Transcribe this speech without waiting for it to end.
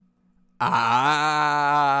And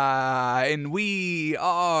we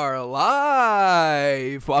are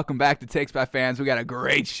live. Welcome back to Takes by Fans. We got a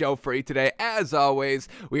great show for you today. As always,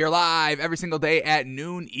 we are live every single day at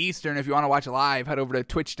noon Eastern. If you want to watch live, head over to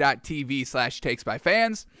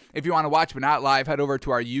twitch.tv/takesbyfans. If you want to watch but not live, head over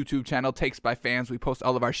to our YouTube channel, Takes by Fans. We post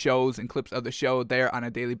all of our shows and clips of the show there on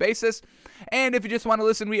a daily basis. And if you just want to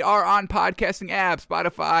listen, we are on podcasting apps,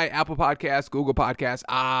 Spotify, Apple Podcasts, Google Podcasts,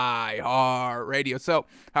 iHeartRadio. So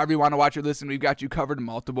however you want to watch or listen, we've got you covered in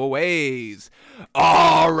multiple ways.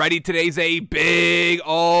 Alrighty, today's a big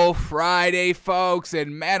old Friday, folks.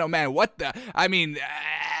 And man, oh man,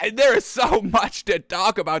 there is so much to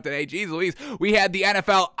talk about today. Jeez Louise. We had the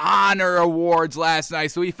NFL Honor Awards last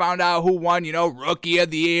night, so we found out who won, Rookie of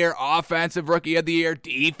the Year, Offensive Rookie of the Year,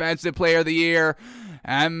 Defensive Player of the Year,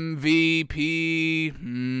 MVP.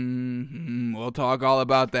 We'll talk all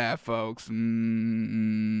about that, folks. We had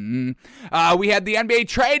the NBA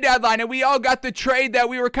trade deadline, and we all got the trade that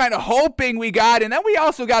we were kind of hoping we got, and then we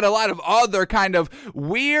also got a lot of other kind of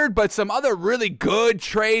weird, but some other really good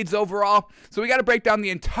trades overall. So we got to break down the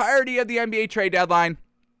entirety of the NBA trade deadline.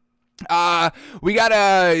 We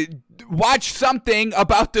gotta watch something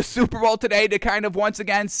about the Super Bowl today to kind of once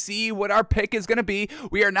again see what our pick is going to be.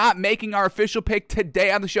 We are not making our official pick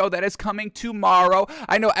today on the show. That is coming tomorrow.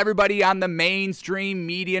 I know everybody on the mainstream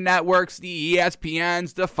media networks, the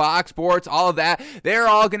ESPNs, the Fox Sports, all of that, they're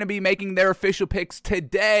all going to be making their official picks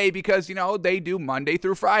today because, they do Monday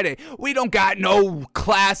through Friday. We don't got no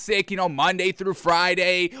classic, Monday through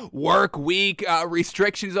Friday work week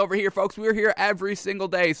restrictions over here, folks. We're here every single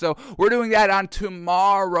day. So we're doing that on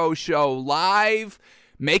tomorrow's show live,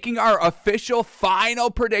 making our official final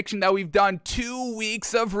prediction that we've done 2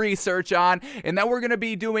 weeks of research on, and then we're going to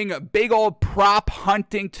be doing big old prop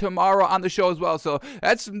hunting tomorrow on the show as well. So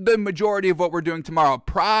that's the majority of what we're doing tomorrow.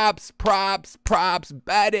 Props,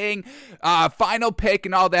 betting, final pick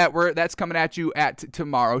and all that. That's coming at you at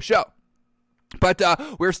tomorrow's show. But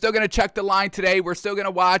we're still going to check the line today. We're still going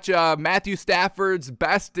to watch Matthew Stafford's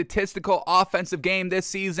best statistical offensive game this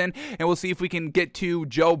season, and we'll see if we can get to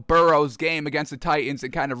Joe Burrow's game against the Titans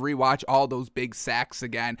and kind of rewatch all those big sacks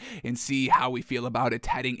again and see how we feel about it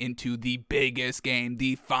heading into the biggest game,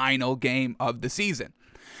 the final game of the season.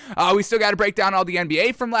 We still got to break down all the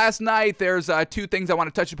NBA from last night. There's two things I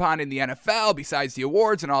want to touch upon in the NFL besides the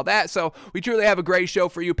awards and all that. So we truly have a great show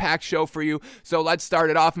for you, packed show for you. So let's start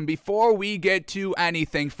it off. And before we get to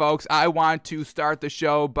anything, folks, I want to start the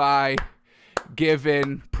show by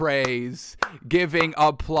giving praise, giving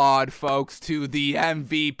applaud, folks, to the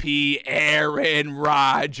MVP, Aaron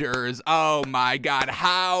Rodgers. Oh my God,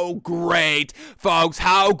 how great, folks,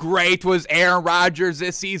 how great was Aaron Rodgers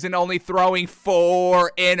this season, only throwing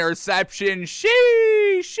 4 interceptions.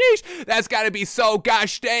 Sheesh, that's got to be so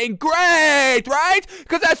gosh dang great, right?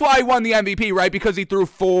 Because that's why he won the MVP, right? Because he threw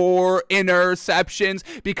 4 interceptions,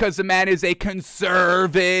 because the man is a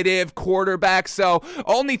conservative quarterback. So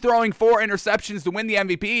only throwing 4 interceptions to win the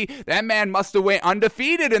MVP, that man must have went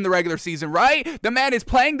undefeated in the regular season, right? The man is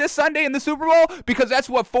playing this Sunday in the Super Bowl because that's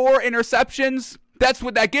what 4 interceptions, that's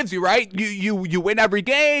what that gives you, right? You win every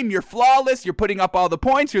game, you're flawless, you're putting up all the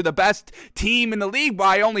points, you're the best team in the league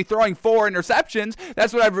by only throwing 4 interceptions.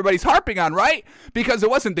 That's what everybody's harping on, right? Because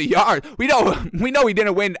it wasn't the yards. We know he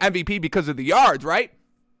didn't win MVP because of the yards, right?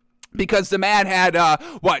 Because the man had,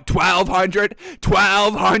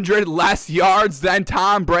 1,200 less yards than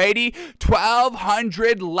Tom Brady.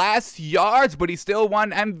 1,200 less yards, but he still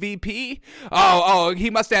won MVP. Oh, he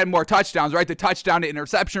must have had more touchdowns, right? The touchdown to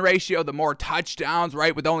interception ratio, the more touchdowns,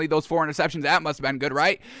 right? With only those 4 interceptions, that must have been good,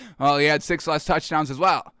 right? Well, he had 6 less touchdowns as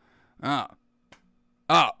well. Oh.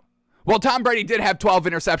 Well, Tom Brady did have 12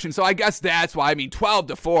 interceptions, so I guess that's why. 12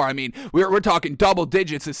 to 4. We're talking double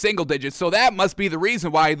digits to single digits, so that must be the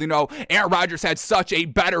reason why, Aaron Rodgers had such a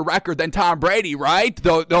better record than Tom Brady, right?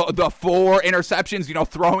 The 4 interceptions,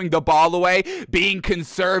 throwing the ball away, being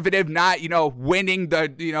conservative, not, winning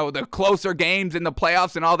the closer games in the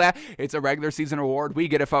playoffs and all that. It's a regular season award. We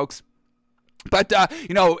get it, folks. But,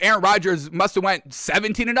 Aaron Rodgers must have went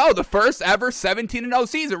 17-0, the first ever 17-0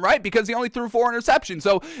 season, right? Because he only threw 4 interceptions.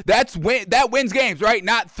 So that wins games, right?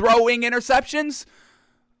 Not throwing interceptions.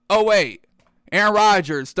 Oh, wait. Aaron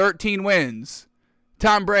Rodgers, 13 wins.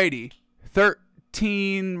 Tom Brady,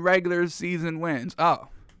 13 regular season wins. Oh.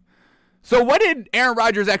 So what did Aaron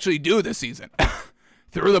Rodgers actually do this season?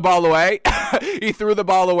 Threw the ball away? He threw the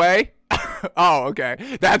ball away? Oh,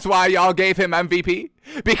 okay. That's why y'all gave him MVP?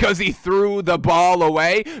 Because he threw the ball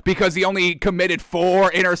away? Because he only committed 4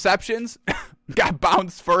 interceptions? got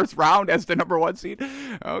bounced first round as the number 1 seed.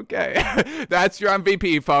 Okay, that's your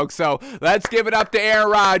MVP, folks. So let's give it up to Aaron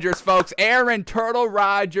Rodgers, folks. Aaron Turtle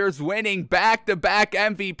Rodgers winning back-to-back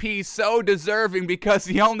MVP, so deserving because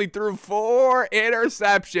he only threw 4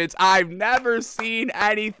 interceptions. I've never seen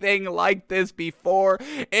anything like this before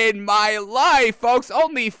in my life, folks.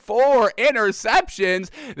 Only 4 interceptions.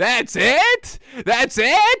 That's it? That's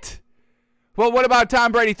it? Well, what about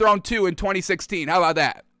Tom Brady throwing 2 in 2016? How about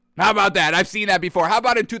that? How about that? I've seen that before. How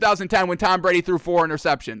about in 2010 when Tom Brady threw 4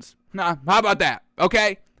 interceptions? How about that?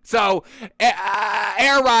 Okay? So,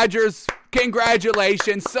 Aaron Rodgers,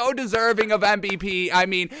 congratulations. So deserving of MVP. I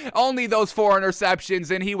mean, only those 4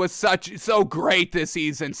 interceptions, and he was so great this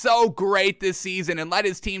season. So great this season, and led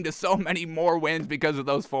his team to so many more wins because of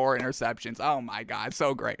those 4 interceptions. Oh, my God.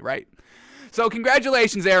 So great, right? So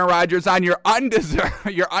congratulations, Aaron Rodgers, on your undeserved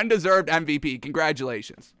MVP.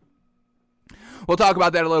 Congratulations. We'll talk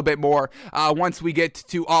about that a little bit more once we get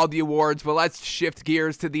to all the awards, but let's shift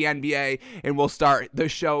gears to the NBA, and we'll start the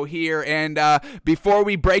show here. And before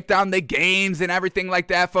we break down the games and everything like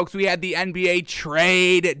that, folks, we had the NBA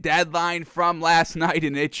trade deadline from last night,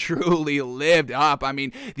 and it truly lived up. I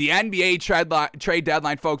mean, the NBA trade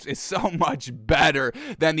deadline, folks, is so much better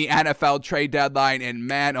than the NFL trade deadline, and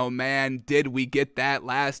man, oh man, did we get that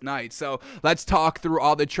last night. So let's talk through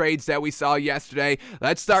all the trades that we saw yesterday.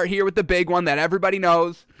 Let's start here with the big one that everybody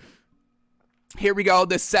knows. Here we go.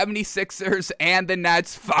 The 76ers and the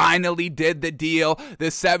Nets finally did the deal. The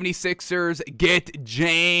 76ers get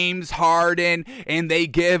James Harden, and they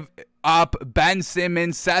give up Ben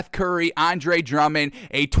Simmons, Seth Curry, Andre Drummond,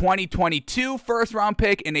 a 2022 first-round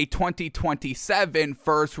pick, and a 2027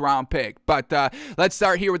 first-round pick. But let's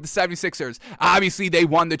start here with the 76ers. Obviously, they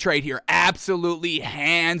won the trade here. Absolutely,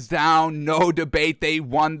 hands down, no debate. They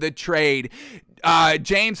won the trade.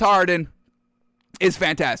 James Harden is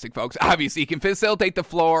fantastic, folks. Obviously, he can facilitate the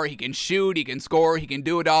floor, he can shoot, he can score, he can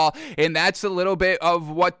do it all, and that's a little bit of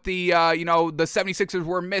what the 76ers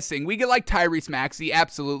were missing. We get like Tyrese Maxey,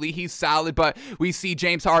 absolutely, he's solid, but we see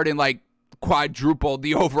James Harden like quadrupled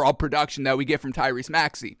the overall production that we get from Tyrese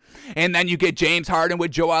Maxey. And then you get James Harden with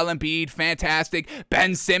Joel Embiid, fantastic.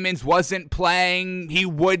 Ben Simmons wasn't playing. He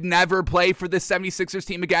would never play for the 76ers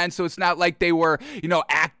team again, so it's not like they were,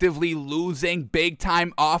 actively losing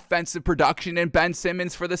big-time offensive production in Ben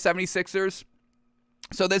Simmons for the 76ers.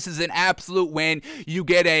 So this is an absolute win. You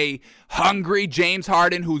get a hungry James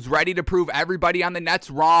Harden who's ready to prove everybody on the Nets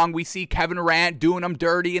wrong. We see Kevin Durant doing them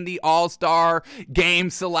dirty in the All-Star game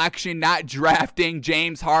selection, not drafting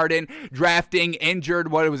James Harden, drafting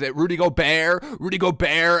injured, Rudy Gobert? Rudy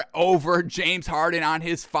Gobert over James Harden on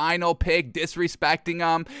his final pick, disrespecting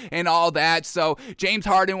him and all that. So James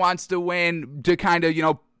Harden wants to win to kind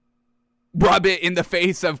of, rub it in the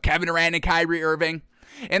face of Kevin Durant and Kyrie Irving.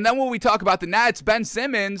 And then when we talk about the Nets, Ben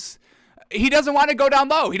Simmons, he doesn't want to go down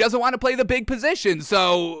low. He doesn't want to play the big position.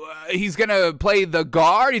 So he's going to play the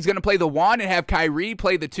guard. He's going to play the 1 and have Kyrie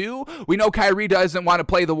play the 2. We know Kyrie doesn't want to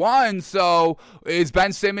play the 1. So is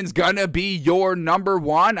Ben Simmons going to be your number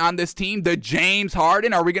 1 on this team? The James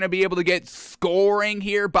Harden? Are we going to be able to get scoring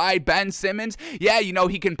here by Ben Simmons? Yeah,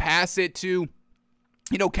 he can pass it to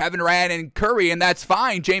Kevin Durant and Curry, and that's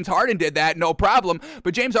fine. James Harden did that, no problem.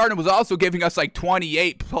 But James Harden was also giving us like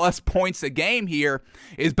 28 plus points a game here.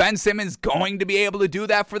 Is Ben Simmons going to be able to do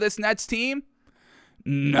that for this Nets team?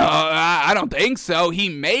 No, I don't think so. He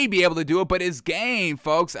may be able to do it, but his game,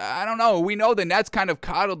 folks, I don't know. We know the Nets kind of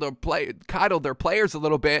coddled their players a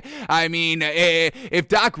little bit. I mean, if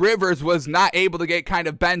Doc Rivers was not able to get kind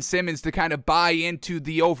of Ben Simmons to kind of buy into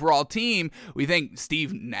the overall team, we think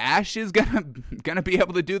Steve Nash is gonna be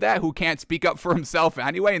able to do that, who can't speak up for himself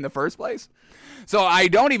anyway in the first place. So I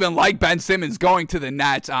don't even like Ben Simmons going to the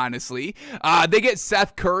Nets, honestly. They get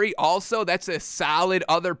Seth Curry also. That's a solid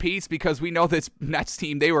other piece because we know this Nets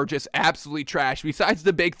team, they were just absolutely trash. Besides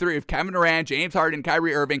the big 3 of Kevin Durant, James Harden,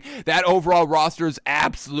 Kyrie Irving, that overall roster is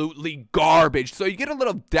absolutely garbage. So you get a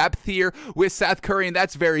little depth here with Seth Curry, and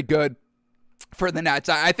that's very good for the Nets.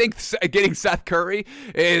 I think getting Seth Curry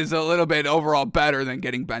is a little bit overall better than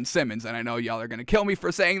getting Ben Simmons, and I know y'all are going to kill me for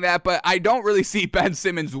saying that, but I don't really see Ben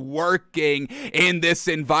Simmons working in this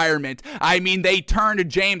environment. I mean, they turned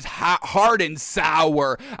James Harden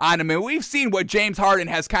sour on him, and we've seen what James Harden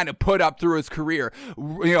has kind of put up through his career,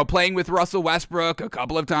 playing with Russell Westbrook a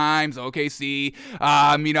couple of times, OKC,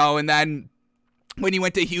 and then when he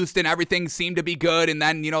went to Houston, everything seemed to be good, and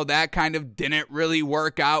then, that kind of didn't really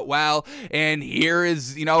work out well. And here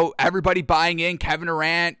is, everybody buying in. Kevin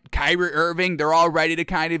Durant, Kyrie Irving, they're all ready to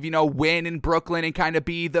kind of, win in Brooklyn and kind of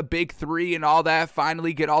be the big three and all that,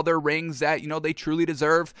 finally get all their rings that, they truly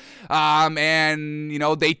deserve. And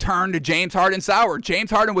they turned to James Harden sour.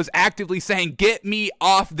 James Harden was actively saying, get me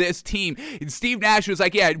off this team. And Steve Nash was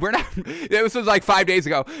like, yeah, we're not, this was like 5 days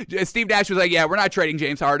ago. Steve Nash was like, yeah, we're not trading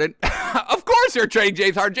James Harden. Of course you're trading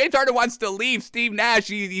James Harden. James Harden wants to leave. Steve Nash,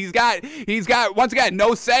 he's got once again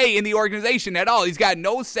no say in the organization at all. He's got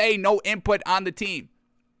no say, no input on the team.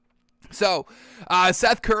 So,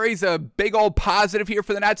 Seth Curry's a big old positive here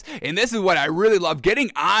for the Nets, and this is what I really love,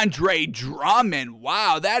 getting Andre Drummond.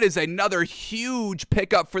 Wow, that is another huge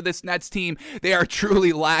pickup for this Nets team. They are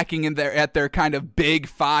truly lacking at their kind of big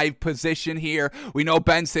five position here. We know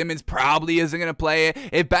Ben Simmons probably isn't going to play it.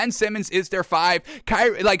 If Ben Simmons is their five,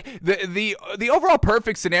 Kyrie, like the overall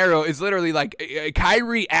perfect scenario is literally like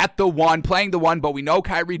Kyrie at the one, playing the one, but we know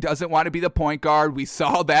Kyrie doesn't want to be the point guard. We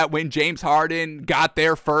saw that when James Harden got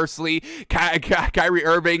there firstly. Kyrie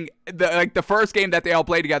Irving, the first game that they all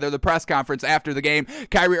played together, the press conference after the game,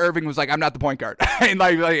 Kyrie Irving was like, I'm not the point guard. And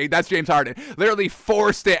like that's James Harden. Literally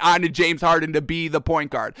forced it onto James Harden to be the point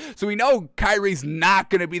guard. So we know Kyrie's not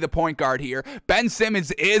going to be the point guard here. Ben Simmons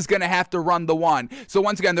is going to have to run the one. So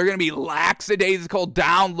once again, they're going to be lackadaisical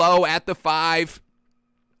down low at the five.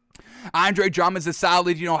 Andre Drummond's a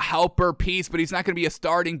solid, helper piece, but he's not going to be a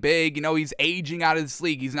starting big. He's aging out of this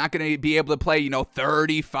league. He's not going to be able to play,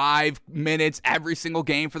 35 minutes every single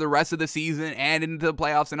game for the rest of the season and into the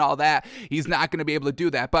playoffs and all that. He's not going to be able to do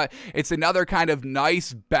that, but it's another kind of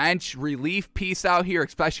nice bench relief piece out here,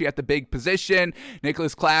 especially at the big position.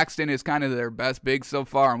 Nicholas Claxton is kind of their best big so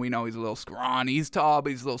far, and we know he's a little scrawny. He's tall, but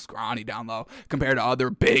he's a little scrawny down low compared to other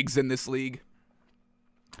bigs in this league.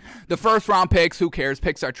 The first round picks, who cares?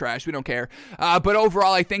 Picks are trash. We don't care. But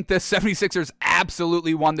overall, I think the 76ers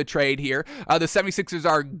absolutely won the trade here. The 76ers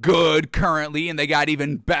are good currently, and they got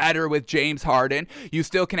even better with James Harden. You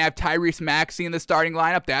still can have Tyrese Maxey in the starting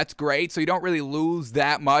lineup. That's great. So you don't really lose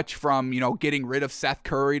that much from, getting rid of Seth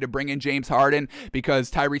Curry to bring in James Harden, because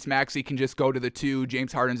Tyrese Maxey can just go to the 2,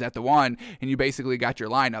 James Harden's at the 1, and you basically got your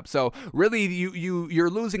lineup. So really, you're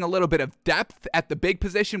losing a little bit of depth at the big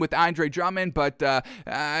position with Andre Drummond, but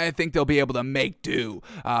I think they'll be able to make do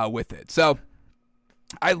with it. So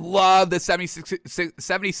I love the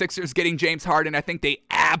 76ers getting James Harden. I think they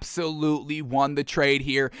absolutely won the trade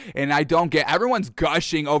here. And I don't get, everyone's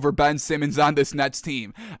gushing over Ben Simmons on this Nets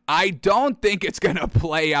team. I don't think it's going to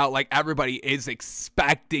play out like everybody is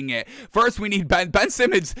expecting it. First, we need Ben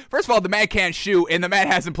Simmons. First of all, the man can't shoot, and the man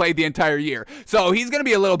hasn't played the entire year. So he's going to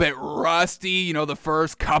be a little bit rusty, the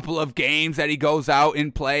first couple of games that he goes out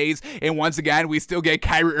and plays. And once again, we still get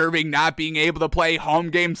Kyrie Irving not being able to play home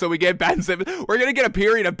games, so we get Ben Simmons. We're going to get a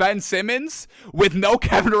period of Ben Simmons with no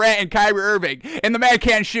Kevin Durant and Kyrie Irving, and the man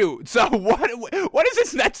can't shoot. So what is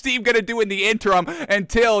this Nets team going to do in the interim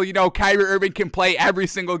until, Kyrie Irving can play every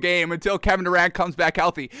single game, until Kevin Durant comes back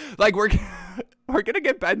healthy? Like, we're going to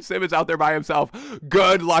get Ben Simmons out there by himself.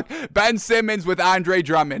 Good luck. Ben Simmons with Andre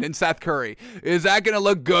Drummond and Seth Curry. Is that going to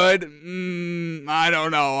look good? I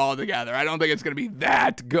don't know altogether. I don't think it's going to be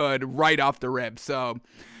that good right off the rip. So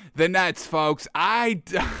the Nets, folks, I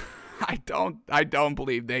don't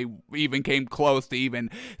believe they even came close to even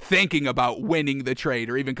thinking about winning the trade,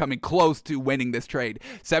 or even coming close to winning this trade.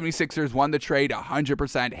 76ers won the trade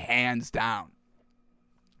 100% hands down.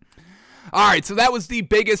 All right, so that was the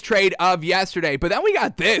biggest trade of yesterday. But then we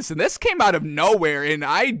got this, and this came out of nowhere, and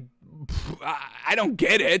I don't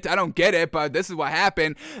get it, but this is what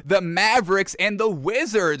happened. The Mavericks and the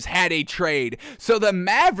Wizards had a trade. So the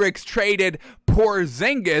Mavericks traded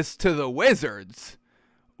Porzingis to the Wizards.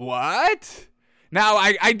 What? Now,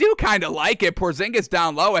 I do kind of like it. Porzingis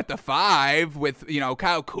down low at the 5 with,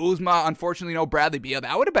 Kyle Kuzma. Unfortunately, no Bradley Beal.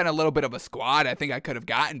 That would have been a little bit of a squad I think I could have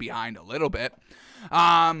gotten behind a little bit.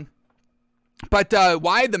 But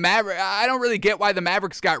why the Mavericks? I don't really get why the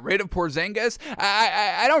Mavericks got rid of Porzingis.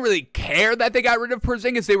 I don't really care that they got rid of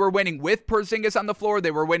Porzingis. They were winning with Porzingis on the floor.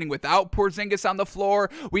 They were winning without Porzingis on the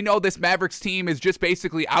floor. We know this Mavericks team is just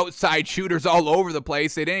basically outside shooters all over the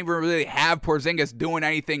place. They didn't even really have Porzingis doing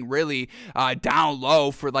anything really down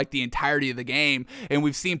low for like the entirety of the game. And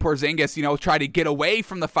we've seen Porzingis, try to get away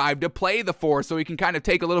from the 5 to play the 4, so he can kind of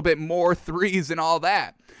take a little bit more threes and all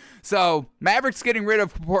that. So Mavericks getting rid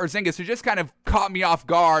of Porzingis, it just kind of caught me off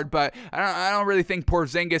guard, but I don't really think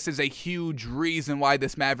Porzingis is a huge reason why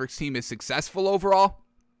this Mavericks team is successful overall.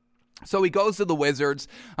 So he goes to the Wizards.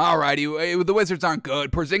 Alrighty, the Wizards aren't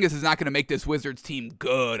good. Porzingis is not going to make this Wizards team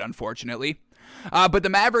good, unfortunately. But the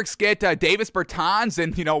Mavericks get Davis Bertans,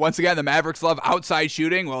 and, once again, the Mavericks love outside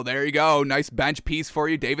shooting. Well, there you go. Nice bench piece for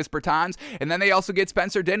you, Davis Bertans. And then they also get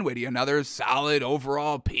Spencer Dinwiddie, another solid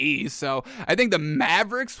overall piece. So I think the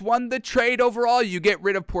Mavericks won the trade overall. You get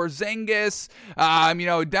rid of Porzingis.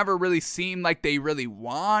 It never really seemed like they really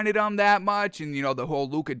wanted him that much. And, the whole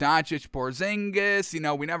Luka Doncic, Porzingis,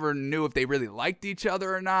 we never knew if they really liked each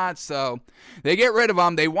other or not. So they get rid of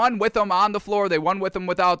him. They won with him on the floor. They won with him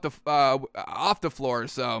without the off the floor.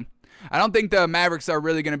 So I don't think the Mavericks are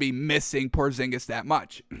really going to be missing Porzingis that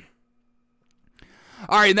much.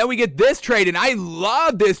 All right, and then we get this trade, and I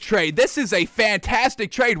love this trade. This is a fantastic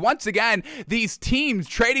trade. Once again, these teams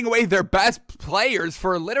trading away their best players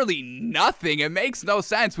for literally nothing. It makes no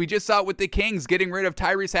sense. We just saw it with the Kings getting rid of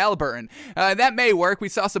Tyrese Halliburton. That may work. We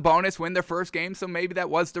saw Sabonis win their first game, so maybe that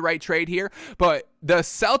was the right trade here. But the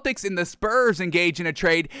Celtics and the Spurs engage in a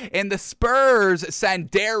trade, and the Spurs send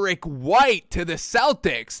Derek White to the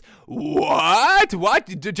Celtics. What?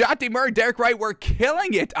 DeJounte Murray, Derek White were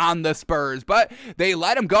killing it on the Spurs, but they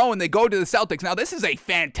let him go, and they go to the Celtics. Now, this is a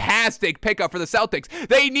fantastic pickup for the Celtics.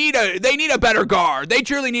 They need a better guard. They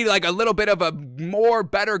truly need like a little bit of a more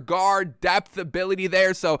better guard depth ability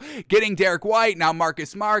there. So getting Derek White, now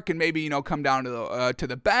Marcus Smart can maybe, come down to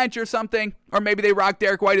the bench or something, or maybe they rock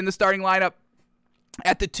Derek White in the starting lineup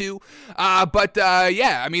at the 2. The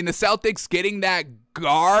Celtics getting that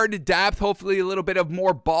guard depth, hopefully a little bit of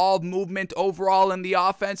more ball movement overall in the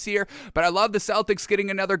offense here. But I love the Celtics getting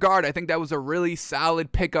another guard. I think that was a really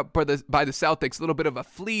solid pickup by the Celtics. A little bit of a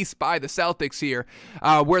fleece by the Celtics here,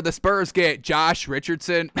 where the Spurs get Josh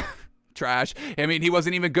Richardson. Trash. He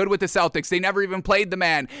wasn't even good with the Celtics. They never even played the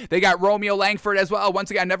man. They got Romeo Langford as well.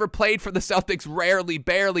 Once again, never played for the Celtics, rarely,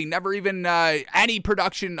 barely, never even any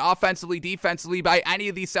production offensively, defensively by any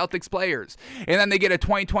of these Celtics players. And then they get a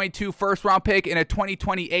 2022 first-round pick and a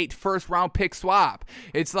 2028 first-round pick swap.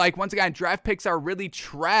 It's like, once again, draft picks are really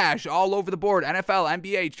trash all over the board. NFL,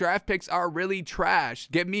 NBA, draft picks are really trash.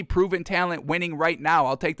 Give me proven talent winning right now.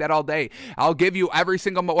 I'll take that all day. I'll give you every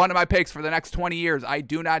single one of my picks for the next 20 years. I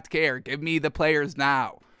do not care. Give me the players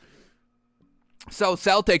now. So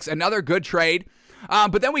Celtics, another good trade.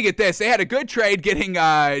 But then we get this. They had a good trade getting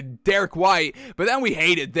Derek White, but then we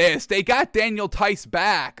hated this. They got Daniel Tice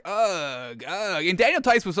back. Ugh. And Daniel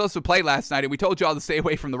Tice was supposed to play last night, and we told you all to stay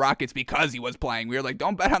away from the Rockets because he was playing. We were like,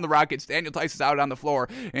 don't bet on the Rockets. Daniel Tice is out on the floor,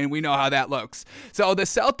 and we know how that looks. So the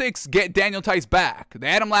Celtics get Daniel Tice back. They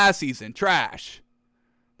had him last season. Trash.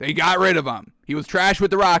 They got rid of him. He was trash with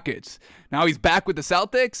the Rockets. Now he's back with the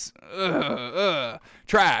Celtics?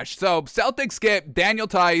 Trash. So Celtics get Daniel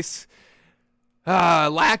Tice.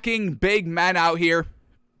 Lacking big men out here.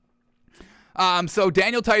 So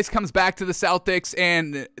Daniel Tice comes back to the Celtics,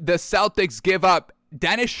 and the Celtics give up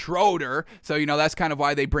Dennis Schroeder. So, that's kind of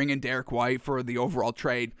why they bring in Derek White for the overall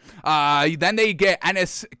trade. Then they get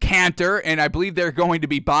Enes Kanter, and I believe they're going to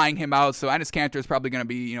be buying him out. So Enes Kanter is probably going to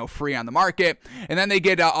be, free on the market. And then they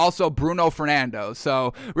get also Bruno Fernando.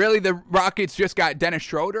 So really the Rockets just got Dennis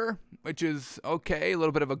Schroeder, which is okay. A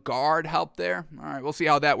little bit of a guard help there. All right, we'll see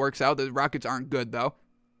how that works out. The Rockets aren't good, though.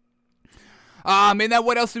 And then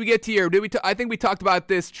what else did we get here? I think we talked about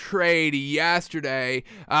this trade yesterday.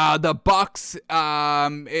 The Bucks,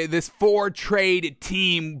 this 4-trade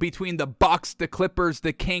team between the Bucks, the Clippers,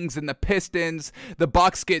 the Kings, and the Pistons. The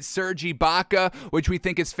Bucks get Serge Ibaka, which we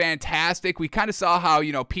think is fantastic. We kind of saw how,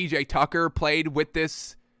 PJ Tucker played with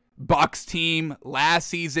this Bucks team last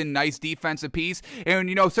season. Nice defensive piece. And,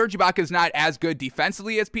 Serge Ibaka is not as good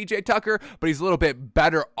defensively as PJ Tucker, but he's a little bit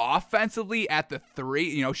better offensively at the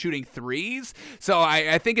 3, shooting threes. So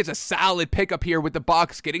I think it's a solid pickup here with the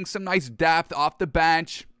Bucks, getting some nice depth off the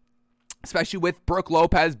bench, especially with Brook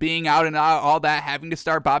Lopez being out and all that, having to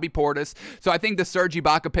start Bobby Portis. So I think the Serge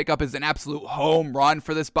Ibaka pickup is an absolute home run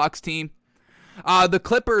for this Bucks team. The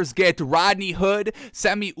Clippers get Rodney Hood,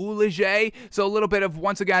 Semi Ojeleye, so a little bit of,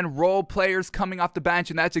 once again, role players coming off the bench,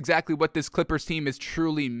 and that's exactly what this Clippers team is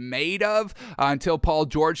truly made of until Paul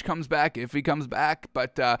George comes back, if he comes back.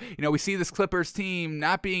 But, we see this Clippers team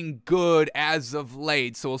not being good as of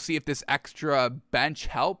late, so we'll see if this extra bench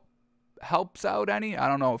helps out any. I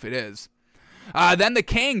don't know if it is. Then the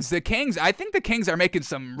Kings, I think the Kings are making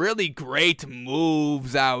some really great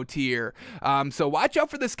moves out here. So watch out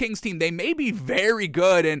for this Kings team. They may be very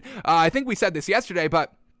good, and I think we said this yesterday,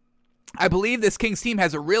 but I believe this Kings team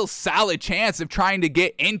has a real solid chance of trying to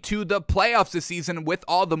get into the playoffs this season with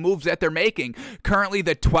all the moves that they're making. Currently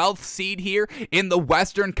the 12th seed here in the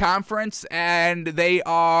Western Conference, and they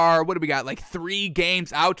are, what do we got, like 3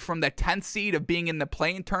 games out from the 10th seed of being in the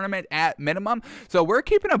play-in tournament at minimum. So we're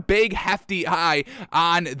keeping a big, hefty eye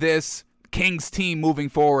on this Kings team moving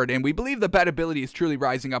forward, and we believe the bettability is truly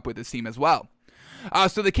rising up with this team as well.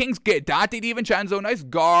 So the Kings get Dante DiVincenzo, nice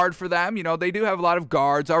guard for them. You know, they do have a lot of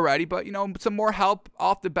guards already, but, you know, some more help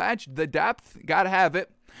off the bench. The depth, got to have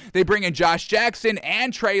it. They bring in Josh Jackson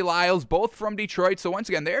and Trey Lyles, both from Detroit. So once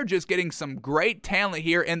again, they're just getting some great talent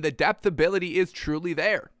here, and the depth ability is truly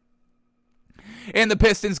there. And the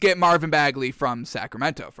Pistons get Marvin Bagley from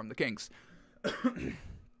Sacramento, from the Kings.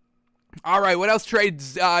 All right, what else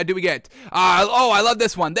trades do we get? I love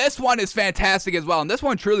this one. This one is fantastic as well, and this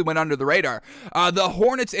one truly went under the radar. The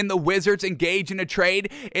Hornets and the Wizards engage in a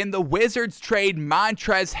trade, and the Wizards trade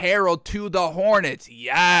Montrezl Harrell to the Hornets.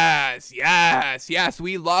 Yes.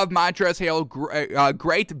 We love Montrezl Harrell,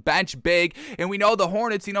 great bench big, and we know the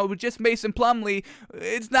Hornets, you know, with just Mason Plumlee,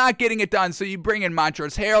 it's not getting it done. So you bring in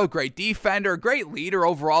Montrezl Harrell, great defender, great leader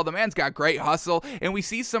overall. The man's got great hustle, and we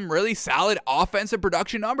see some really solid offensive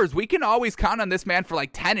production numbers. We can always count on this man for like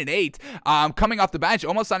 10 and 8 coming off the bench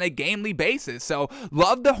almost on a gamely basis. So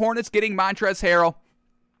love the Hornets getting Montrezl Harrell.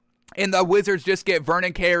 And the Wizards just get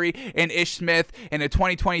Vernon Carey and Ish Smith in a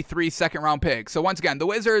 2023 second-round pick. So once again, the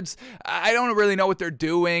Wizards, I don't really know what they're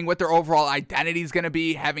doing, what their overall identity is going to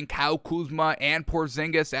be. Having Kyle Kuzma and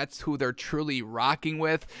Porzingis, that's who they're truly rocking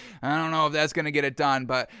with. I don't know if that's going to get it done,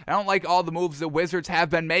 but I don't like all the moves the Wizards have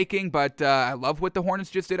been making, but I love what the Hornets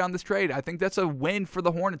just did on this trade. I think that's a win for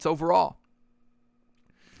the Hornets overall.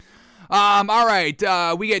 All right,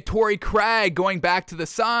 we get Torrey Craig going back to the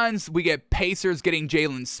Suns. We get Pacers getting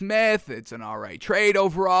Jalen Smith. It's an all right trade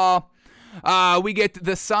overall. We get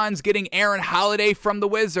the Suns getting Aaron Holiday from the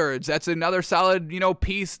Wizards. That's another solid,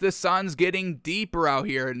 piece. The Suns getting deeper out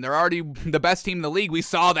here, and they're already the best team in the league. We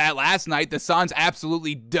saw that last night. The Suns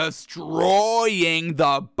absolutely destroying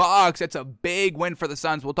the Bucks. That's a big win for the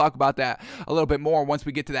Suns. We'll talk about that a little bit more once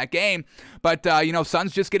we get to that game. But,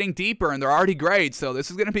 Suns just getting deeper, and they're already great. So this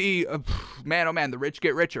is going to be, man, oh man, the rich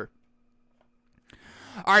get richer.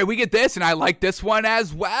 All right, we get this, and I like this one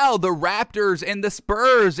as well. The Raptors and the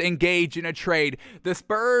Spurs engage in a trade. The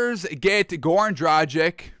Spurs get Goran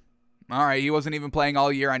Dragic. All right, he wasn't even playing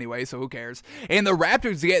all year anyway, so who cares? And the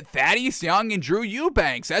Raptors get Thaddeus Young and Drew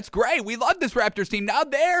Eubanks. That's great. We love this Raptors team. Now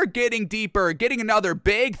they're getting deeper, getting another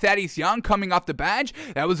big Thaddeus Young coming off the bench.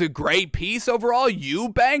 That was a great piece overall.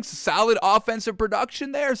 Eubanks, solid offensive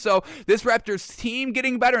production there. So this Raptors team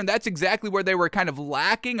getting better, and that's exactly where they were kind of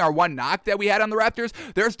lacking. Our one knock that we had on the Raptors,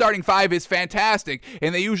 their starting five is fantastic,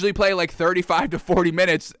 and they usually play like 35 to 40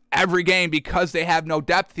 minutes every game because they have no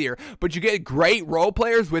depth here. But you get great role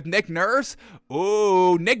players with Nick Nurse.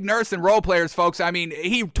 Ooh, Nick Nurse and role players, folks. I mean,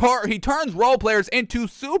 he turns role players into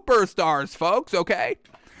superstars, folks, okay?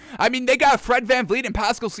 I mean, they got Fred VanVleet and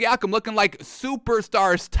Pascal Siakam looking like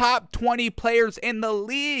superstars, top 20 players in the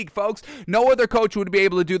league, folks. No other coach would be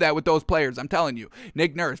able to do that with those players, I'm telling you.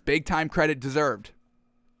 Nick Nurse, big time credit deserved.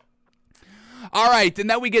 All right, and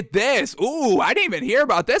then we get this. Ooh, I didn't even hear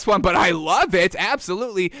about this one, but I love it.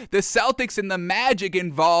 Absolutely. The Celtics and the Magic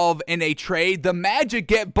involve in a trade. The Magic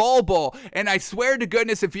get Bol Bol, and I swear to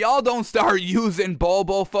goodness, if y'all don't start using Bol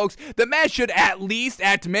Bol, folks, the Magic should at least,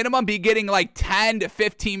 at minimum, be getting like 10 to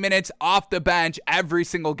 15 minutes off the bench every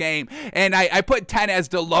single game. And I put 10 as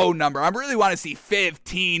the low number. I really want to see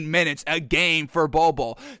 15 minutes a game for Bol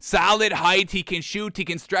Bol. Solid height. He can shoot. He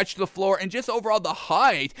can stretch the floor. And just overall the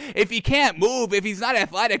height, if he can't move, if he's not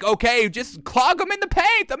athletic, okay, just clog him in the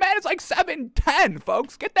paint. The man is like 7'10",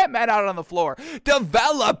 folks. Get that man out on the floor.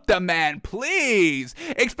 Develop the man, please.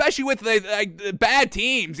 Especially with the bad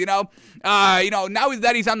teams, now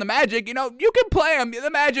that he's on the Magic, you can play him.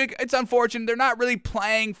 The Magic, it's unfortunate. They're not really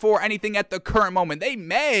playing for anything at the current moment. They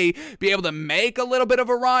may be able to make a little bit of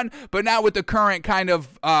a run, but not with the current kind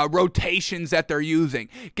of rotations that they're using.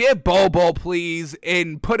 Get Bol Bol, please,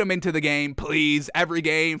 and put him into the game, please. Every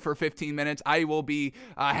game for 15 minutes. I will be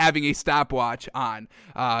having a stopwatch on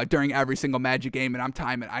during every single Magic game, and I'm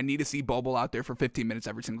timing. I need to see Bol Bol out there for 15 minutes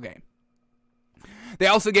every single game. They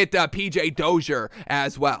also get PJ Dozier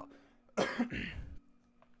as well.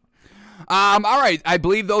 All right, I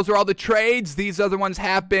believe those are all the trades. These other ones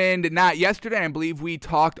happened not yesterday. I believe we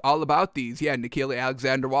talked all about these. Yeah, Nickeil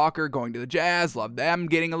Alexander-Walker going to the Jazz. Love them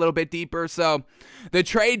getting a little bit deeper. So the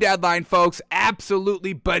trade deadline, folks,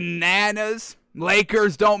 absolutely bananas.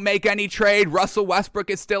 Lakers don't make any trade. Russell Westbrook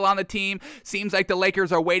is still on the team. Seems like the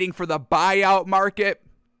Lakers are waiting for the buyout market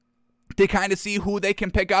to kind of see who they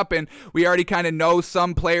can pick up, and we already kind of know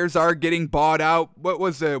some players are getting bought out. What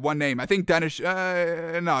was the one name? I think Dennis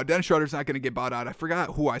Schroeder's not going to get bought out. I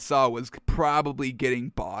forgot who I saw was probably getting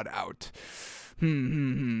bought out.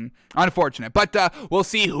 Unfortunate. But we'll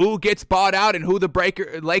see who gets bought out and who the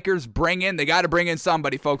Lakers bring in. They got to bring in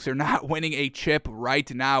somebody, folks. They're not winning a chip right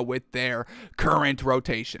now with their current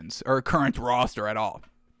rotations or current roster at all.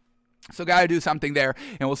 So got to do something there,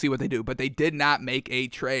 and we'll see what they do. But they did not make a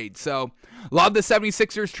trade. So love the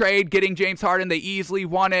 76ers trade, getting James Harden. They easily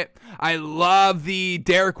won it. I love the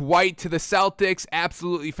Derek White to the Celtics.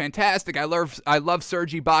 Absolutely fantastic. I love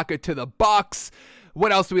Serge Ibaka to the Bucks.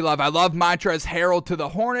 What else do we love? I love Montrezl Harrell to the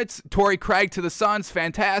Hornets. Torrey Craig to the Suns.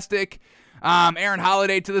 Fantastic. Aaron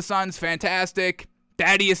Holiday to the Suns. Fantastic.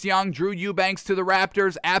 Thaddeus Young, Drew Eubanks to the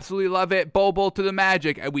Raptors. Absolutely love it. Bobo to the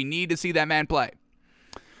Magic. We need to see that man play.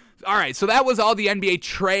 All right, so that was all the NBA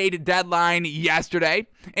trade deadline yesterday.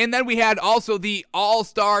 And then we had also the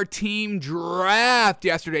All-Star team draft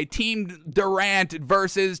yesterday. Team Durant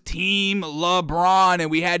versus Team LeBron.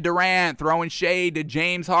 And we had Durant throwing shade to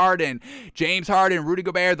James Harden. James Harden, Rudy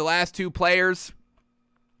Gobert, the last two players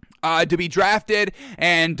to be drafted,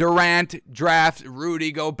 and Durant drafts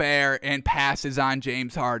Rudy Gobert and passes on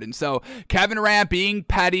James Harden. So Kevin Durant being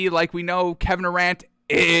petty, like we know Kevin Durant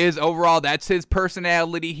is overall, that's his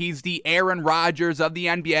personality. He's the Aaron Rodgers of the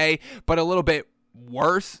NBA, but a little bit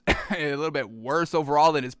worse, a little bit worse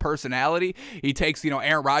overall than his personality. He takes,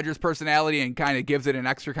 Aaron Rodgers' personality and kind of gives it an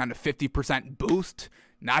extra kind of 50% boost.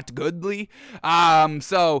 Not goodly.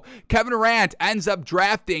 So Kevin Durant ends up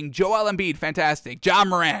drafting Joel Embiid, fantastic. John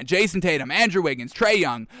Morant, Jason Tatum, Andrew Wiggins, Trae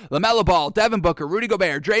Young, LaMelo Ball, Devin Booker, Rudy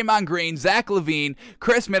Gobert, Draymond Green, Zach LaVine,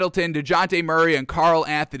 Chris Middleton, DeJounte Murray, and Karl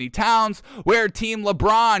Anthony Towns. Where Team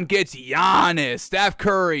LeBron gets Giannis, Steph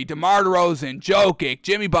Curry, DeMar DeRozan, Jokic,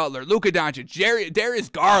 Jimmy Butler, Luka Doncic, Darius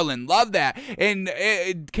Garland. Love that. And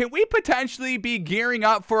can we potentially be gearing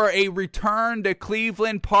up for a return to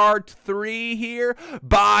Cleveland Part 3 here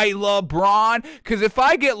by LeBron? Because if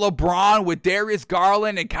I get LeBron with Darius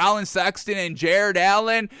Garland and Colin Sexton and Jared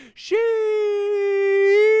Allen, sheesh,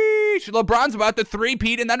 LeBron's about to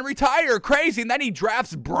three-peat and then retire. Crazy. And then he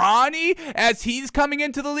drafts Bronny as he's coming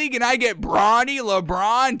into the league, and I get Bronny,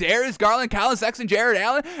 LeBron, Darius Garland, Colin Sexton, Jared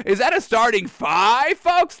Allen. Is that a starting five,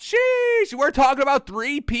 folks? Sheesh. We're talking about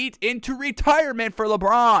three-peat into retirement for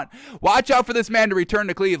LeBron. Watch out for this man to return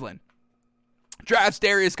to Cleveland. Drafts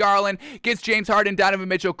Darius Garland, gets James Harden, Donovan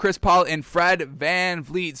Mitchell, Chris Paul, and Fred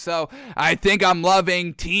VanVleet. So I think I'm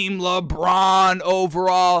loving Team LeBron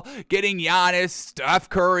overall. Getting Giannis, Steph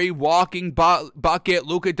Curry, walking bucket,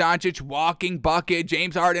 Luka Doncic, walking bucket,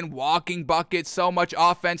 James Harden, walking bucket. So much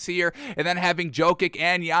offense here. And then having Jokic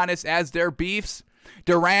and Giannis as their beefs.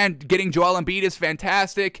 Durant getting Joel Embiid is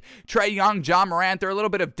fantastic. Trae Young, John Morant, they're a little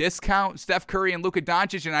bit of discount. Steph Curry and Luka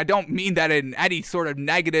Doncic, and I don't mean that in any sort of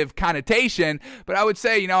negative connotation, but I would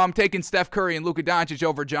say, I'm taking Steph Curry and Luka Doncic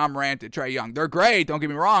over John Morant and Trae Young. They're great, don't get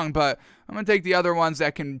me wrong, but I'm going to take the other ones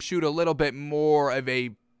that can shoot a little bit more of a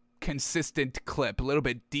consistent clip, a little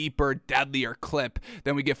bit deeper, deadlier clip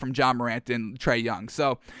than we get from John Morant and Trae Young.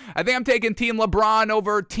 So I think I'm taking Team LeBron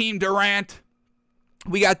over Team Durant.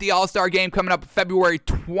 We got the All-Star game coming up February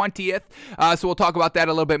 20th, so we'll talk about that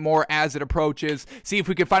a little bit more as it approaches. See if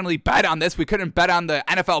we can finally bet on this. We couldn't bet on the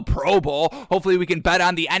NFL Pro Bowl. Hopefully we can bet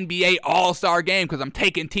on the NBA All-Star game because I'm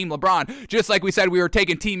taking Team LeBron. Just like we said we were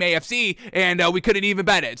taking Team AFC, and we couldn't even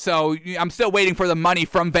bet it. So I'm still waiting for the money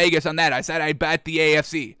from Vegas on that. I said I bet the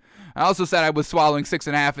AFC. I also said I was swallowing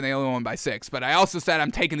 6.5 and they only won by 6. But I also said I'm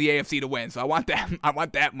taking the AFC to win. So I want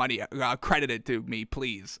that money credited to me,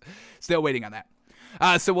 please. Still waiting on that.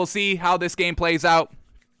 So we'll see how this game plays out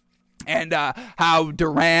and how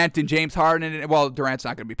Durant and James Harden, well, Durant's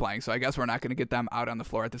not going to be playing, so I guess we're not going to get them out on the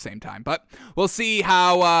floor at the same time. But we'll see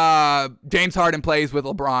how James Harden plays with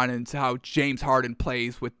LeBron and how James Harden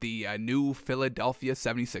plays with the new Philadelphia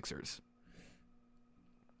 76ers.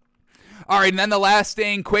 All right, and then the last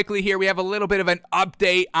thing quickly here, we have a little bit of an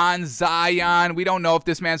update on Zion. We don't know if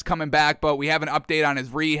this man's coming back, but we have an update on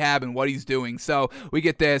his rehab and what he's doing. So we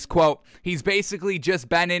get this, quote, he's basically just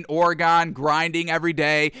been in Oregon, grinding every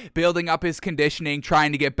day, building up his conditioning,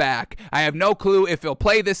 trying to get back. I have no clue if he'll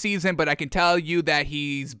play this season, but I can tell you that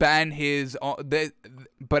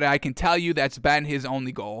that's been his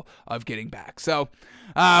only goal of getting back. So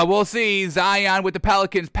we'll see. Zion with the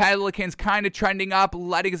Pelicans. Pelicans kind of trending up,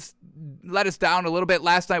 let us down a little bit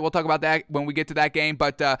last night. We'll talk about that when we get to that game.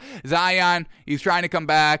 But Zion, he's trying to come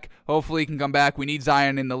back. Hopefully he can come back. We need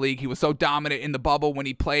Zion in the league. He was so dominant in the bubble when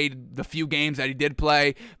he played the few games that he did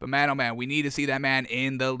play. But man, oh man, we need to see that man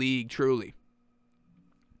in the league truly.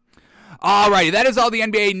 Alrighty, that is all the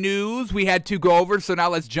NBA news we had to go over, so now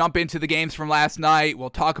let's jump into the games from last night.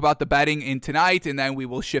 We'll talk about the betting in tonight, and then we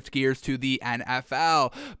will shift gears to the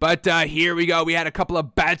NFL. But here we go. We had a couple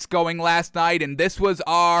of bets going last night, and this was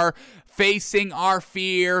our Facing Our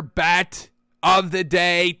Fear bet of the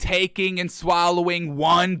day, taking and swallowing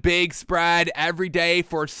one big spread every day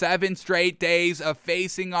for 7 straight days of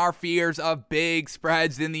facing our fears of big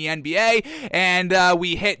spreads in the NBA. And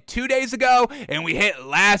we hit 2 days ago, and we hit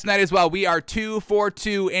last night as well. We are 2 for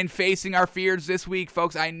 2 in facing our fears this week,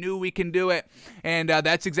 folks. I knew we can do it, and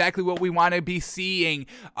that's exactly what we want to be seeing,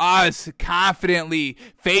 us confidently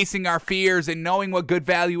facing our fears and knowing what good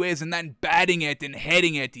value is and then betting it and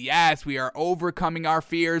hitting it. Yes, we are overcoming our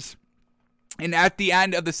fears. And at the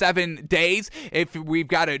end of the 7 days, if we've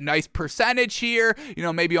got a nice percentage here,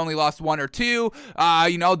 maybe only lost 1 or 2,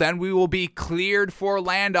 then we will be cleared for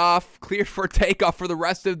cleared for takeoff for the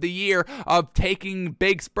rest of the year of taking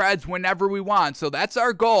big spreads whenever we want. So that's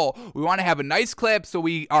our goal. We want to have a nice clip so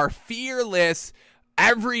we are fearless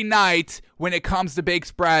every night when it comes to big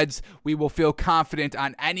spreads. We will feel confident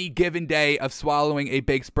on any given day of swallowing a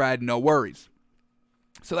big spread, no worries.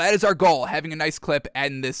 So that is our goal, having a nice clip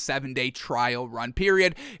in this 7-day trial run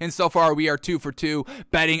period. And so far, we are 2 for 2,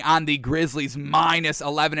 betting on the Grizzlies minus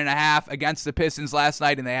 11.5 against the Pistons last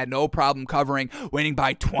night, and they had no problem covering, winning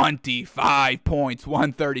by 25 points,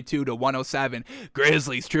 132-107.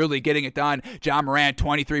 Grizzlies truly getting it done. John Morant,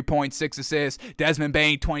 23 points, 6 assists. Desmond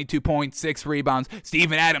Bane, 22 points, 6 rebounds.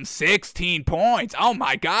 Steven Adams, 16 points. Oh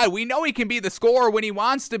my God, we know he can be the scorer when he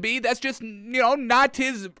wants to be. That's just, not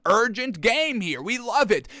his urgent game here. We love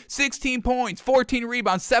it. 16 points, 14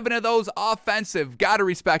 rebounds, 7 of those offensive. Gotta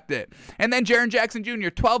respect it. And then Jaren Jackson Jr.,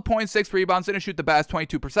 12 points, 6 rebounds. Didn't shoot the best,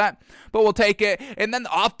 22%, but we'll take it. And then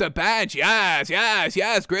off the bench,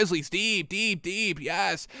 yes. Grizzlies deep,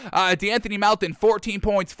 yes. D'Anthony Melton, 14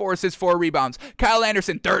 points, 4 assists, 4 rebounds. Kyle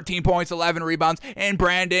Anderson, 13 points, 11 rebounds. And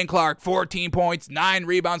Brandon Clark, 14 points, 9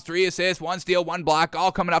 rebounds, 3 assists, 1 steal, 1 block,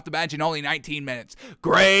 all coming off the bench in only 19 minutes.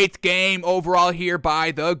 Great game overall here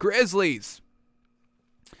by the Grizzlies.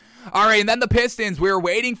 All right, and then the Pistons. We're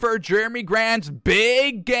waiting for Jeremy Grant's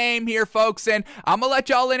big game here, folks, and I'm gonna let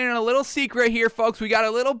y'all in on a little secret here, folks. We got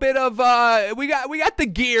a little bit of we got the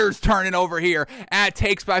gears turning over here at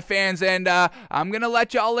Takes by Fans, and I'm gonna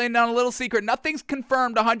let y'all in on a little secret. Nothing's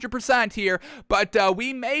confirmed 100% here, but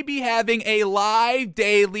we may be having a live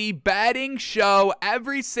daily betting show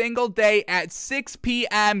every single day at 6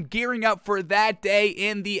 p.m. gearing up for that day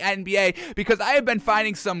in the NBA, because I have been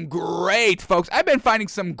finding some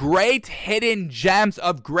great hidden gems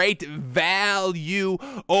of great value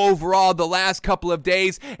overall the last couple of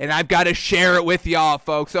days, and I've got to share it with y'all,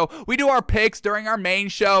 folks. So we do our picks during our main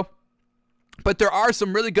show, but there are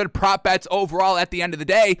some really good prop bets overall at the end of the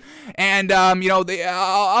day. And,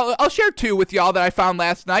 I'll share 2 with y'all that I found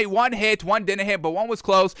last night. 1 hit, 1 didn't hit, but 1 was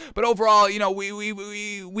close. But overall,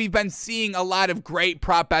 we've been seeing a lot of great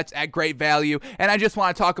prop bets at great value, and I just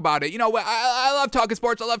want to talk about it. I love talking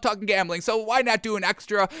sports. I love talking gambling. So why not do an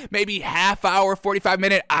extra, maybe half hour,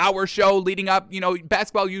 45-minute, hour show leading up?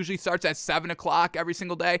 Basketball usually starts at 7 o'clock every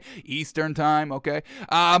single day, Eastern time, okay?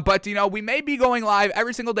 But we may be going live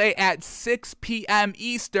every single day at 6 p.m.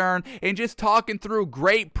 Eastern and just talking through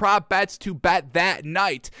great prop bets to bet that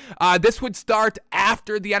night. This would start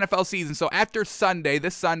after the NFL season, so after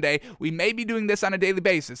this Sunday, we may be doing this on a daily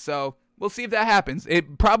basis, so we'll see if that happens.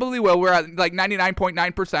 It probably will. We're at like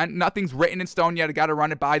 99.9%. Nothing's written in stone yet. I got to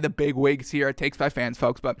run it by the big wigs here at Takes by Fans,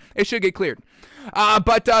 folks, but it should get cleared.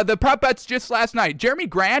 But the prop bets just last night. Jeremy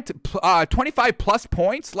Grant, 25 plus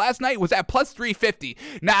points last night, was at plus 350.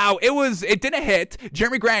 Now, it didn't hit.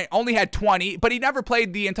 Jeremy Grant only had 20, but he never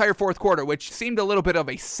played the entire fourth quarter, which seemed a little bit of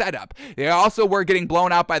a setup. They also were getting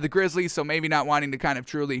blown out by the Grizzlies, so maybe not wanting to kind of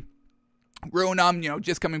truly ruin them,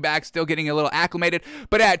 just coming back, still getting a little acclimated.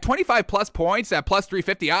 But at 25 plus points at plus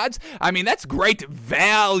 350 odds, I mean, that's great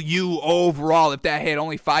value overall. If that hit,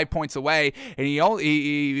 only 5 points away, and he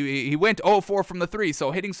went 0-4 from the 3, so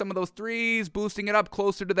hitting some of those threes, boosting it up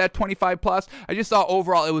closer to that 25 plus. I just thought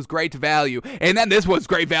overall it was great value. And then this was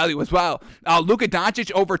great value as well. Luka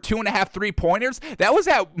Doncic over 2.5 3-pointers. That was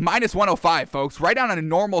at minus 105, folks, right on a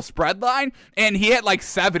normal spread line, and he hit like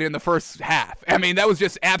 7 in the first half. I mean, that was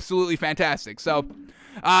just absolutely fantastic. So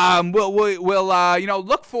we'll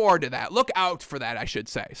look forward to that. Look out for that, I should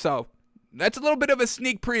say. So that's a little bit of a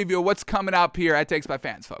sneak preview of what's coming up here at Takes by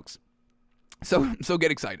Fans, folks. So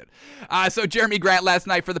get excited. So Jeremy Grant last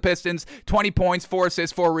night for the Pistons, 20 points, 4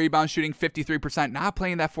 assists, 4 rebounds, shooting 53%. Not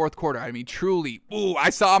playing that fourth quarter. I mean, truly.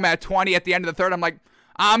 I saw him at 20 at the end of the third. I'm like,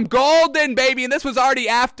 I'm golden, baby. And this was already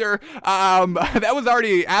after Luka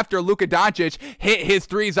Doncic hit his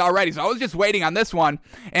threes already. So I was just waiting on this one.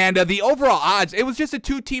 And the overall odds, it was just a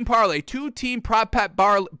two-team prop bet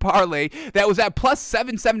parlay that was at plus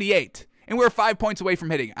 778. And we're 5 points away from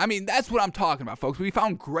hitting. I mean, that's what I'm talking about, folks. We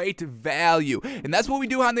found great value. And that's what we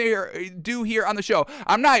do here on the show.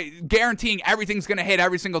 I'm not guaranteeing everything's going to hit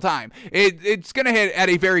every single time. It's going to hit at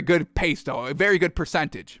a very good pace, though, a very good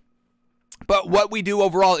percentage. But what we do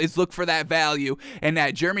overall is look for that value. And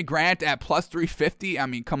that Jeremy Grant at plus 350, I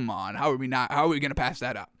mean, come on. How are we going to pass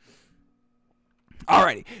that up?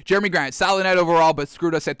 Alrighty, Jeremy Grant, solid night overall, but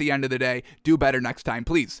screwed us at the end of the day. Do better next time,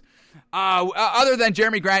 please. Other than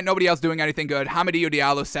Jeremy Grant, nobody else doing anything good. Hamidou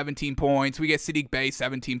Diallo, 17 points. We get Saddiq Bey,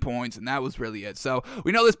 17 points, and that was really it. So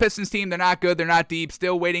we know this Pistons team, they're not good. They're not deep.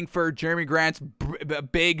 Still waiting for Jeremy Grant's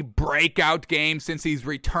big breakout game since he's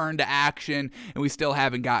returned to action, and we still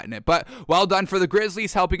haven't gotten it. But well done for the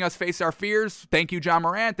Grizzlies, helping us face our fears. Thank you, John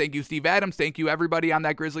Morant. Thank you, Steve Adams. Thank you, everybody on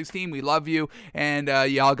that Grizzlies team. We love you, and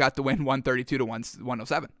y'all got the win 132 to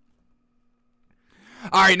 107.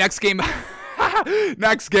 All right, next game.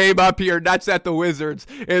 Next game up here, Nets at the Wizards.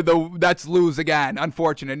 The Nets lose again.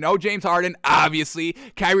 Unfortunate. No James Harden, obviously.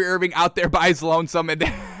 Kyrie Irving out there by his lonesome, and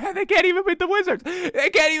they can't even beat the Wizards. They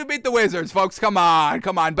can't even beat the Wizards, folks. Come on.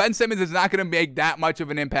 Ben Simmons is not going to make that much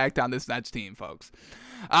of an impact on this Nets team, folks.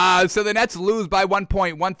 So the Nets lose by 1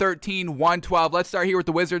 point, 113-112. Let's start here with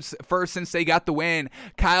the Wizards first since they got the win.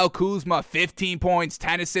 Kyle Kuzma, 15 points,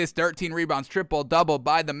 10 assists, 13 rebounds, triple-double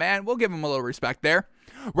by the man. We'll give him a little respect there.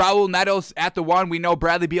 Raul Neto's at the 1. We know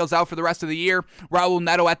Bradley Beal's out for the rest of the year. Raul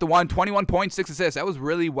Neto at the 1, 21 points, 6 assists. That was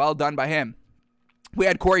really well done by him. We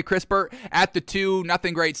had Corey Kispert at the 2,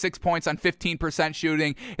 nothing great, 6 points on 15%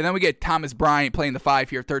 shooting. And then we get Thomas Bryant playing the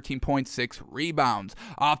 5 here, 13 points, 6 rebounds.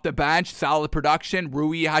 Off the bench, solid production.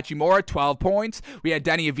 Rui Hachimura, 12 points. We had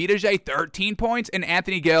Denny Avdija, 13 points. And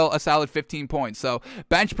Anthony Gill, a solid 15 points. So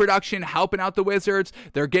bench production helping out the Wizards.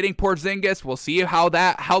 They're getting Porzingis. We'll see how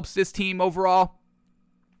that helps this team overall.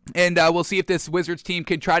 And we'll see if this Wizards team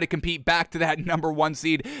can try to compete back to that number 1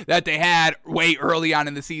 seed that they had way early on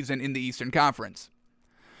in the season in the Eastern Conference.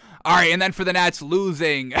 All right, and then for the Nets,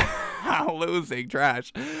 losing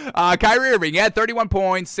trash. Kyrie Irving had 31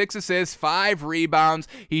 points, 6 assists, 5 rebounds.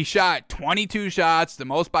 He shot 22 shots, the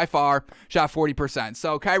most by far, shot 40%.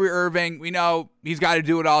 So Kyrie Irving, we know he's got to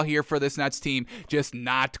do it all here for this Nets team, just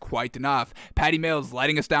not quite enough. Patty Mills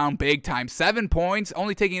letting us down big time. 7 points,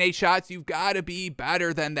 only taking 8 shots. You've got to be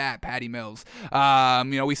better than that, Patty Mills.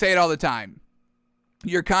 We say it all the time.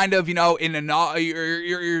 You're kind of,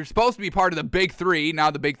 you're supposed to be part of the big 3. Now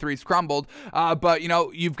the big 3's crumbled. But,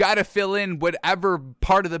 you've got to fill in whatever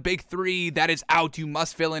part of the big 3 that is out. You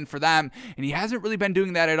must fill in for them. And he hasn't really been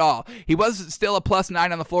doing that at all. He was still a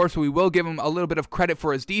 +9 on the floor, so we will give him a little bit of credit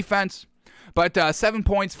for his defense. But 7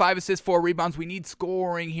 points, 5 assists, 4 rebounds. We need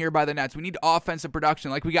scoring here by the Nets. We need offensive production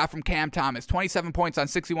like we got from Cam Thomas. 27 points on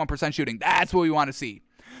 61% shooting. That's what we want to see.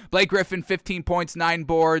 Blake Griffin, 15 points, 9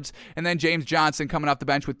 boards, and then James Johnson coming off the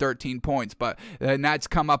bench with 13 points. But the Nets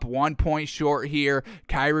come up 1 point short here.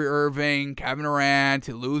 Kyrie Irving, Kevin Durant,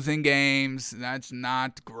 losing games. That's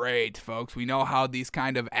not great, folks. We know how these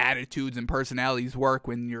kind of attitudes and personalities work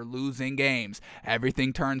when you're losing games.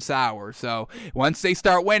 Everything turns sour. So once they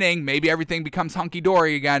start winning, maybe everything becomes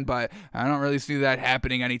hunky-dory again, but I don't really see that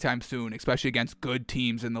happening anytime soon, especially against good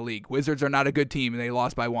teams in the league. Wizards are not a good team, and they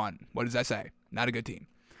lost by 1. What does that say? Not a good team.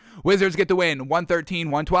 Wizards get the win,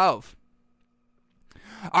 113-112.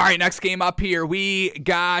 All right, next game up here, we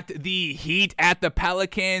got the Heat at the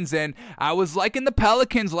Pelicans, and I was liking the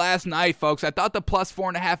Pelicans last night, folks. I thought the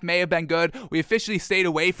 +4.5 may have been good. We officially stayed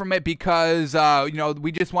away from it because,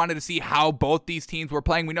 we just wanted to see how both these teams were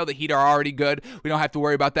playing. We know the Heat are already good. We don't have to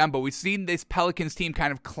worry about them, but we've seen this Pelicans team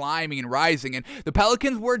kind of climbing and rising, and the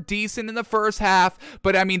Pelicans were decent in the first half,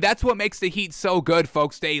 but, that's what makes the Heat so good,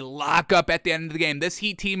 folks. They lock up at the end of the game. This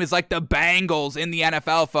Heat team is like the Bengals in the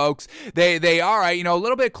NFL, folks. They are,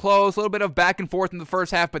 a little bit close, a little bit of back and forth in the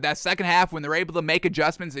first half, but that second half when they're able to make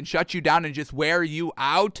adjustments and shut you down and just wear you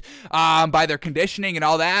out by their conditioning and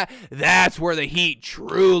all that, that's where the Heat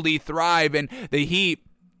truly thrive. And the Heat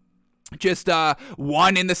just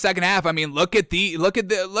won in the second half. Look at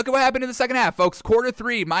what happened in the second half, folks. Quarter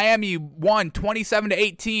 3, Miami won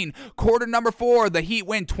 27-18. Quarter number 4, the Heat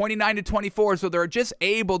win 29-24. So they're just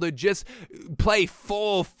able to just play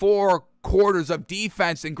full 4 quarters of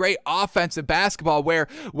defense and great offensive basketball where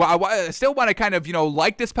I still want to kind of,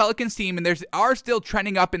 like this Pelicans team, and there's are still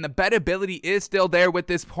trending up, and the bettability is still there with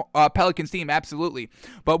this Pelicans team, absolutely.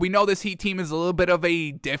 But we know this Heat team is a little bit of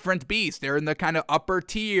a different beast. They're in the kind of upper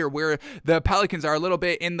tier where the Pelicans are a little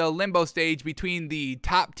bit in the limbo stage between the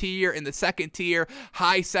top tier and the second tier,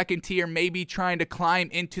 high second tier, maybe trying to climb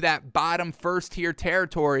into that bottom first tier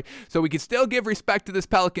territory. So we can still give respect to this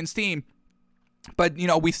Pelicans team. But,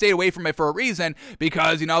 we stayed away from it for a reason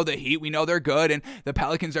because, the Heat, we know they're good, and the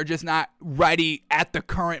Pelicans are just not ready at the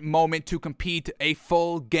current moment to compete a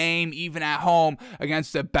full game, even at home,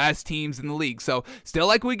 against the best teams in the league. So, still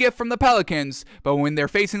like we get from the Pelicans, but when they're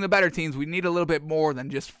facing the better teams, we need a little bit more than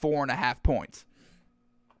just 4.5 points.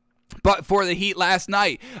 But for the Heat last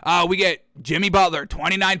night, we get Jimmy Butler,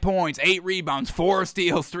 29 points, 8 rebounds, 4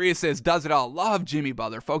 steals, 3 assists, does it all. Love Jimmy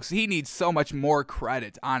Butler, folks. He needs so much more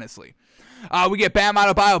credit, honestly. We get Bam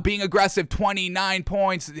Adebayo being aggressive, 29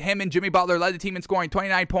 points. Him and Jimmy Butler led the team in scoring,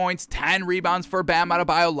 29 points, 10 rebounds for Bam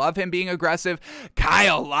Adebayo. Love him being aggressive.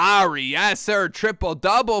 Kyle Lowry, yes, sir,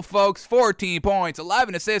 triple-double, folks, 14 points,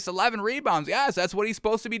 11 assists, 11 rebounds. Yes, that's what he's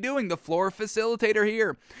supposed to be doing, the floor facilitator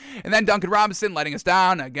here. And then Duncan Robinson letting us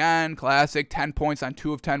down. Again, classic, 10 points on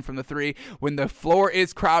 2 of 10 from the 3. When the floor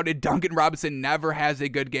is crowded, Duncan Robinson never has a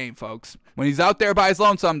good game, folks. When he's out there by his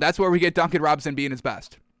lonesome, that's where we get Duncan Robinson being his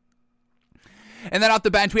best. And then off the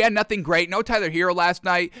bench, we had nothing great. No Tyler Hero last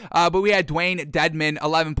night, but we had Dwayne Dedmon,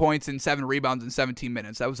 11 points and 7 rebounds in 17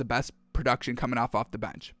 minutes. That was the best production coming off the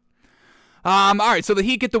bench. All right, so the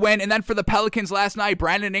Heat get the win, and then for the Pelicans last night,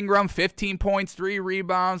 Brandon Ingram, 15 points, 3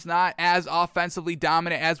 rebounds, not as offensively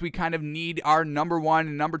dominant as we kind of need our number 1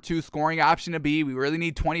 and number 2 scoring option to be. We really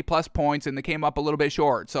need 20-plus points, and they came up a little bit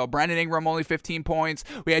short. So Brandon Ingram only 15 points.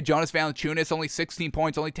 We had Jonas Valanciunas only 16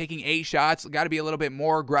 points, only taking 8 shots. Got to be a little bit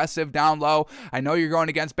more aggressive down low. I know you're going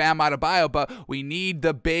against Bam Adebayo, but we need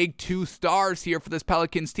the big 2 stars here for this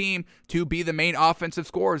Pelicans team to be the main offensive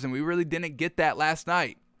scorers, and we really didn't get that last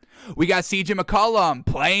night. We got CJ McCollum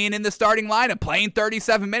playing in the starting lineup, playing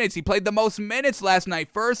 37 minutes. He played the most minutes last night.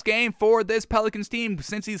 First game for this Pelicans team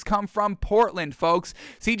since he's come from Portland, folks.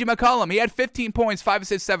 CJ McCollum, he had 15 points, 5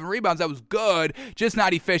 assists, 7 rebounds. That was good, just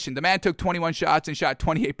not efficient. The man took 21 shots and shot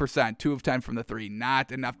 28%, 2 of 10 from the 3.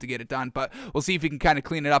 Not enough to get it done, but we'll see if he can kind of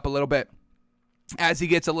clean it up a little bit as he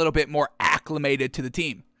gets a little bit more acclimated to the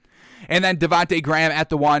team. And then Devontae Graham at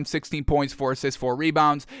the 1, 16 points, 4 assists, 4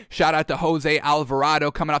 rebounds. Shout out to Jose Alvarado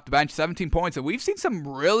coming off the bench, 17 points. And we've seen some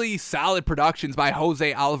really solid productions by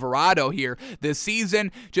Jose Alvarado here this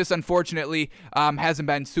season. Just unfortunately hasn't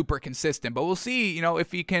been super consistent. But we'll see,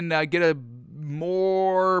 if he can get a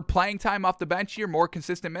more playing time off the bench here, more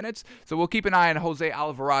consistent minutes. So we'll keep an eye on Jose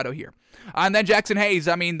Alvarado here. And then Jackson Hayes,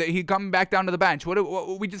 he coming back down to the bench.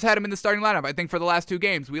 We just had him in the starting lineup, I think, for the last 2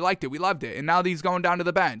 games. We liked it. We loved it. And now he's going down to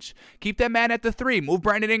the bench. Keep that man at the 3. Move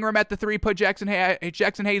Brandon Ingram at the 3. Put Jackson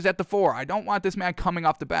Hayes at the 4. I don't want this man coming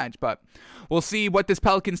off the bench, but we'll see what this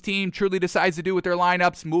Pelicans team truly decides to do with their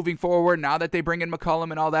lineups moving forward now that they bring in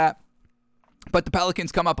McCollum and all that. But the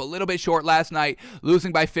Pelicans come up a little bit short last night,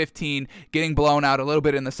 losing by 15, getting blown out a little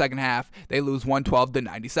bit in the second half. They lose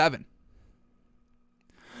 112-97.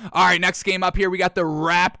 All right, next game up here, we got the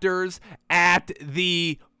Raptors at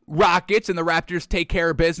the Rockets, and the Raptors take care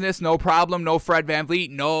of business. No problem. No Fred VanVleet.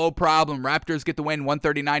 No problem. Raptors get the win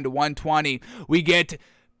 139-120. We get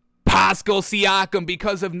Pascal Siakam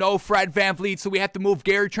because of no Fred VanVleet, so we have to move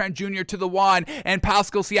Gary Trent Jr. to the 1 and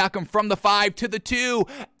Pascal Siakam from the 5 to the 2.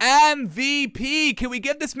 MVP. Can we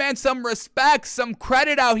give this man some respect, some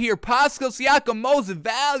credit out here? Pascal Siakam, most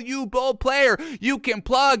valuable player. You can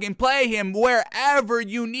plug and play him wherever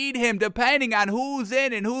you need him, depending on who's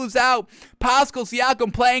in and who's out. Pascal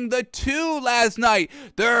Siakam playing the 2 last night.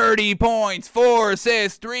 30 points, 4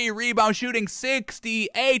 assists, 3 rebounds, shooting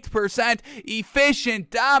 68%. Efficient,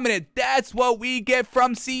 dominant. That's what we get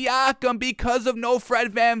from Siakam because of no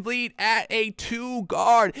Fred VanVleet at a 2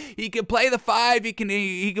 guard. He can play the 5. He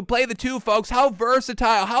can play the 2, folks. How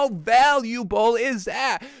versatile, how valuable is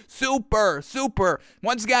that? Super, super.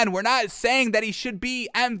 Once again, we're not saying that he should be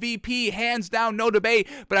MVP, hands down, no debate,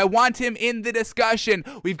 but I want him in the discussion.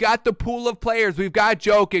 We've got the pool of players. We've got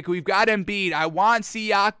Jokic. We've got Embiid. I want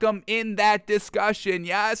Siakam in that discussion,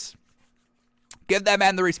 yes? Give that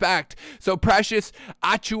man the respect. So Precious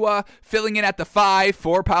Achiuwa filling in at the 5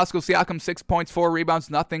 for Pascal Siakam, 6 points, 4 rebounds,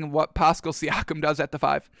 nothing what Pascal Siakam does at the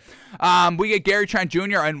 5. We get Gary Trent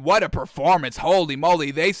Jr. and what a performance! Holy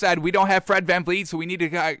moly! They said we don't have Fred VanVleet, so we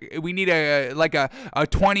need a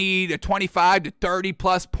 20 to 25 to 30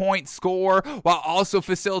 plus point score while also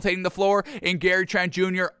facilitating the floor. And Gary Trent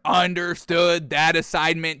Jr. understood that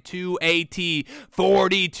assignment to a T.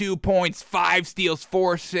 42 points, 5 steals,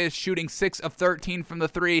 4 assists, shooting 6 of 13 from the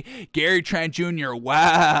 3. Gary Trent Jr.,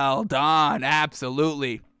 well done,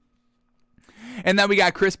 absolutely. And then we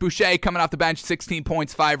got Chris Boucher coming off the bench, 16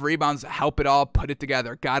 points, 5 rebounds. Help it all, put it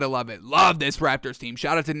together. Gotta love it. Love this Raptors team.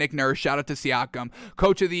 Shout out to Nick Nurse, shout out to Siakam.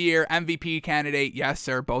 Coach of the Year, MVP candidate. Yes,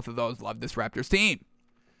 sir, both of those. Love this Raptors team.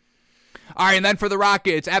 All right, and then for the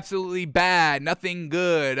Rockets, absolutely bad, nothing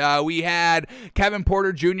good. We had Kevin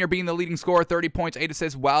Porter Jr. being the leading scorer, 30 points, 8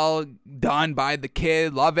 assists. Well done by the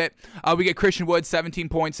kid. Love it. We get Christian Wood, 17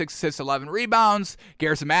 points, 6 assists, 11 rebounds.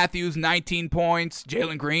 Garrison Matthews, 19 points.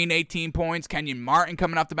 Jalen Green, 18 points. Kenyon Martin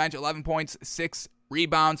coming off the bench, 11 points, 6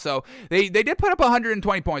 rebounds. So they did put up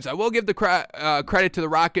 120 points. I will give the credit to the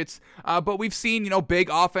Rockets, but we've seen big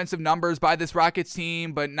offensive numbers by this Rockets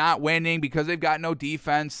team, but not winning because they've got no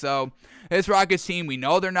defense. So this Rockets team, we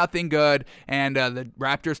know they're nothing good, and the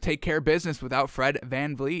Raptors take care of business without Fred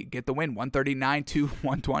VanVleet. Get the win,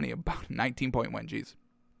 139-120, about a 19-point win. Jeez.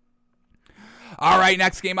 All right,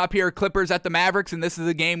 next game up here, Clippers at the Mavericks, and this is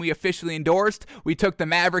a game we officially endorsed. We took the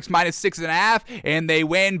Mavericks minus 6.5, and they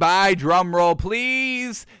win by, drum roll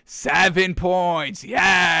please, 7 points.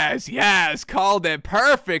 Yes, called it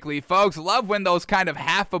perfectly, folks. Love when those kind of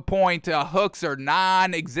half a point hooks or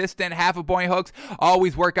non-existent half a point hooks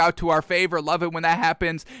always work out to our favor. Love it when that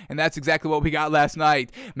happens, and that's exactly what we got last night.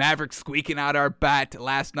 Mavericks squeaking out our bet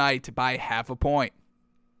last night by half a point.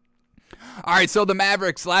 All right, so the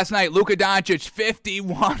Mavericks last night, Luka Doncic,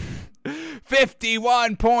 51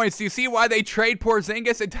 points. Do you see why they trade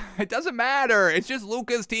Porzingis? It doesn't matter. It's just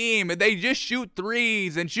Luka's team. They just shoot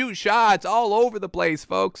threes and shoot shots all over the place,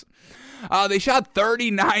 folks. They shot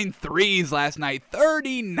 39 threes last night.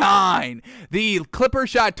 39. The Clippers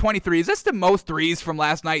shot 23. Is this the most threes from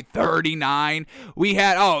last night? 39. We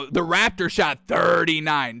had, the Raptors shot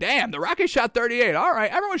 39. Damn, the Rockets shot 38. All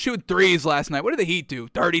right, everyone shooting threes last night. What did the Heat do?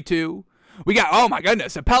 32. We got, oh my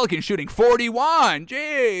goodness, the Pelicans shooting 41.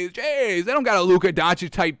 Jeez. They don't got a Luka Doncic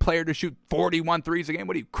type player to shoot 41 threes a game.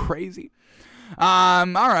 What are you, crazy? All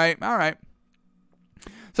right.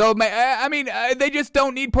 So, they just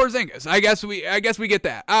don't need Porzingis. I guess we get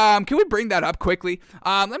that. Can we bring that up quickly?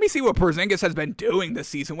 Let me see what Porzingis has been doing this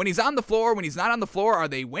season. When he's on the floor, when he's not on the floor, are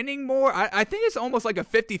they winning more? I think it's almost like a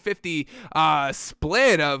 50-50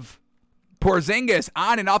 split of Porzingis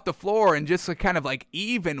on and off the floor and just a kind of like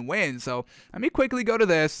even wins. So, let me quickly go to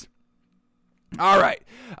this. All right,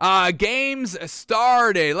 games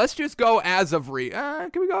started. Let's just go as of can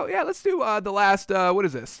we go? Yeah, let's do the last, what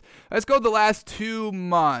is this? Let's go the last 2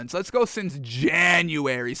 months. Let's go since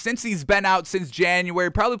January. Since he's been out since January,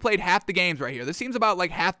 probably played half the games right here. This seems about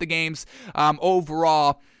like half the games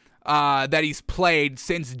overall that he's played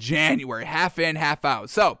since January. Half in, half out.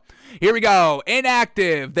 So, here we go.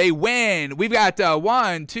 Inactive. They win. We've got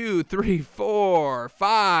 1, 2, 3, 4,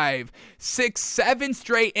 5, 6, 7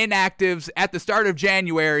 straight inactives at the start of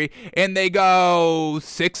January, and they go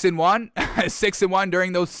 6-1. 6-1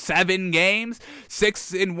 during those 7 games.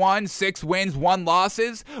 6-1, 6 wins, 1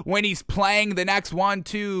 losses. When he's playing the next 1,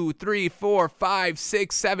 2, 3, 4, 5,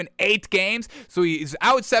 6, 7, 8 games. So he's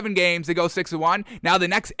out 7 games. They go 6-1. Now the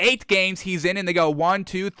next 8 games he's in, and they go 1,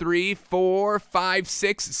 2, 3, 4, 5,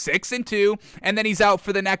 6, 6-2, and then he's out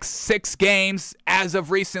for the next 6 games as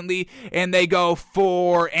of recently, and they go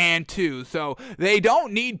 4-2. So they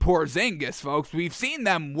don't need Porzingis, folks. We've seen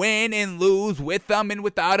them win and lose with them and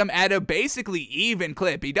without him at a basically even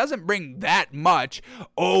clip. He doesn't bring that much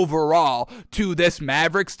overall to this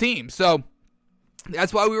Mavericks team. So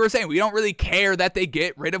that's why we were saying we don't really care that they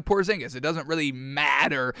get rid of Porzingis. It doesn't really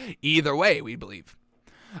matter either way, we believe.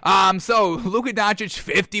 So Luka Doncic,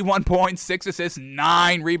 51 points, 6 assists,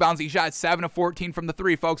 9 rebounds. He shot 7 of 14 from the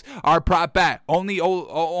 3, folks. Our prop bet, only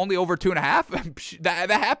over 2.5. that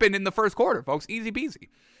happened in the first quarter, folks. Easy peasy.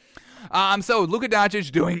 So Luka Doncic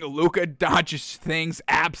doing Luka Doncic things,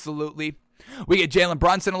 absolutely. We get Jalen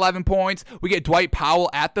Brunson, 11 points. We get Dwight Powell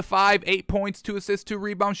at the 5, 8 points, 2 assists, 2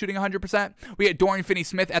 rebounds, shooting 100%. We get Dorian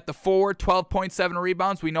Finney-Smith at the 4, 12.7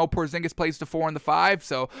 rebounds. We know Porzingis plays the 4 and the 5,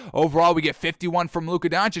 so overall we get 51 from Luka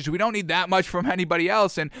Doncic. We don't need that much from anybody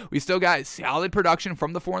else, and we still got solid production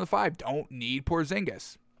from the 4 and the 5. Don't need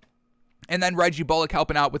Porzingis. And then Reggie Bullock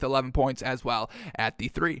helping out with 11 points as well at the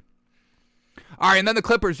 3. All right, and then the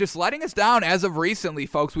Clippers just letting us down as of recently,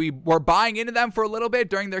 folks. We were buying into them for a little bit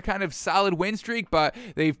during their kind of solid win streak, but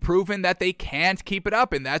they've proven that they can't keep it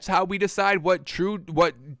up, and that's how we decide what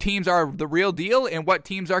teams are the real deal and what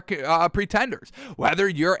teams are pretenders. Whether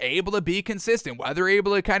you're able to be consistent, whether you're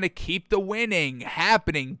able to kind of keep the winning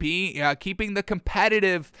happening, keeping the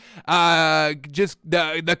competitive, just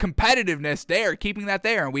the competitiveness there, keeping that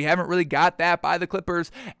there, and we haven't really got that by the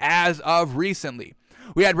Clippers as of recently.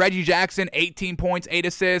 We had Reggie Jackson, 18 points, 8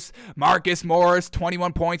 assists. Marcus Morris,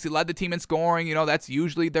 21 points. He led the team in scoring. That's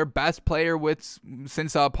usually their best player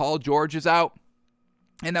since Paul George is out.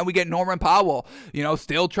 And then we get Norman Powell,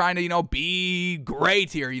 still trying to, be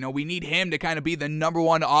great here. We need him to kind of be the number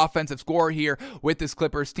one offensive scorer here with this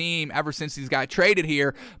Clippers team ever since he's got traded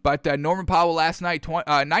here. But Norman Powell last night,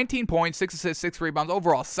 19 points, 6 assists, 6 rebounds.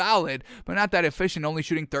 Overall solid, but not that efficient, only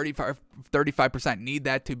shooting 35%. Need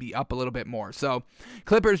that to be up a little bit more. So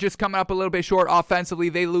Clippers just coming up a little bit short offensively.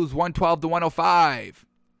 They lose 112-105.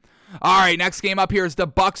 All right, next game up here is the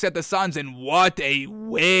Bucks at the Suns, and what a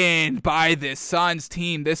win by this Suns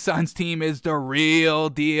team. This Suns team is the real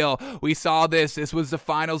deal. We saw this. This was the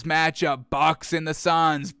finals matchup. Bucks and the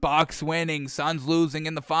Suns. Bucks winning, Suns losing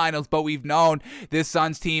in the finals, but we've known this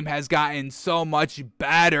Suns team has gotten so much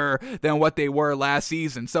better than what they were last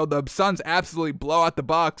season. So the Suns absolutely blow out the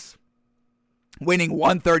Bucks, winning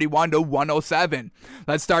 131-107.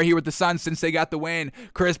 Let's start here with the Suns since they got the win.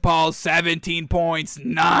 Chris Paul, 17 points,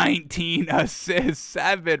 19 assists,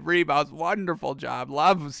 7 rebounds. Wonderful job.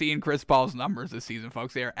 Love seeing Chris Paul's numbers this season,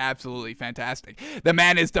 folks. They are absolutely fantastic. The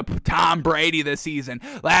man is the Tom Brady this season.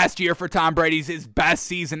 Last year for Tom Brady's his best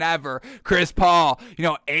season ever. Chris Paul,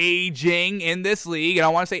 aging in this league. I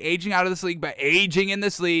don't want to say aging out of this league, but aging in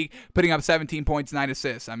this league, putting up 17 points, 9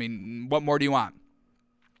 assists. I mean, what more do you want?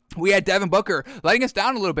 We had Devin Booker letting us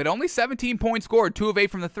down a little bit. Only 17 points scored, 2 of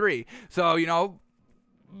 8 from the 3. So,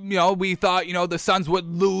 we thought, the Suns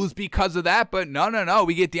would lose because of that, but no.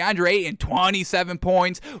 We get DeAndre Ayton, 27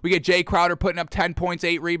 points. We get Jay Crowder putting up 10 points,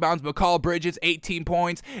 8 rebounds. Mikal Bridges, 18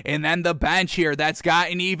 points. And then the bench here, that's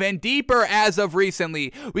gotten even deeper as of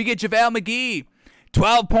recently. We get JaVale McGee,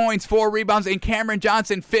 12 points, 4 rebounds, and Cameron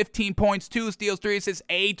Johnson, 15 points, 2 steals, 3 assists,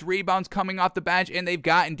 8 rebounds coming off the bench, and they've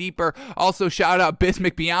gotten deeper. Also, shout out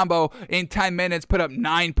Bismack Biyombo in 10 minutes, put up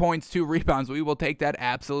 9 points, 2 rebounds. We will take that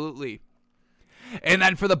absolutely. And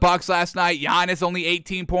then for the Bucks last night, Giannis only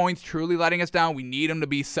 18 points, truly letting us down. We need him to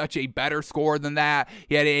be such a better scorer than that.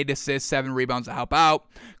 He had 8 assists, 7 rebounds to help out.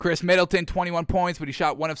 Chris Middleton, 21 points, but he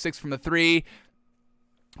shot 1 of 6 from the 3.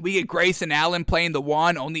 We get Grayson Allen playing the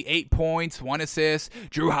 1, only 8 points, 1 assist.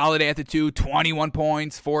 Drew Holiday at the 2, 21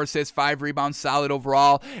 points, 4 assists, 5 rebounds, solid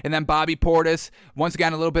overall. And then Bobby Portis, once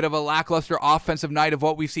again, a little bit of a lackluster offensive night of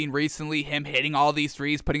what we've seen recently. Him hitting all these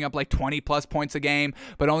threes, putting up like 20-plus points a game,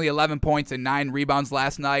 but only 11 points and 9 rebounds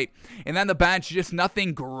last night. And then the bench, just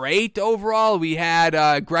nothing great overall. We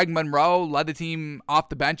had Greg Monroe led the team off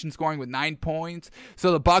the bench and scoring with 9 points.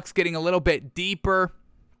 So the Bucks getting a little bit deeper.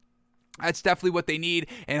 That's definitely what they need,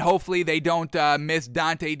 and hopefully they don't miss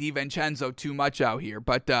Dante DiVincenzo too much out here.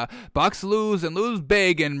 But Bucks lose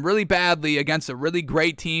big and really badly against a really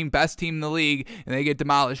great team, best team in the league, and they get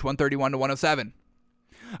demolished 131-107.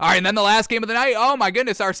 All right, and then the last game of the night, oh my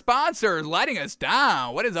goodness, our sponsor letting us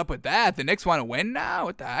down. What is up with that? The Knicks want to win now?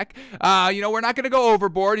 What the heck? We're not going to go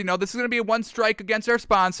overboard. This is going to be a one strike against our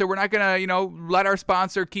sponsor. We're not going to, let our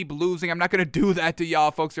sponsor keep losing. I'm not going to do that to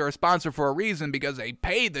y'all, folks. They're a sponsor for a reason because they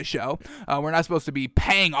paid the show. We're not supposed to be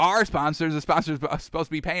paying our sponsors. The sponsors are supposed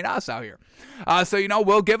to be paying us out here. So,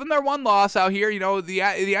 we'll give them their one loss out here. The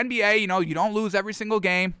NBA, you don't lose every single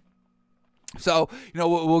game. So,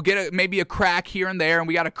 we'll get maybe a crack here and there, and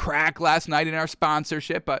we got a crack last night in our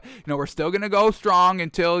sponsorship, but, we're still going to go strong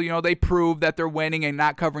until, they prove that they're winning and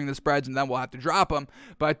not covering the spreads, and then we'll have to drop them.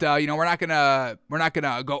 But, we're not going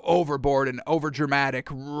to go overboard and over dramatic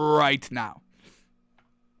right now.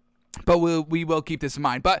 But we will keep this in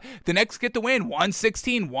mind. But the Knicks get the win,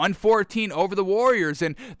 116-114 over the Warriors.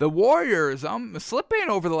 And the Warriors slipping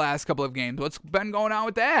over the last couple of games. What's been going on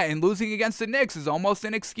with that? And losing against the Knicks is almost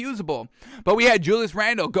inexcusable. But we had Julius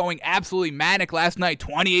Randle going absolutely manic last night.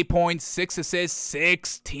 28 points, 6 assists,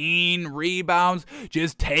 16 rebounds.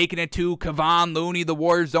 Just taking it to Kevon Looney. The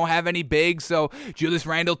Warriors don't have any bigs, so Julius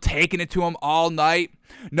Randle taking it to him all night.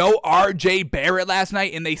 No RJ Barrett last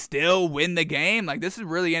night, and they still win the game. This is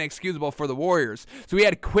really inexcusable for the Warriors. So we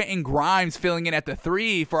had Quentin Grimes filling in at the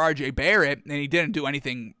 3 for RJ Barrett, and he didn't do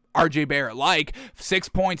anything RJ Barrett like. 6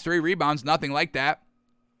 points, 3 rebounds, nothing like that.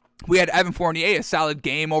 We had Evan Fournier, a solid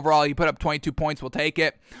game overall. He put up 22 points. We'll take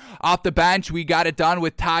it. Off the bench, we got it done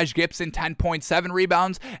with Taj Gibson, 10.7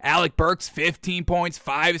 rebounds. Alec Burks, 15 points,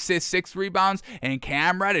 5 assists, 6 rebounds. And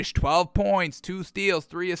Cam Reddish, 12 points, 2 steals,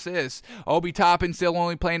 3 assists. Obi Toppin still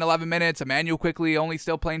only playing 11 minutes. Emmanuel Quickley only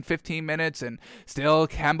still playing 15 minutes. And still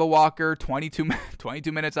Kemba Walker, 22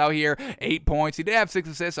 minutes out here, 8 points. He did have 6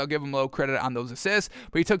 assists. I'll give him a little credit on those assists.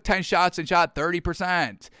 But he took 10 shots and shot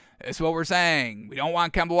 30%. That's what we're saying. We don't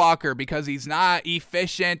want Kemba Walker because he's not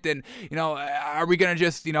efficient. And, are we going to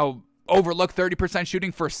just, overlook 30%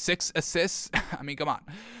 shooting for 6 assists? I mean, come on.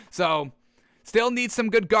 So, still need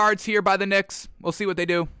some good guards here by the Knicks. We'll see what they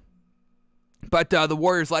do. But the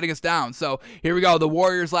Warriors letting us down. So here we go. The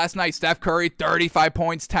Warriors last night. Steph Curry, 35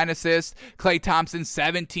 points, 10 assists. Klay Thompson,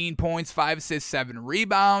 17 points, 5 assists, 7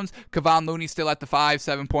 rebounds. Kevon Looney still at the 5,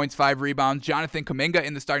 7 points, 5 rebounds. Jonathan Kuminga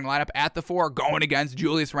in the starting lineup at the 4, going against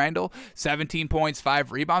Julius Randle, 17 points,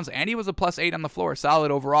 5 rebounds. And he was a +8 on the floor.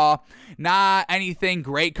 Solid overall. Not anything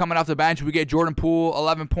great coming off the bench. We get Jordan Poole,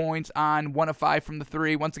 11 points on 1 of 5 from the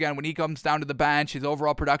 3. Once again, when he comes down to the bench, his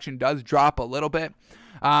overall production does drop a little bit.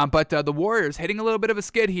 But the Warriors hitting a little bit of a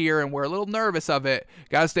skid here, and we're a little nervous of it.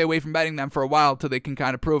 Got to stay away from betting them for a while till they can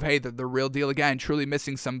kind of prove, hey, they're the real deal again. Truly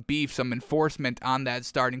missing some beef, some enforcement on that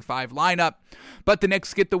starting 5 lineup. But the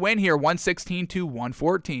Knicks get the win here,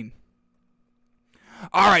 116-114.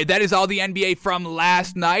 All right, that is all the NBA from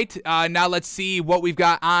last night. Now let's see what we've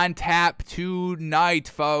got on tap tonight,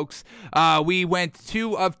 folks. We went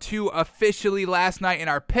 2 of 2 officially last night in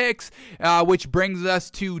our picks, which brings us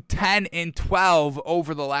to 10-12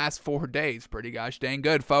 over the last 4 days. Pretty gosh dang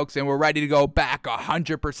good, folks, and we're ready to go back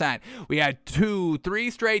 100%. We had 3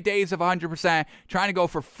 straight days of 100%, trying to go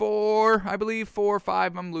for 4, I believe, 4 or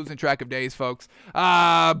 5. I'm losing track of days, folks.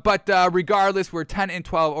 But regardless, we're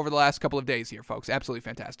 10-12 over the last couple of days here, folks. Absolutely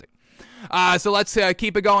fantastic. So let's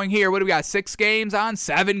keep it going here. What do we got? 6 games on,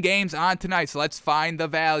 7 games on tonight. So let's find the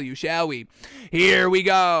value, shall we? Here we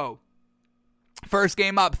go. First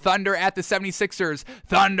game up, Thunder at the 76ers.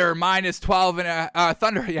 Thunder -12 and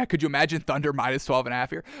Thunder. Yeah, could you imagine Thunder -12.5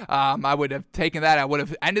 here? I would have taken that. I would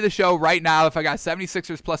have ended the show right now if I got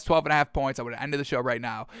 76ers plus 12.5 points. I would have ended the show right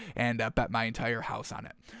now and bet my entire house on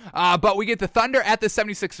it. But we get the Thunder at the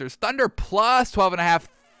 76ers. Thunder plus 12.5.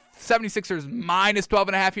 76ers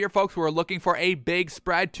 -12.5 here, folks. We're looking for a big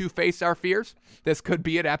spread to face our fears. This could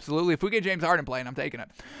be it, absolutely. If we get James Harden playing, I'm taking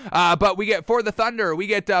it. But we get, for the Thunder, we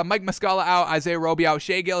get Mike Muscala out, Isaiah Roby out,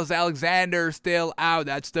 Shai Gilgeous-Alexander still out.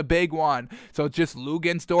 That's the big one. So it's just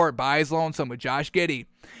Luguentz Dort by his lonesome with Josh Giddey.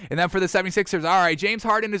 And then for the 76ers, all right, James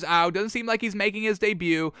Harden is out. Doesn't seem like he's making his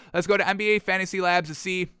debut. Let's go to NBA Fantasy Labs to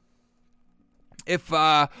see if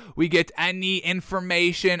we get any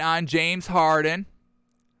information on James Harden.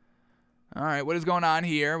 All right, what is going on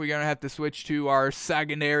here? We're going to have to switch to our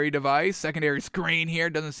secondary screen here.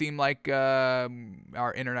 Doesn't seem like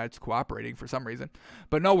our internet's cooperating for some reason.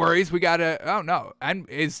 But no worries. We got to, oh no. And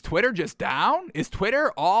is Twitter just down? Is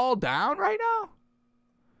Twitter all down right now?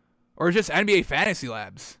 Or just NBA Fantasy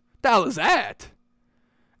Labs? What the hell is that?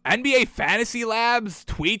 NBA Fantasy Labs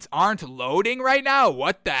tweets aren't loading right now?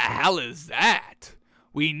 What the hell is that?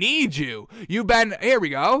 We need you. You've been, here we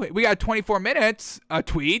go. We got 24 minutes, a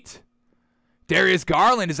tweet. Darius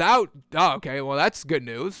Garland is out. Oh, okay. Well, that's good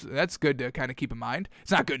news. That's good to kind of keep in mind.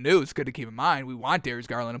 It's not good news. It's good to keep in mind. We want Darius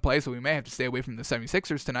Garland to play, so we may have to stay away from the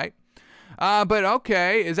 76ers tonight. But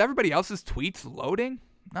okay. Is everybody else's tweets loading?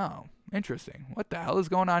 No. Interesting. What the hell is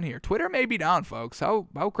going on here? Twitter may be down, folks. How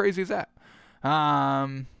crazy is that? All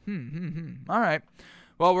right.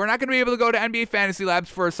 Well, we're not going to be able to go to NBA Fantasy Labs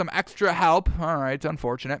for some extra help. All right. It's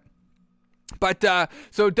unfortunate. But,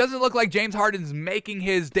 so it doesn't look like James Harden's making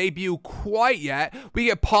his debut quite yet. We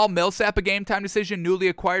get Paul Millsap, a game-time decision, newly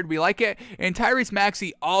acquired. We like it. And Tyrese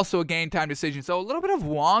Maxey, also a game-time decision. So a little bit of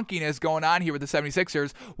wonkiness going on here with the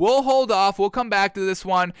 76ers. We'll hold off. We'll come back to this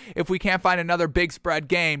one if we can't find another big spread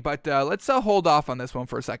game. But let's hold off on this one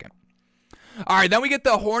for a second. All right, then we get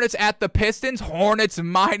the Hornets at the Pistons. Hornets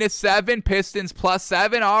 -7, Pistons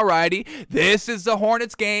 +7. All righty. This is the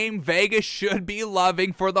Hornets game. Vegas should be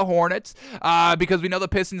loving for the Hornets because we know the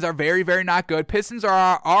Pistons are very, very not good. Pistons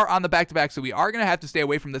are on the back-to-back, so we are going to have to stay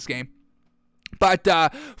away from this game. But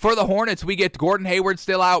for the Hornets, we get Gordon Hayward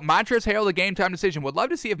still out. Montrezl Harrell, the game-time decision. Would love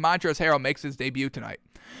to see if Montrezl Harrell makes his debut tonight.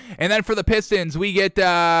 And then for the Pistons, we get,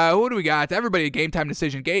 who do we got? Everybody a game-time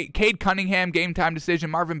decision. Cade Cunningham, game-time decision.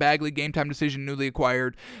 Marvin Bagley, game-time decision, newly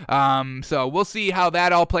acquired. So we'll see how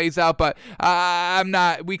that all plays out. But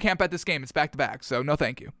we can't bet this game. It's back-to-back, so no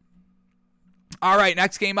thank you. All right,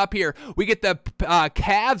 next game up here. We get the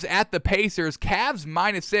Cavs at the Pacers. Cavs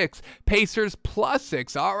 -6, Pacers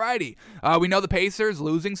 +6. All righty. We know the Pacers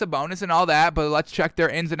losing Sabonis and all that, but let's check their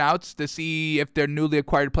ins and outs to see if their newly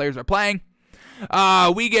acquired players are playing.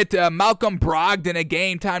 We get Malcolm Brogdon, a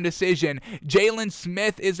game-time decision. Jalen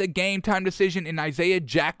Smith is a game-time decision, and Isaiah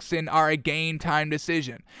Jackson are a game-time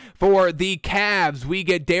decision. For the Cavs, we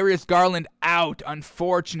get Darius Garland out,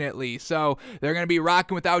 unfortunately. So they're going to be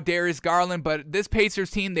rocking without Darius Garland, but this Pacers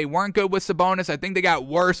team, they weren't good with Sabonis. I think they got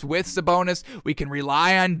worse with Sabonis. We can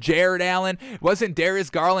rely on Jared Allen. Wasn't Darius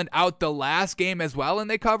Garland out the last game as well, and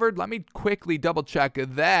they covered? Let me quickly double-check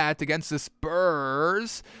that against the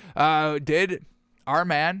Spurs. Did our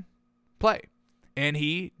man play? And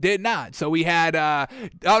he did not. So we had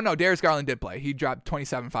Darius Garland did play. He dropped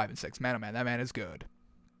 27, 5, and 6. Man, oh man, that man is good.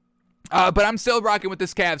 But I'm still rocking with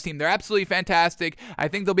this Cavs team. They're absolutely fantastic. I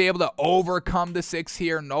think they'll be able to overcome the 6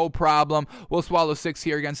 here, no problem. We'll swallow 6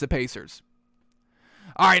 here against the Pacers.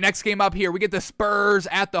 All right, next game up here, we get the Spurs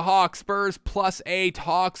at the Hawks. Spurs +8,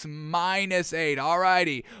 Hawks -8. All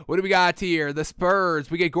righty, what do we got here? The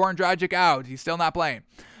Spurs, we get Goran Dragic out. He's still not playing.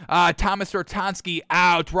 Thomas Rotansky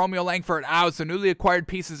out. Romeo Langford out. So newly acquired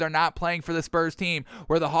pieces are not playing for the Spurs team.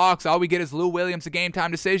 Where the Hawks, all we get is Lou Williams, a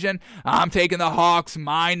game-time decision. I'm taking the Hawks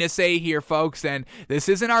 -8 here, folks. And this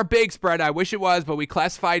isn't our big spread. I wish it was, but we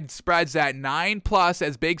classified spreads at 9+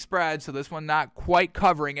 as big spreads. So this one not quite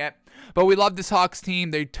covering it. But we love this Hawks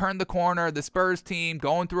team. They turned the corner. The Spurs team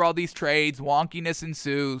going through all these trades. Wonkiness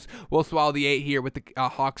ensues. We'll swallow the 8 here with the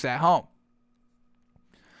Hawks at home.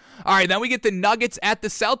 All right, then we get the Nuggets at the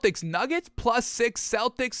Celtics. Nuggets +6,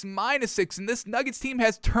 Celtics -6. And this Nuggets team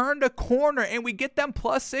has turned a corner, and we get them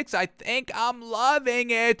 +6. I think I'm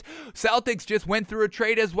loving it. Celtics just went through a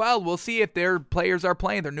trade as well. We'll see if their players are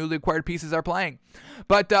playing, their newly acquired pieces are playing.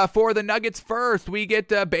 But for the Nuggets first, we get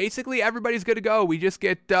basically everybody's good to go. We just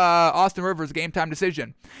get Austin Rivers, a game-time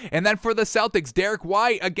decision. And then for the Celtics, Derek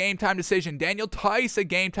White, a game-time decision. Daniel Tice, a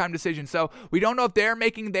game-time decision. So we don't know if they're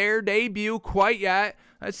making their debut quite yet.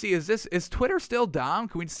 Let's see, is Twitter still down?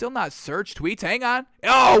 Can we still not search tweets? Hang on.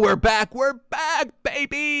 Oh, we're back,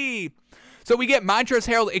 baby! So we get Montrezl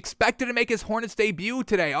Harrell expected to make his Hornets debut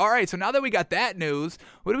today. All right, so now that we got that news,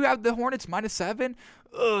 what do we have? The Hornets -7?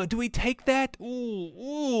 Do we take that?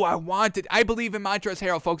 Ooh, I want it. I believe in Montrezl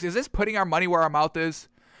Harrell, folks. Is this putting our money where our mouth is?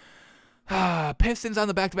 Pistons on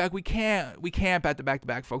the back-to-back. We can't bet the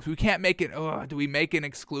back-to-back, folks. We can't make it. Do we make an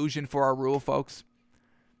exclusion for our rule, folks?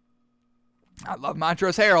 I love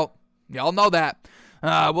Montrezl Harrell. Y'all know that.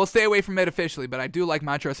 We'll stay away from it officially, but I do like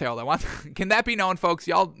Montrezl Harrell. Can that be known, folks?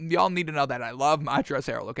 Y'all need to know that. I love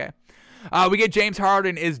Montrezl Harrell, okay? We get James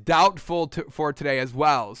Harden is doubtful for today as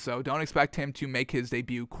well, so don't expect him to make his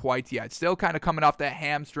debut quite yet. Still kind of coming off that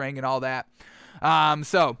hamstring and all that.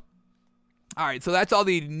 All right, so that's all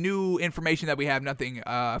the new information that we have. Nothing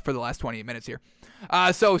for the last 28 minutes here.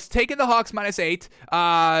 So taking the Hawks -8,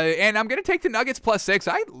 and I'm going to take the Nuggets +6.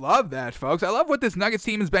 I love that, folks. I love what this Nuggets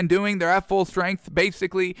team has been doing. They're at full strength,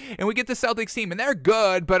 basically, and we get the Celtics team, and they're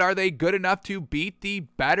good, but are they good enough to beat the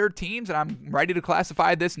better teams? And I'm ready to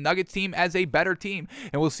classify this Nuggets team as a better team,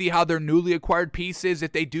 and we'll see how their newly acquired pieces,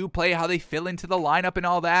 if they do play, how they fill into the lineup and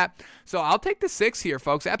all that. So I'll take the 6 here,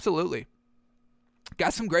 folks, absolutely.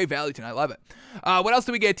 Got some great value tonight. I love it. What else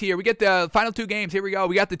do we get here? We get the final 2 games. Here we go.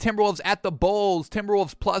 We got the Timberwolves at the Bulls.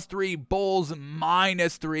 Timberwolves +3, Bulls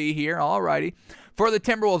 -3 here. All righty. For the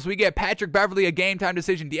Timberwolves, we get Patrick Beverley, a game-time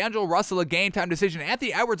decision. D'Angelo Russell, a game-time decision.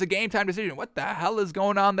 Anthony Edwards, a game-time decision. What the hell is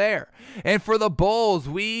going on there? And for the Bulls,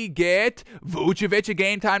 we get Vucevic, a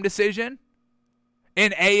game-time decision.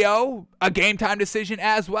 And Ayo, a game-time decision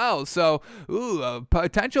as well. So, a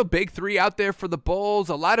potential big 3 out there for the Bulls.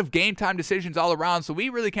 A lot of game-time decisions all around. So we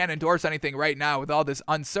really can't endorse anything right now with all this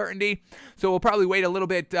uncertainty. So we'll probably wait a little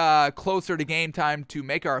bit closer to game time to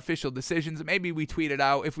make our official decisions. Maybe we tweet it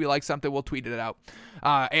out. If we like something, we'll tweet it out.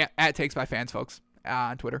 At Takes by Fans, folks,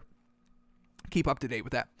 on Twitter. Keep up to date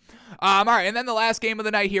with that. All right, and then the last game of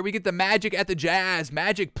the night here, we get the Magic at the Jazz.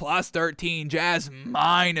 Magic +13, Jazz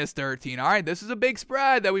 -13. All right, this is a big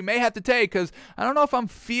spread that we may have to take because I don't know if I'm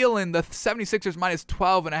feeling the 76ers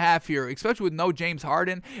 -12.5 here, especially with no James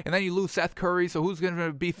Harden, and then you lose Seth Curry, so who's going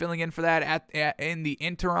to be filling in for that in the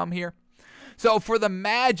interim here? So for the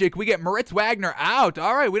Magic, we get Moritz Wagner out.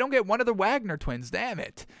 All right, we don't get one of the Wagner twins. Damn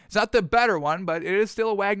it. It's not the better one, but it is still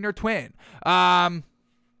a Wagner twin.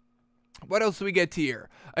 What else do we get here?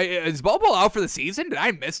 Is Bol Bol out for the season? Did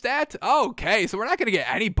I miss that? Okay, so we're not going to get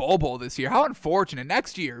any Bol Bol this year. How unfortunate.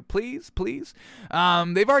 Next year, please.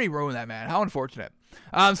 They've already ruined that, man. How unfortunate.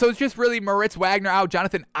 So it's just really Moritz Wagner out,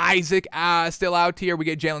 Jonathan Isaac still out here. We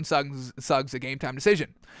get Jalen Suggs a game-time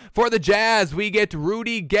decision. For the Jazz, we get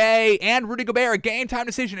Rudy Gay and Rudy Gobert, a game-time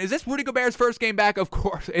decision. Is this Rudy Gobert's first game back? Of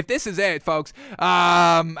course. If this is it, folks,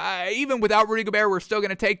 even without Rudy Gobert, we're still going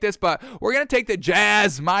to take this, but we're going to take the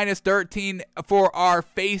Jazz minus 13 for our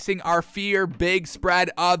facing our fear big spread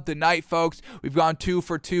of the night, folks. We've gone 2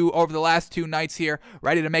 for 2 over the last 2 nights here,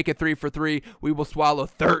 ready to make it 3 for 3. We will swallow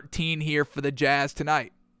 13 here for the Jazz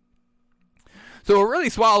tonight. So we're really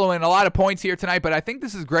swallowing a lot of points here tonight, but I think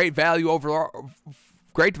this is great value overall.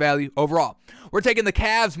 Great value overall. We're taking the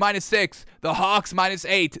Cavs minus 6, the Hawks minus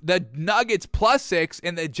 8, the Nuggets plus 6,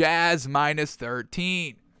 and the Jazz minus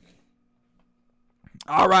 13.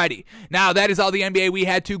 Alrighty, now that is all the NBA we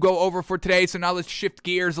had to go over for today, so now let's shift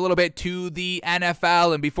gears a little bit to the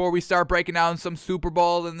NFL, and before we start breaking down some Super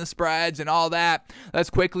Bowl and the spreads and all that, let's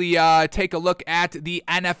quickly take a look at the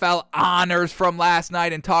NFL honors from last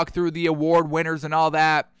night and talk through the award winners and all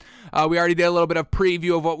that. We already did a little bit of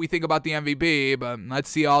preview of what we think about the MVP, but let's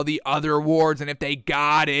see all the other awards and if they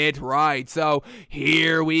got it right. So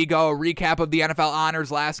here we go. Recap of the NFL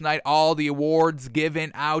honors last night. All the awards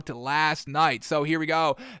given out last night. So here we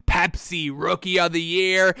go. Pepsi Rookie of the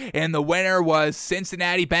Year, and the winner was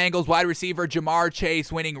Cincinnati Bengals wide receiver Ja'Marr Chase,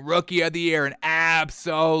 winning Rookie of the Year. And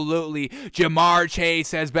absolutely, Ja'Marr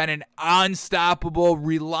Chase has been an unstoppable,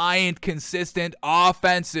 reliant, consistent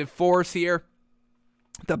offensive force here.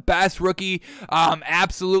 The best rookie,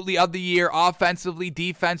 absolutely, of the year, offensively,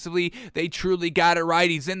 defensively. They truly got it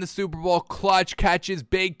right. He's in the Super Bowl, clutch catches,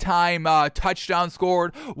 big time, touchdown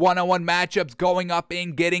scored, one-on-one matchups, going up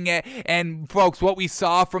and getting it. And folks, what we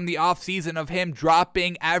saw from the offseason of him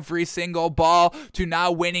dropping every single ball to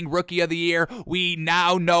now winning Rookie of the Year, we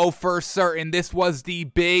now know for certain this was the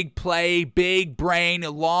big play, big brain,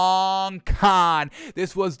 long con.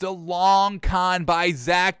 This was the long con by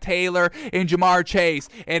Zach Taylor and Ja'Marr Chase.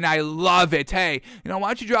 And I love it. Hey, why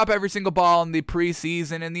don't you drop every single ball in the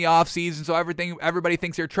preseason and the offseason so everybody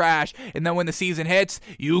thinks you're trash, and then when the season hits,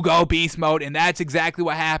 you go beast mode, and that's exactly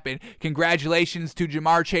what happened. Congratulations to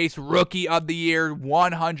Ja'Marr Chase, Rookie of the Year,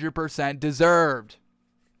 100% deserved.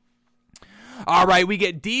 All right, we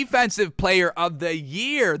get Defensive Player of the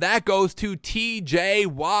Year. That goes to TJ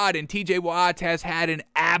Watt, and TJ Watt has had an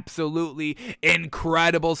absolutely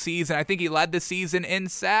incredible season. I think he led the season in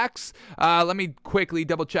sacks. Let me quickly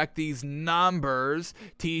double check these numbers.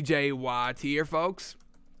 TJ Watt here, folks.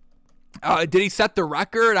 Did he set the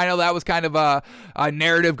record? I know that was kind of a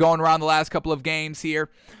narrative going around the last couple of games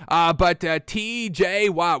here. But TJ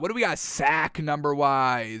Watt, what do we got sack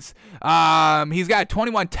number-wise? He's got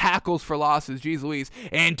 21 tackles for losses, geez Louise,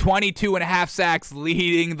 and 22.5 sacks,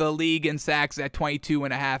 leading the league in sacks at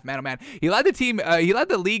 22.5. Man, oh man. He led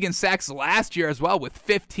the league in sacks last year as well with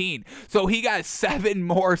 15. So he got 7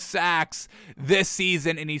 more sacks this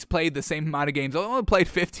season, and he's played the same amount of games. He only played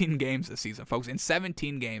 15 games this season, folks, in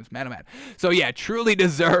 17 games. Man, oh man. So yeah, truly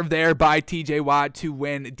deserved there by TJ Watt to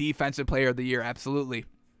win Defensive Player of the Year. Absolutely.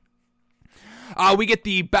 We get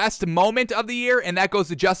the best moment of the year, and that goes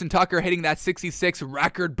to Justin Tucker hitting that 66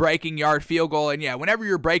 record-breaking yard field goal. And yeah, whenever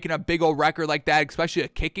you're breaking a big old record like that, especially a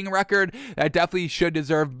kicking record, that definitely should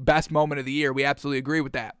deserve best moment of the year. We absolutely agree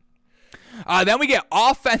with that. Then we get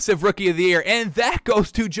Offensive Rookie of the Year, and that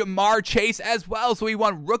goes to Ja'Marr Chase as well. So he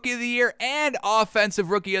won Rookie of the Year and Offensive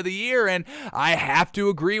Rookie of the Year, and I have to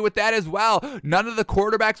agree with that as well. None of the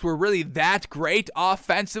quarterbacks were really that great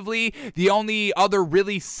offensively. The only other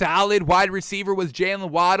really solid wide receiver was Jalen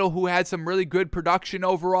Waddle, who had some really good production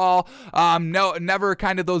overall. Never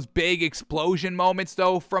kind of those big explosion moments,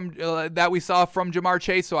 though, from that we saw from Ja'Marr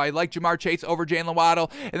Chase, so I like Ja'Marr Chase over Jalen Waddle.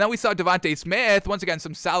 And then we saw Devontae Smith, once again,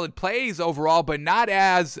 some solid plays overall, but not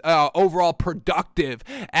as overall productive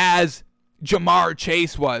as Ja'Marr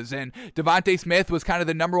Chase was. And Devontae Smith was kind of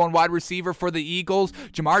the number one wide receiver for the Eagles.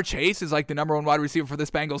 Ja'Marr Chase is like the number one wide receiver for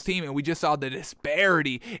this Bengals team, and we just saw the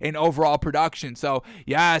disparity in overall production. So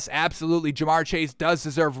yes, absolutely, Ja'Marr Chase does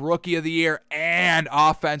deserve Rookie of the Year and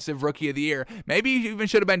Offensive Rookie of the Year. Maybe he even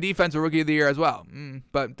should have been Defensive Rookie of the Year as well.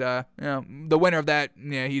 But the winner of that,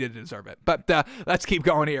 yeah, he didn't deserve it. But let's keep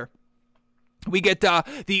going here. We get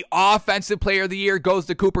the Offensive Player of the Year goes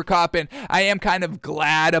to Cooper Kupp, and I am kind of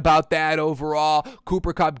glad about that overall.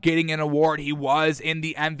 Cooper Kupp getting an award. He was in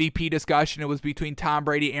the MVP discussion. It was between Tom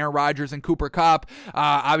Brady, Aaron Rodgers, and Cooper Kupp.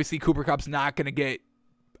 Obviously, Cooper Kupp's not going to get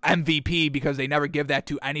MVP because they never give that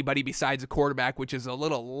to anybody besides a quarterback, which is a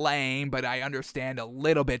little lame, but I understand a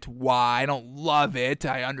little bit why. I don't love it.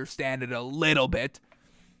 I understand it a little bit.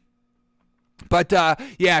 But,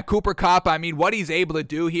 yeah, Cooper Kupp, I mean, what he's able to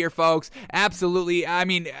do here, folks, absolutely. I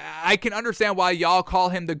mean, I can understand why y'all call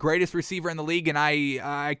him the greatest receiver in the league, and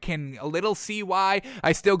I can a little see why.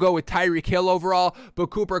 I still go with Tyreek Hill overall, but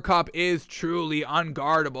Cooper Kupp is truly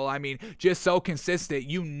unguardable. I mean, just so consistent.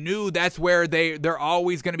 You knew that's where they're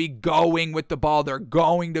always going to be going with the ball. They're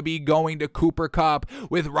going to be going to Cooper Kupp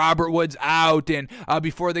with Robert Woods out, and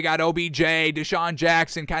before they got OBJ, Deshaun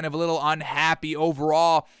Jackson kind of a little unhappy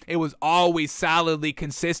overall. It was always solidly,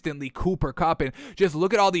 consistently Cooper Kupp. And just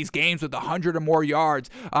look at all these games with 100 or more yards.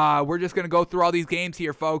 We're just going to go through all these games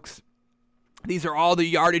here, folks. These are all the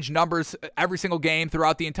yardage numbers every single game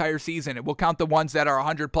throughout the entire season. We'll count the ones that are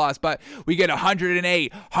 100 plus, but we get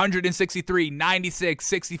 108, 163, 96,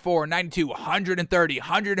 64, 92, 130,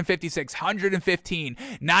 156, 115,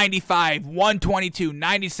 95, 122,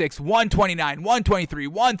 96, 129, 123,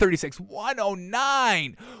 136,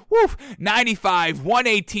 109, woof, 95,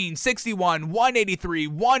 118, 61, 183,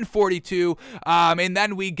 142, and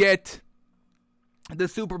then we get the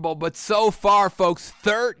Super Bowl. But so far, folks,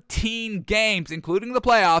 13 games, including the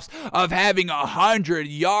playoffs, of having 100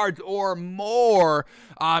 yards or more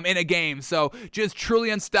in a game. So just truly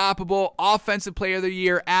unstoppable. Offensive player of the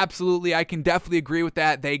year, absolutely. I can definitely agree with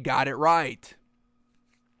that. They got it right.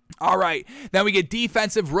 All right, then we get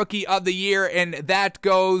defensive rookie of the year, and that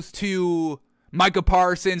goes to Micah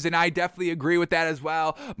Parsons, and I definitely agree with that as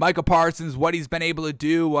well. Micah Parsons, what he's been able to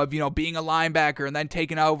do of, being a linebacker and then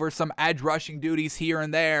taking over some edge rushing duties here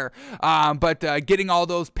and there. But getting all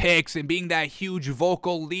those picks and being that huge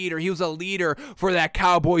vocal leader. He was a leader for that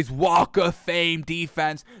Cowboys Walk of Fame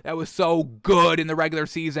defense that was so good in the regular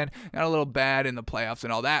season. Got a little bad in the playoffs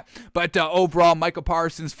and all that. But overall, Micah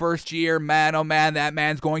Parsons' first year, man, oh man, that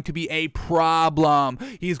man's going to be a problem.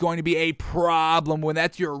 He's going to be a problem when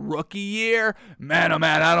that's your rookie year. Man, oh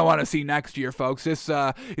man, I don't want to see next year, folks. This,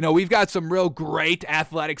 we've got some real great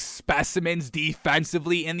athletic specimens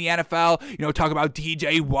defensively in the NFL. Talk about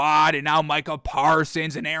DJ Watt and now Micah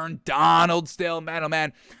Parsons and Aaron Donald still. Man, oh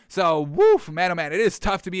man. So, man, oh man, it is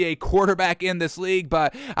tough to be a quarterback in this league,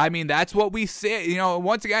 but I mean, that's what we see.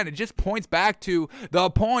 Once again, it just points back to the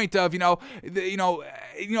point of,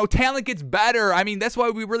 talent gets better. I mean, that's why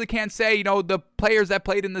we really can't say, the players that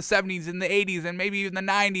played in the 70s and the 80s and maybe even the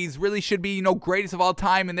 90s really should be, greatest of all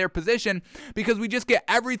time in their position, because we just get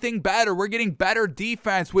everything better. We're getting better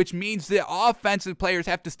defense, which means the offensive players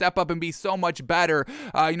have to step up and be so much better.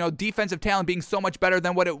 Defensive talent being so much better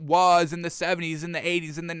than what it was in the 70s and the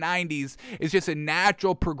 80s and the 90s is just a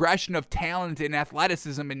natural progression of talent and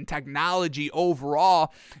athleticism and technology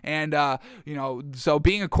overall. And, so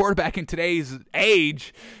being a quarterback in today's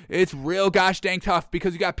age, it's real gosh dang tough,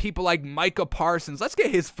 because you got people like Micah Parsons. Let's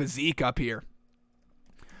get his physique up here.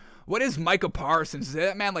 What is Micah Parsons? Is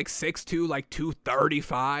that man like 6'2", like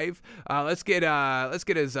 235? Let's get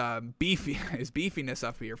his beefiness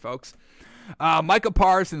up here, folks. Micah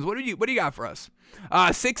Parsons, what do you got for us?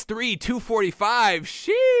 6'3", 245.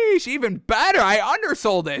 Sheesh, even better. I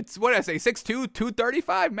undersold it. What did I say? 6'2",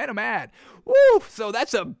 235? Man, I'm mad. Woo! So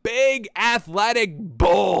that's a big athletic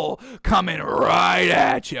bull coming right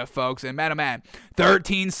at you, folks. And man,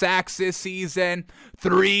 13 sacks this season,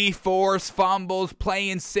 3 forced fumbles,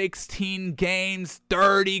 playing 16 games,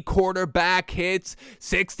 30 quarterback hits,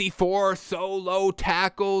 64 solo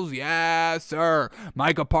tackles. Yes, sir.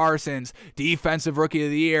 Micah Parsons, defensive rookie of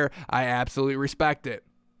the year. I absolutely respect it.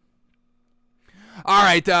 All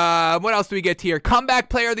right, what else do we get here? Comeback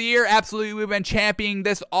player of the year. Absolutely, we've been championing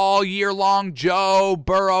this all year long. Joe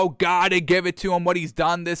Burrow, gotta give it to him. What he's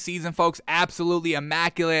done this season, folks, absolutely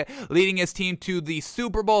immaculate. Leading his team to the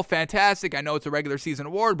Super Bowl, fantastic. I know it's a regular season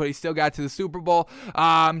award, but he still got to the Super Bowl.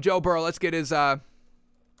 Joe Burrow, let's get his...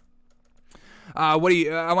 I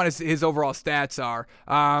want to see his overall stats are,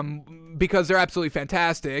 because they're absolutely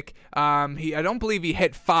fantastic. I don't believe he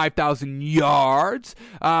hit 5,000 yards.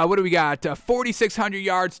 What do we got? 4,600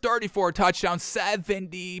 yards, 34 touchdowns,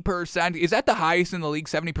 70%. Is that the highest in the league?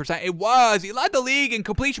 70%. It was. He led the league in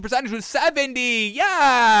completion percentage with 70.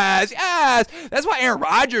 Yes. That's what Aaron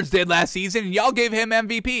Rodgers did last season, and y'all gave him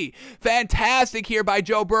MVP. Fantastic here by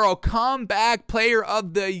Joe Burrow. Comeback player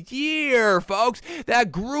of the year, folks.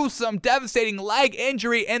 That gruesome, devastating leg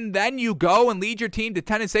injury, and then you go and lead your team to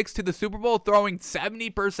 10-6 to the Super Bowl, throwing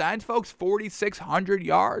 70%, folks, 4,600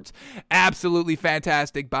 yards. Absolutely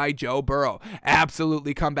fantastic by Joe Burrow.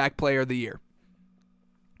 Absolutely comeback player of the year.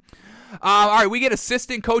 All right, we get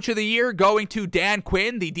assistant coach of the year going to Dan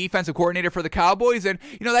Quinn, the defensive coordinator for the Cowboys. And,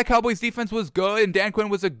 that Cowboys defense was good, and Dan Quinn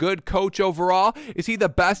was a good coach overall. Is he the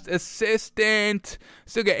best assistant?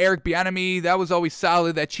 Still get Eric Bieniemy. That was always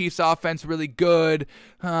solid. That Chiefs offense, really good.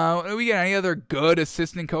 Do we get any other good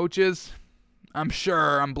assistant coaches? I'm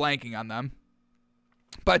sure I'm blanking on them.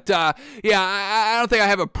 But, yeah, I don't think I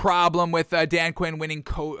have a problem with Dan Quinn winning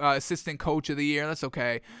assistant coach of the year. That's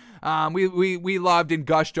okay. We loved and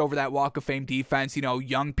gushed over that Walk of Fame defense,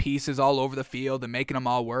 young pieces all over the field and making them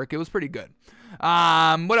all work. It was pretty good.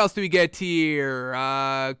 What else do we get here?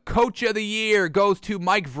 Coach of the year goes to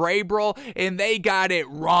Mike Vrabel, and they got it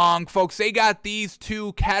wrong, folks. They got these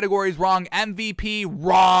two categories wrong. MVP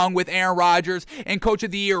wrong with Aaron Rodgers, and Coach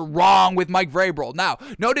of the Year wrong with Mike Vrabel. Now,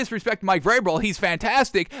 no disrespect to Mike Vrabel. He's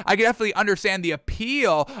fantastic. I can definitely understand the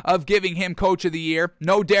appeal of giving him Coach of the Year.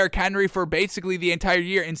 No Derrick Henry for basically the entire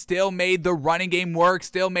year, and still made the running game work,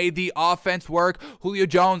 still made the offense work. Julio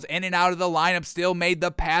Jones in and out of the lineup, still made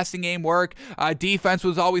the passing game work. Defense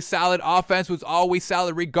was always solid. Offense was always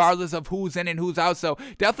solid, regardless of who's in and who's out. So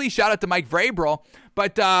definitely shout out to Mike Vrabel.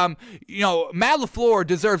 But, Matt LaFleur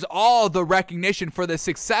deserves all the recognition for the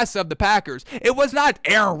success of the Packers. It was not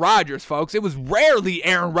Aaron Rodgers, folks. It was rarely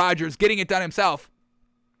Aaron Rodgers getting it done himself.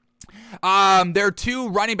 Their two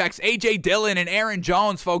running backs, A.J. Dillon and Aaron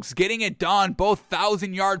Jones, folks, getting it done. Both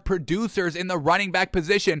 1,000-yard producers in the running back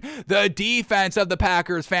position. The defense of the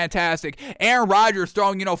Packers, fantastic. Aaron Rodgers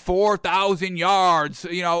throwing, 4,000 yards.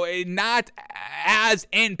 Not as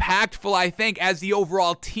impactful, I think, as the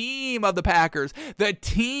overall team of the Packers. The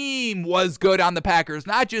team was good on the Packers,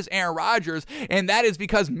 not just Aaron Rodgers, and that is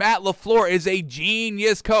because Matt LaFleur is a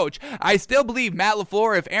genius coach. I still believe Matt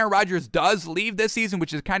LaFleur, if Aaron Rodgers does leave this season,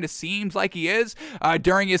 which is kind of seems like he is,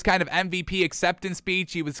 during his kind of MVP acceptance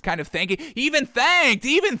speech, he was kind of thanking, even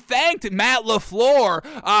thanked Matt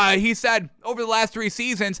LaFleur. He said over the last 3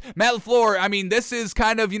 seasons, Matt LaFleur, this is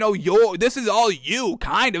kind of, this is all you,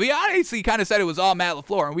 kind of. He honestly kind of said it was all Matt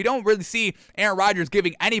LaFleur, and we don't really see Aaron Rodgers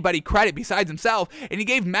giving anybody credit besides himself, and he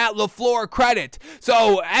gave Matt LaFleur credit.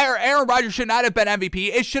 So Aaron Rodgers should not have been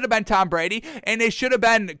MVP. It should have been Tom Brady, and it should have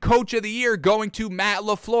been Coach of the Year going to Matt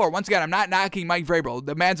LaFleur. Once again, I'm not knocking Mike Vrabel.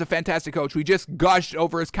 The man's a fantastic coach. We just gushed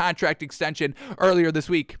over his contract extension earlier this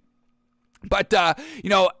week. But, Matt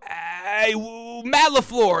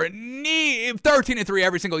LaFleur, 13-3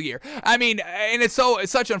 every single year. And it's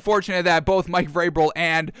such unfortunate that both Mike Vrabel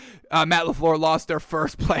and Matt LaFleur lost their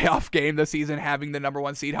first playoff game this season, having the number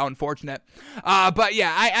 1 seed. How unfortunate. But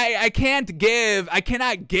yeah, I cannot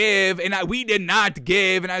give, and we did not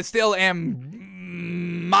give, and I still am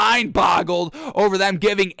mind boggled over them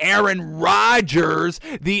giving Aaron Rodgers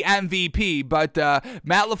the MVP. But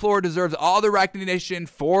Matt LaFleur deserves all the recognition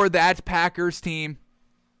for that Packers team.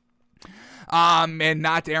 And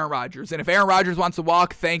not Aaron Rodgers. And if Aaron Rodgers wants to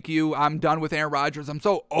walk, thank you. I'm done with Aaron Rodgers. I'm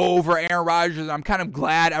so over Aaron Rodgers. I'm kind of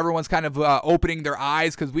glad everyone's kind of opening their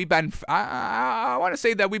eyes, because we've been, I want to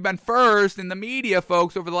say that we've been first in the media,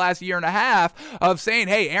 folks, over the last year and a half of saying,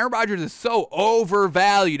 hey, Aaron Rodgers is so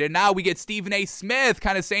overvalued. And now we get Stephen A. Smith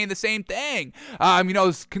kind of saying the same thing.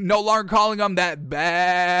 No longer calling him that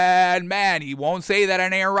bad man. He won't say that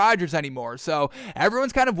on Aaron Rodgers anymore. So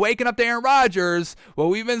everyone's kind of waking up to Aaron Rodgers. What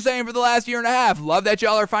we've been saying for the last year and a half. Love that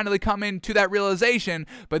y'all are finally coming to that realization,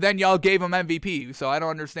 but then y'all gave him MVP. So I don't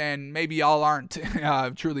understand. Maybe y'all aren't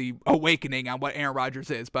truly awakening on what Aaron Rodgers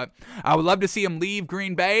is, but I would love to see him leave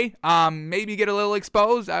Green Bay. Maybe get a little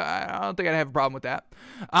exposed. I don't think I'd have a problem with that.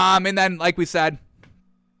 And then, like we said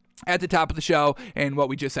at the top of the show, and what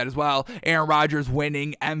we just said as well, Aaron Rodgers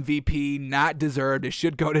winning MVP, not deserved. It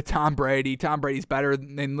should go to Tom Brady. Tom Brady's better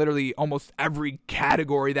in literally almost every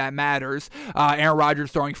category that matters. Aaron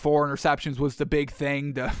Rodgers throwing 4 interceptions was the big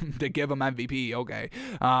thing to give him MVP. Okay,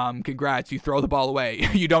 congrats. You throw the ball away.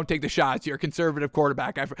 You don't take the shots. You're a conservative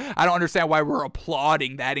quarterback. I don't understand why we're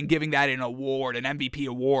applauding that and giving that an award, an MVP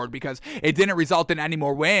award, because it didn't result in any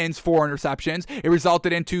more wins, 4 interceptions. It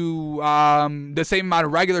resulted into the same amount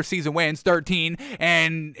of regular season wins, 13,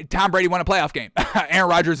 and Tom Brady won a playoff game. Aaron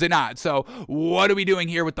Rodgers did not. So what are we doing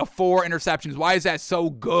here with the 4 interceptions? Why is that so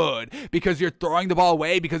good? Because you're throwing the ball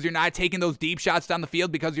away, because you're not taking those deep shots down the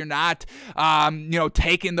field, because you're not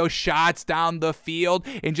taking those shots down the field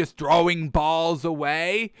and just throwing balls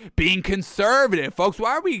away, being conservative. Folks, why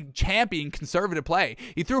are we championing conservative play?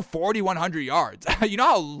 He threw 4,100 yards. You know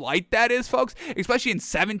how light that is, folks? Especially in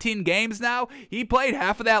 17 games now. He played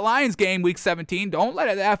half of that Lions game week 17. Don't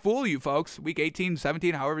let that fool you, folks. Week 18,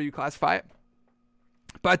 17, however you classify it.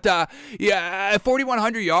 But,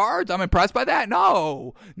 4,100 yards, I'm impressed by that?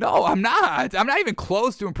 No, I'm not. I'm not even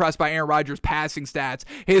close to impressed by Aaron Rodgers' passing stats.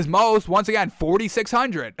 His most, once again,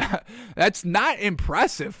 4,600. That's not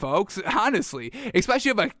impressive, folks, honestly. Especially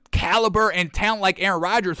of a caliber and talent like Aaron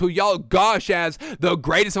Rodgers, who y'all gush as the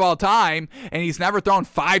greatest of all time, and he's never thrown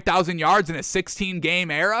 5,000 yards in a 16-game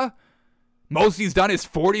era. Most he's done is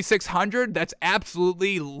 4,600. That's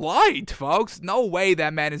absolutely light, folks. No way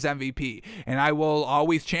that man is MVP, and I will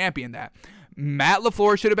always champion that. Matt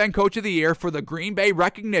LaFleur should have been Coach of the Year for the Green Bay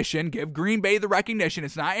recognition. Give Green Bay the recognition.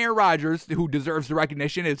 It's not Aaron Rodgers who deserves the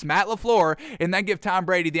recognition. It's Matt LaFleur. And then give Tom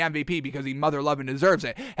Brady the MVP because he mother-loving deserves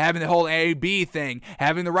it. Having the whole A-B thing.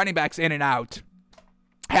 Having the running backs in and out.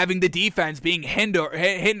 Having the defense being hindered,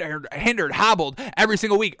 hobbled every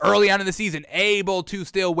single week early on in the season, able to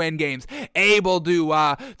still win games, able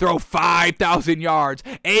to throw 5,000 yards,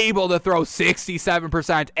 able to throw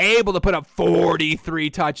 67%, able to put up 43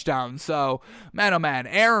 touchdowns. So, man, oh man,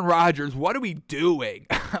 Aaron Rodgers, what are we doing?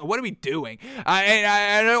 What are we doing?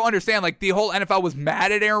 I don't understand. Like, the whole NFL was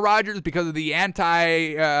mad at Aaron Rodgers because of the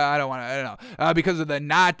because of the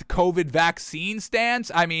not COVID vaccine stance.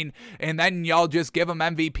 I mean, and then y'all just give him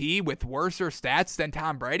MVP with worse stats than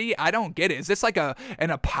Tom Brady? I don't get it. Is this like an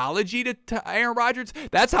apology to Aaron Rodgers?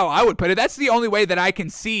 That's how I would put it. That's the only way that I can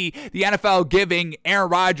see the NFL giving Aaron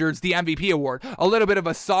Rodgers the MVP award. A little bit of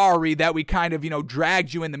a sorry that we kind of,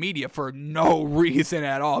 dragged you in the media for no reason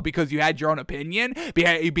at all because you had your own opinion,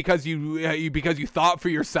 because you thought for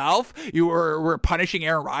yourself. You were punishing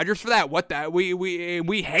Aaron Rodgers for that. What that?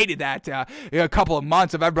 We hated that a couple of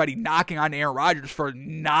months of everybody knocking on Aaron Rodgers for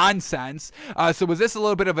nonsense. So was this a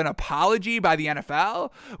little bit of an apology by the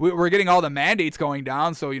NFL? We're getting all the mandates going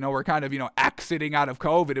down, so we're kind of exiting out of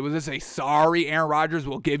COVID. Was this a sorry Aaron Rodgers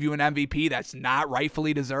will give you an MVP that's not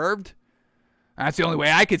rightfully deserved? That's the only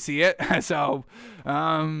way I could see it. So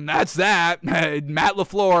that's that. Matt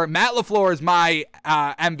LaFleur is my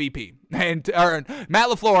MVP, and Matt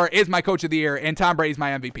LaFleur is my Coach of the Year, and Tom Brady's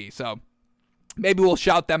my MVP. So maybe we'll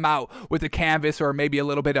shout them out with a canvas or maybe a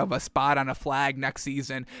little bit of a spot on a flag next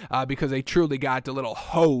season because they truly got a little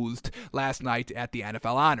hosed last night at the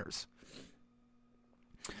NFL Honors.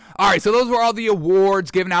 All right, so those were all the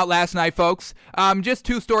awards given out last night, folks. Just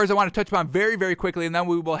two stories I want to touch upon very, very quickly, and then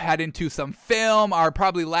we will head into some film, our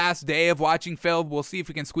probably last day of watching film. We'll see if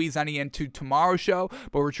we can squeeze any into tomorrow's show,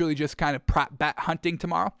 but we're truly just kind of prop bet hunting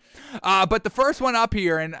tomorrow. But the first one up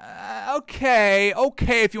here, and okay,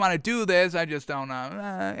 if you want to do this, I just don't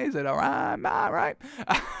know. Is it all right? All right.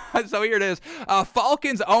 So here it is.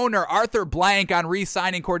 Falcons owner Arthur Blank on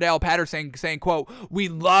re-signing Cordell Patterson, saying, quote,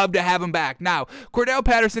 "We'd love to have him back." Now, Cordell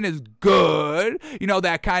Patterson is good,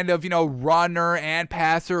 that kind of, runner and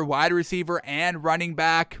passer, wide receiver and running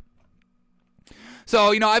back.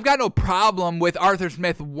 So, I've got no problem with Arthur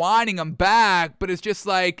Smith wanting him back, but it's just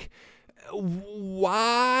like,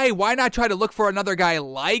 why not try to look for another guy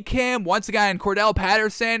like him? Once again, Cordell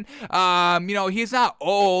Patterson, he's not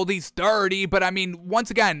old, he's 30, but I mean, once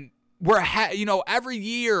again, every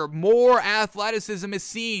year more athleticism is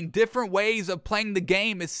seen, different ways of playing the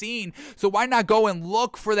game is seen. So why not go and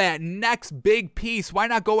look for that next big piece? Why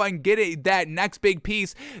not go and get that next big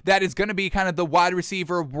piece that is going to be kind of the wide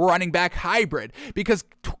receiver running back hybrid? Because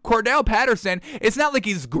Cordell Patterson, it's not like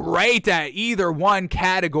he's great at either one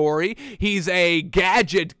category. He's a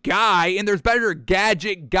gadget guy, and there's better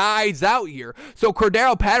gadget guys out here. So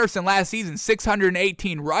Cordell Patterson last season,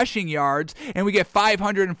 618 rushing yards, and we get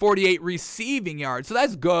 548 receiving yards. So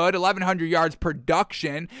that's good. 1,100 yards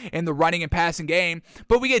production in the running and passing game.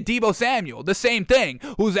 But we get Deebo Samuel, the same thing,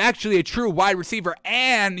 who's actually a true wide receiver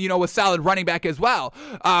and, a solid running back as well.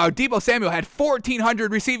 Deebo Samuel had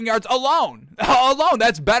 1,400 receiving yards alone.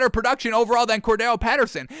 That's better production overall than Cordell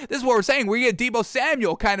Patterson. This is what we're saying. We get Deebo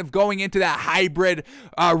Samuel kind of going into that hybrid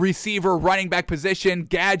receiver running back position,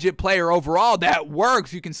 gadget player overall. That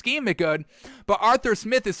works. You can scheme it good. But Arthur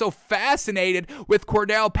Smith is so fascinated with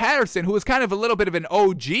Cordell Patterson, who is kind of a little bit of an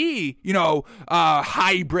OG,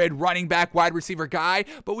 hybrid running back, wide receiver guy.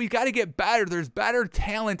 But we've got to get better. There's better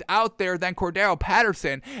talent out there than Cordell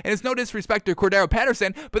Patterson. And it's no disrespect to Cordell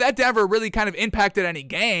Patterson, but that never really kind of impacted any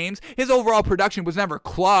games. His overall production was never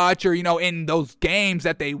clutch or, in those games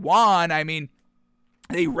that they won. I mean,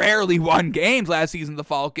 they rarely won games last season, the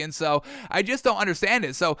Falcons, so I just don't understand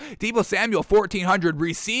it. So Deebo Samuel, 1,400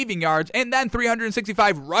 receiving yards, and then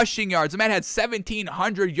 365 rushing yards. The man had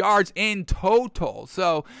 1,700 yards in total.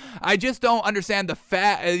 So I just don't understand the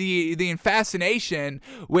fascination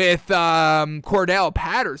with Cordell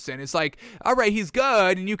Patterson. It's like, all right, he's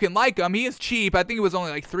good, and you can like him. He is cheap. I think it was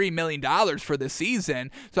only like $3 million for the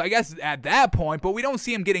season. So I guess at that point, but we don't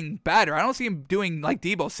see him getting better. I don't see him doing like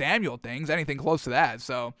Deebo Samuel things, anything close to that.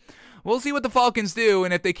 So we'll see what the Falcons do,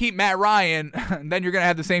 and if they keep Matt Ryan, then you're going to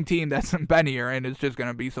have the same team that's been here, and it's just going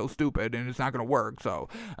to be so stupid, and it's not going to work. So,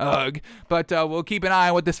 but we'll keep an eye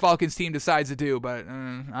on what this Falcons team decides to do, but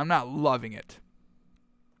I'm not loving it.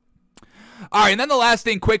 All right, and then the last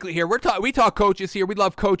thing quickly here. We talk coaches here. We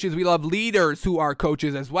love coaches. We love leaders who are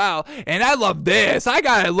coaches as well. And I love this. I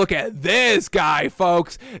got to look at this guy,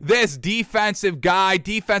 folks. This defensive guy,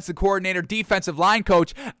 defensive coordinator, defensive line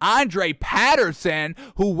coach, Andre Patterson,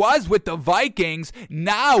 who was with the Vikings,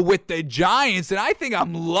 now with the Giants. And I think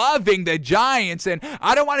I'm loving the Giants. And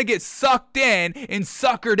I don't want to get sucked in and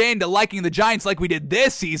suckered into liking the Giants like we did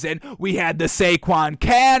this season. We had the Saquon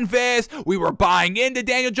canvas. We were buying into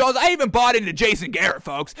Daniel Jones. I even bought into Jason Garrett,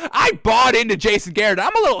 folks. I bought into Jason Garrett.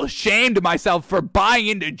 I'm a little ashamed of myself for buying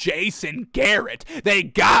into Jason Garrett. They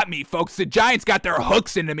got me, folks. The Giants got their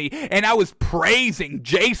hooks into me, and I was praising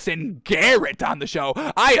Jason Garrett on the show.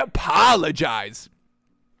 I apologize.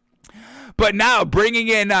 But now bringing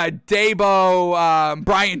in Brian Daboll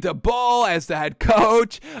as the head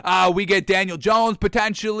coach. We get Daniel Jones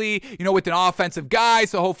potentially, with an offensive guy.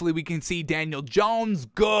 So hopefully we can see Daniel Jones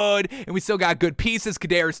good. And we still got good pieces.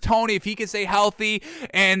 Kadarius Toney, if he can stay healthy.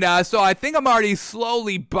 And so I think I'm already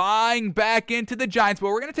slowly buying back into the Giants. But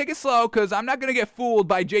we're going to take it slow because I'm not going to get fooled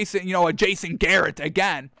by Jason Garrett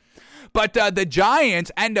again. But the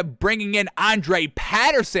Giants end up bringing in Andre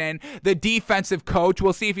Patterson, the defensive coach.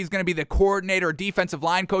 We'll see if he's going to be the coordinator or defensive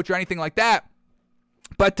line coach or anything like that.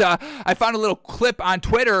 But I found a little clip on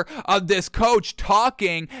Twitter of this coach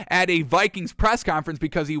talking at a Vikings press conference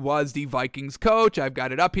because he was the Vikings coach. I've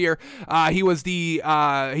got it up here. He's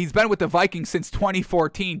been with the Vikings since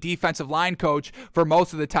 2014, defensive line coach for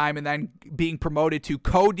most of the time, and then being promoted to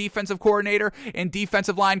co-defensive coordinator and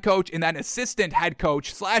defensive line coach, and then assistant head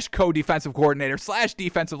coach / co-defensive coordinator /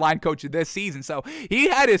 defensive line coach this season. So he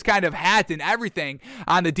had his kind of hat and everything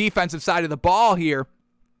on the defensive side of the ball here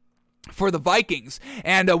for the Vikings.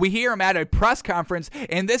 And we hear him at a press conference,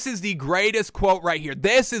 and this is the greatest quote right here.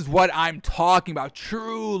 This is what I'm talking about.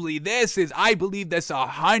 Truly, I believe this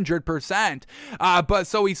 100%. But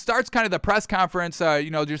so he starts kind of the press conference,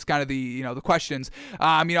 just kind of the questions.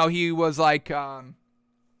 He was like,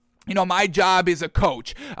 my job is a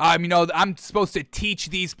coach. I'm supposed to teach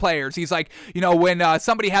these players. He's like, when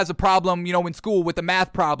somebody has a problem, in school with a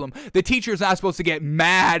math problem, the teacher's not supposed to get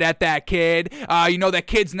mad at that kid. That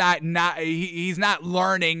kid's he's not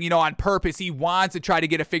learning, on purpose. He wants to try to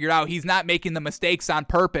get it figured out. He's not making the mistakes on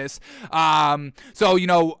purpose.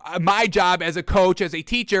 So my job as a coach, as a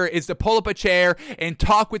teacher, is to pull up a chair and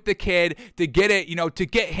talk with the kid to get it, to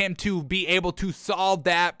get him to be able to solve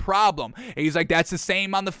that problem. And he's like, that's the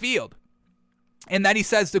same on the field. And then he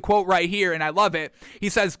says the quote right here, and I love it. He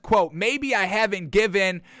says, quote, maybe I haven't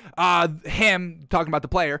given him, talking about the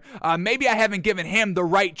player, maybe I haven't given him the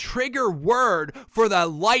right trigger word for the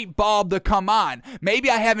light bulb to come on. Maybe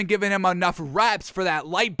I haven't given him enough reps for that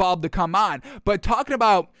light bulb to come on. But talking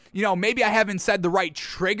about, maybe I haven't said the right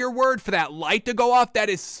trigger word for that light to go off, that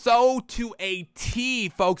is so to a T,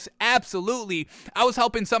 folks. Absolutely. I was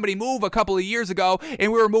helping somebody move a couple of years ago,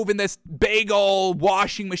 and we were moving this big old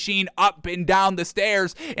washing machine up and down the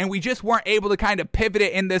stairs, and we just weren't able to kind of pivot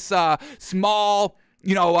it in this small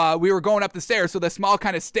we were going up the stairs, so the small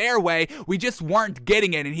kind of stairway, we just weren't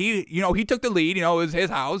getting it. And he took the lead, it was his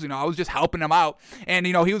house, I was just helping him out. And,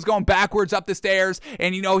 he was going backwards up the stairs,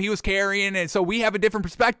 and, he was carrying. And so we have a different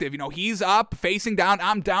perspective. He's up facing down,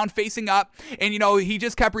 I'm down facing up. And, he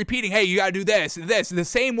just kept repeating, hey, you got to do this, the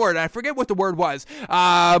same word. And I forget what the word was.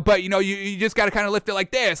 But, you just got to kind of lift it like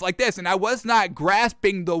this. And I was not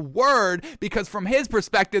grasping the word because from his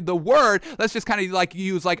perspective, the word, let's just kind of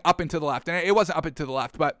use up and to the left. And it wasn't up and to the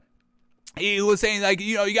left, but he was saying,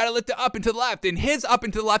 you got to lift it up and to the left. And his up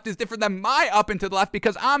and to the left is different than my up and to the left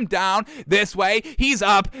because I'm down this way. He's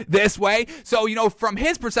up this way. So, from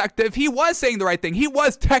his perspective, he was saying the right thing. He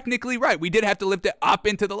was technically right. We did have to lift it up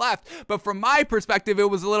and to the left. But from my perspective, it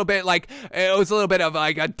was a little bit of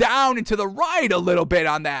a down and to the right a little bit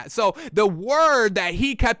on that. So the word that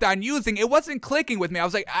he kept on using, it wasn't clicking with me. I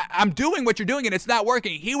was like, I'm doing what you're doing and it's not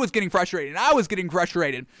working. He was getting frustrated and I was getting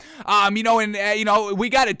frustrated. We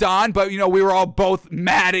got it done, but, we were all both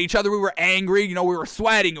mad at each other. We were angry. We were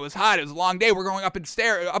sweating. It was hot. It was a long day. We're going up and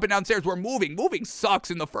down stairs. We're moving. Moving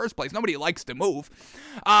sucks in the first place. Nobody likes to move.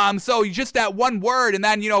 So just that one word. And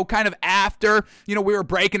then, kind of after, we were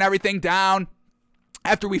breaking everything down.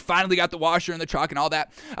 After we finally got the washer in the truck and all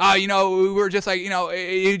that, we were just like,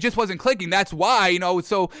 it just wasn't clicking. That's why,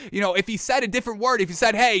 so, if he said a different word, if he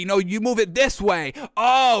said, hey, you move it this way.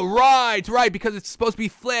 Oh, right, because it's supposed to be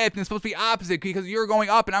flipped and it's supposed to be opposite because you're going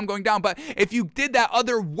up and I'm going down. But if you did that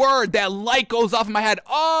other word, that light goes off in my head.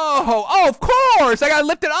 Oh, of course. I got to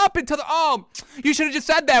lift it up into you should have just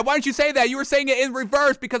said that. Why didn't you say that? You were saying it in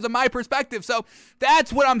reverse because of my perspective. So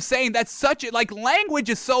that's what I'm saying. That's language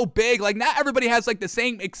is so big. Not everybody has the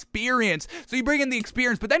same experience. So you bring in the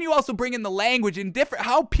experience, but then you also bring in the language and different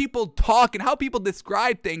how people talk and how people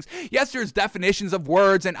describe things. Yes, there's definitions of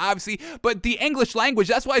words and obviously, but the English language,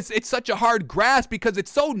 that's why it's such a hard grasp, because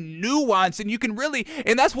it's so nuanced, and you can really,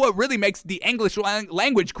 and that's what really makes the English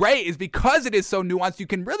language great, is because it is so nuanced. You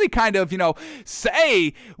can really kind of,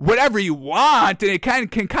 say whatever you want, and it can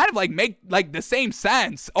kind of like make like the same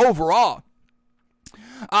sense overall.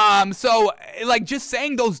 So like just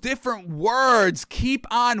saying those different words, keep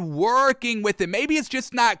on working with it. Maybe it's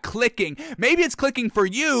just not clicking. Maybe it's clicking for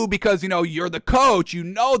you because, you're the coach,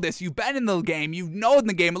 this, you've been in the game, you've known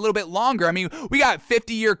the game a little bit longer. I mean, we got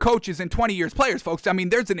 50-year coaches and 20 years players, folks. I mean,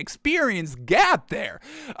 there's an experience gap there.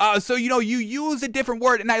 So, you use a different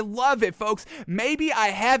word, and I love it, folks. Maybe I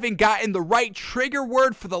haven't gotten the right trigger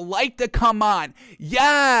word for the light to come on.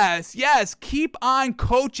 Yes, keep on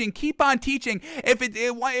coaching, keep on teaching.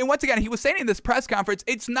 And once again, he was saying in this press conference,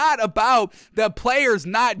 it's not about the players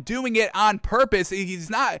not doing it on purpose. He's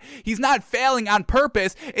not failing on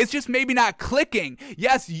purpose. It's just maybe not clicking.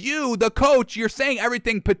 Yes, you, the coach, you're saying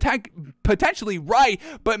everything potentially right,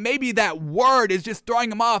 but maybe that word is just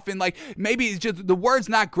throwing him off, and like maybe it's just the word's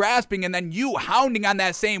not grasping, and then you hounding on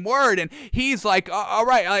that same word, and he's like, all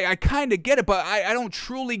right, I kind of get it, but I don't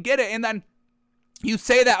truly get it, and then you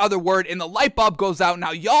say that other word and the light bulb goes out.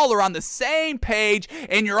 Now y'all are on the same page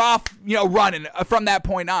and you're off, running from that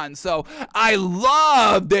point on. So I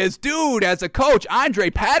love this dude as a coach,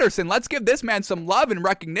 Andre Patterson. Let's give this man some love and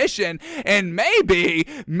recognition, and maybe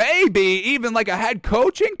even like a head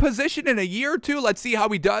coaching position in a year or two. Let's see how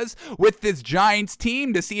he does with this Giants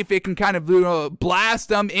team to see if it can kind of blast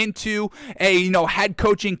them into a head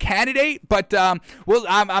coaching candidate. But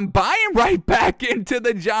I'm buying right back into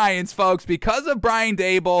the Giants, folks, because of Brian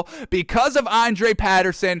Daboll, because of Andre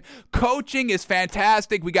Patterson. Coaching is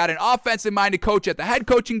fantastic. We got an offensive-minded coach at the head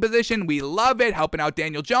coaching position. We love it, helping out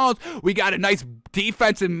Daniel Jones. We got a nice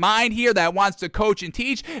defensive mind here that wants to coach and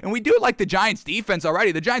teach, and we do like the Giants defense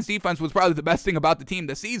already. The Giants defense was probably the best thing about the team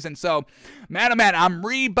this season. So, man, I'm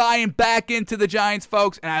rebuying back into the Giants,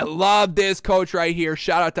 folks, and I love this coach right here.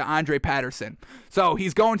 Shout out to Andre Patterson. So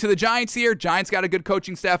he's going to the Giants here. Giants got a good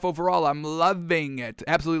coaching staff overall. I'm loving it.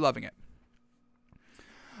 Absolutely loving it.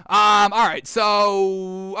 All right,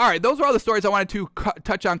 those were all the stories I wanted to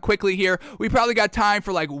touch on quickly here. We probably got time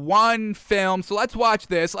for like one film, so let's watch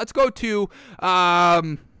this. Let's go to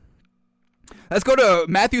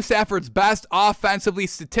Matthew Stafford's best offensively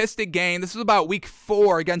statistic game. This is about week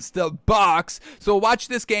 4 against the Bucs. So we'll watch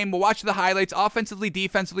this game. We'll watch the highlights, offensively,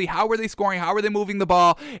 defensively. How were they scoring? How were they moving the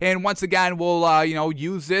ball? And once again, we'll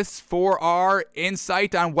use this for our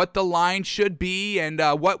insight on what the line should be and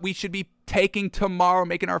what we should be taking tomorrow,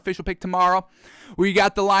 making our official pick tomorrow. We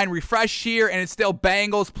got the line refreshed here, and it's still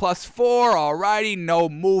Bengals +4. Alrighty, no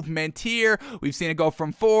movement here. We've seen it go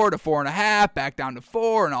from 4 to 4.5, back down to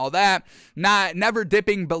 4, and all that. Never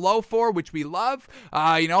dipping below 4, which we love.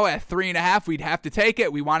 At 3.5, we'd have to take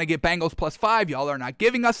it. We want to get Bengals +5. Y'all are not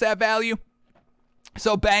giving us that value.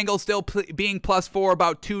 So Bengals still being +4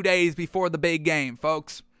 about 2 days before the big game,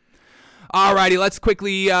 folks. Alrighty, let's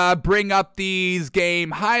quickly bring up these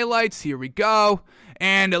game highlights. Here we go.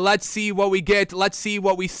 And let's see what we get. Let's see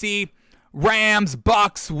what we see. Rams,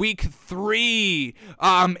 Bucs, week 3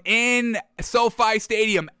 in SoFi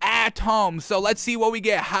Stadium at home. So let's see what we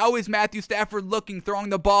get. How is Matthew Stafford looking, throwing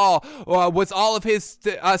the ball? Was all of his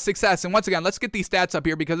success? And once again, let's get these stats up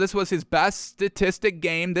here because this was his best statistic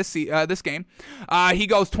game this game. He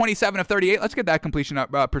goes 27 of 38. Let's get that completion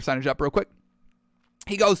percentage up real quick.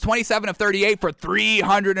 He goes 27 of 38 for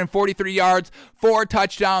 343 yards, 4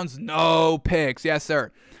 touchdowns, no picks. Yes,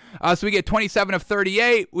 sir. So we get 27 of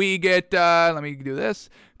 38. We get, let me do this.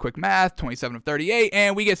 Quick math, 27 of 38,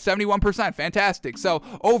 and we get 71%. Fantastic. So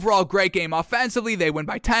overall, great game. Offensively, they win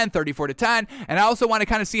by 10, 34-10. And I also want to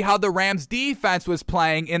kind of see how the Rams defense was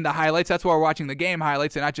playing in the highlights. That's why we're watching the game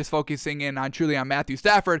highlights and not just focusing in on truly on Matthew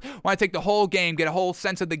Stafford. Want to take the whole game, get a whole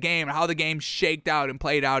sense of the game and how the game shaked out and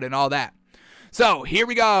played out and all that. So here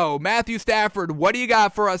we go. Matthew Stafford, what do you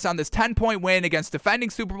got for us on this 10-point win against defending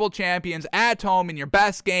Super Bowl champions at home in your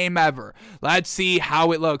best game ever? Let's see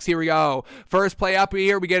how it looks. Here we go. First play up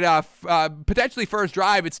here. We get a potentially first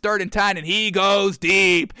drive. It's 3rd and 10, and he goes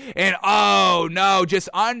deep. And oh no, just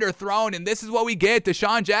underthrown. And this is what we get.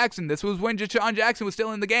 Deshaun Jackson. This was when Deshaun Jackson was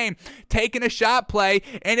still in the game, taking a shot play,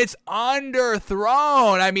 and it's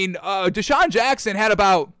underthrown. I mean, Deshaun Jackson had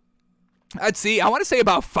about, let's see, I want to say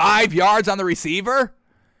about 5 yards on the receiver.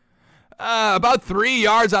 About 3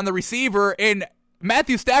 yards on the receiver. And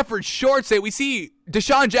Matthew Stafford shorts it. We see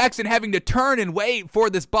Deshaun Jackson having to turn and wait for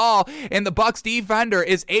this ball, and the Bucs defender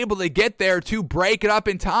is able to get there to break it up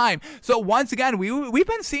in time. So once again, we've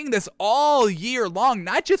been seeing this all year long,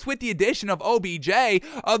 not just with the addition of OBJ,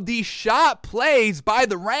 of these shot plays by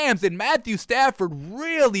the Rams, and Matthew Stafford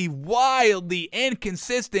really wildly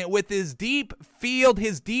inconsistent with his deep field,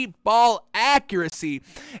 his deep ball accuracy.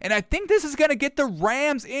 And I think this is going to get the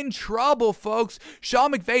Rams in trouble, folks.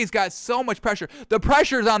 Sean McVay's got so much pressure. The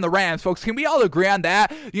pressure's on the Rams, folks. Can we all agree on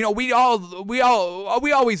that? You know, we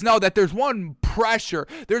always know that there's one pressure.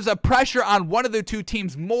 There's a pressure on one of the two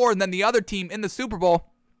teams more than the other team in the Super Bowl.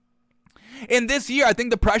 And this year, I think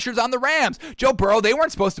the pressure's on the Rams. Joe Burrow, they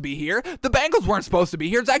weren't supposed to be here. The Bengals weren't supposed to be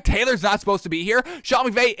here. Zach Taylor's not supposed to be here. Sean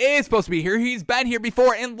McVay is supposed to be here. He's been here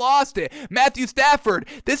before and lost it. Matthew Stafford,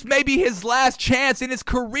 this may be his last chance in his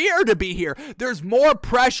career to be here. There's more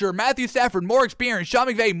pressure. Matthew Stafford, more experience. Sean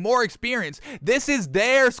McVay, more experience. This is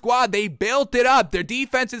their squad. They built it up. Their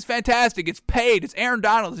defense is fantastic. It's paid. It's Aaron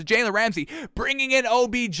Donald. It's Jalen Ramsey. Bringing in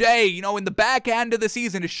OBJ, in the back end of the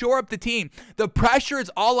season to shore up the team. The pressure is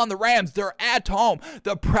all on the Rams. They're at home.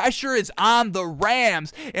 The pressure is on the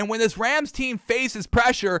Rams. And when this Rams team faces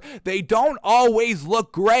pressure, they don't always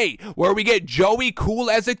look great. Where we get Joey Cool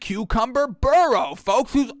as a cucumber Burrow,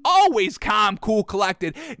 folks, who's always calm, cool,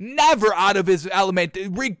 collected, never out of his element,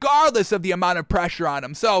 regardless of the amount of pressure on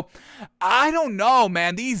him. So, I don't know,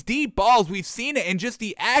 man. These deep balls, we've seen it, and just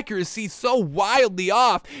the accuracy so wildly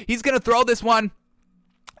off. He's going to throw this one.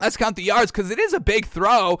 Let's count the yards because it is a big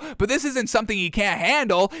throw, but this isn't something he can't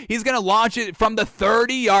handle. He's going to launch it from the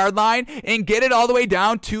 30-yard line and get it all the way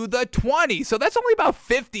down to the 20. So that's only about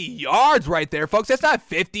 50 yards right there, folks. That's not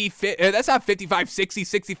 55, 60,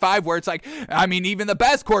 65 where it's like, even the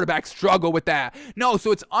best quarterbacks struggle with that. No,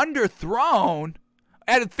 so it's underthrown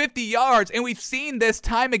at 50 yards, and we've seen this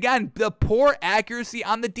time again, the poor accuracy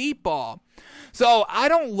on the deep ball. So I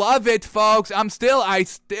don't love it, folks. I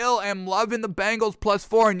still am loving the Bengals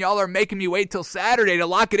 +4, and y'all are making me wait till Saturday to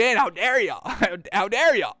lock it in. How dare y'all? How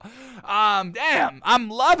dare y'all? Damn, I'm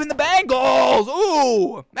loving the Bengals.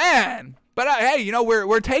 Ooh, man. But hey,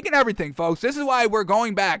 we're taking everything, folks. This is why we're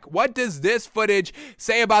going back. What does this footage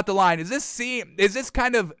say about the line? Is this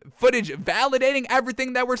kind of footage validating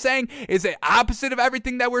everything that we're saying? Is it opposite of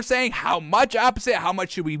everything that we're saying? How much opposite? How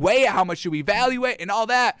much should we weigh it? How much should we evaluate? And all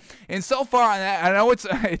that. And so far on that, I know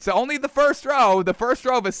it's only the first row of a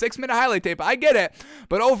 6-minute highlight tape. I get it.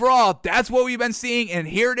 But overall, that's what we've been seeing. And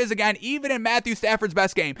here it is again, even in Matthew Stafford's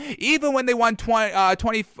best game. Even when they won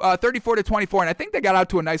 34-24, and I think they got out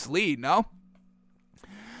to a nice lead, no?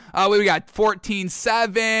 We got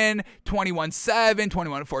 14-7, 21-7,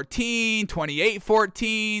 21-14,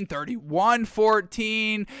 28-14,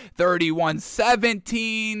 31-14,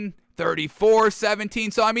 31-17,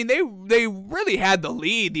 34-17. So, they really had the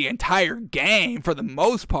lead the entire game for the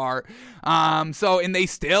most part. And they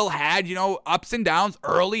still had, ups and downs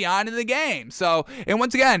early on in the game. So, and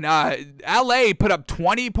once again, LA put up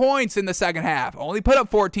 20 points in the second half, only put up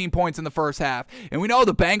 14 points in the first half. And we know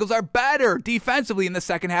the Bengals are better defensively in the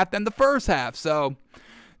second half than the first half. So,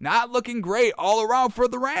 not looking great all around for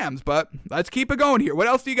the Rams, but let's keep it going here. What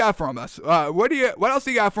else do you got from us? What else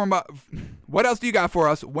do you got for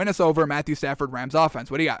us? Win us over Matthew Stafford Rams offense.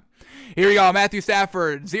 What do you got? Here we go. Matthew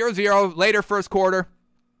Stafford 0-0 later first quarter.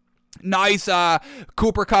 Nice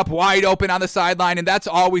Cooper Kupp wide open on the sideline, and that's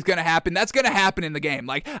always going to happen. That's going to happen in the game.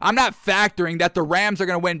 Like, I'm not factoring that the Rams are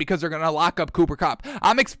going to win because they're going to lock up Cooper Kupp.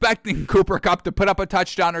 I'm expecting Cooper Kupp to put up a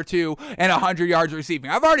touchdown or two and 100 yards receiving.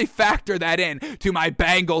 I've already factored that in to my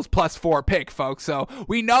Bengals +4 pick, folks. So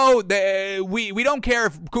we know that we don't care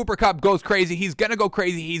if Cooper Kupp goes crazy. He's going to go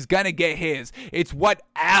crazy. He's going to get his. It's what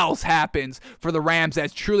else happens for the Rams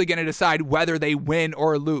that's truly going to decide whether they win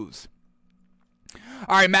or lose.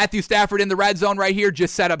 All right, Matthew Stafford in the red zone right here,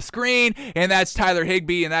 just set up screen, and that's Tyler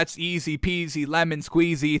Higbee, and that's easy peasy, lemon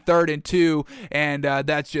squeezy, 3rd and 2, and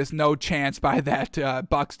that's just no chance by that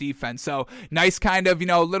Bucs defense. So nice kind of,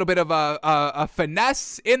 a little bit of a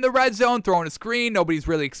finesse in the red zone, throwing a screen. Nobody's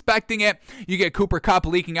really expecting it. You get Cooper Kupp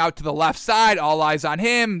leaking out to the left side, all eyes on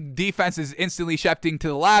him. Defense is instantly shifting to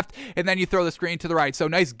the left, and then you throw the screen to the right. So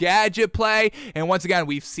nice gadget play, and once again,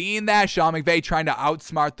 we've seen that. Sean McVay trying to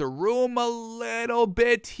outsmart the room a little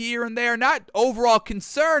bit here and there. Not overall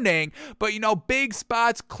concerning, but big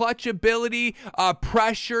spots, clutch ability,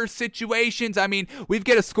 pressure situations. We've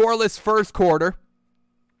got a scoreless first quarter.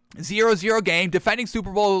 0-0 game, defending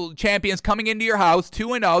Super Bowl champions coming into your house,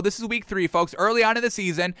 2-0. This is week 3, folks, early on in the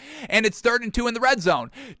season, and it's 3rd and 2 in the red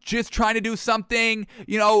zone. Just trying to do something,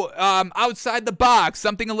 outside the box,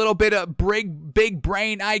 something a little bit of big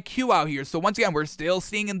brain IQ out here. So once again, we're still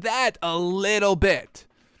seeing that a little bit.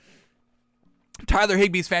 Tyler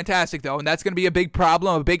Higbee's fantastic, though, and that's going to be a big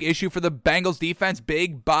problem, a big issue for the Bengals defense.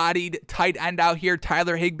 Big-bodied tight end out here,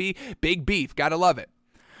 Tyler Higbee. Big beef. Got to love it.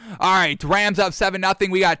 All right, Rams up 7-0.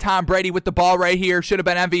 We got Tom Brady with the ball right here. Should have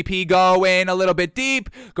been MVP. Going a little bit deep.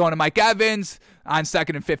 Going to Mike Evans on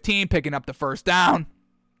 2nd and 15, picking up the first down.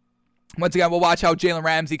 Once again, we'll watch how Jalen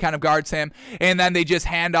Ramsey kind of guards him. And then they just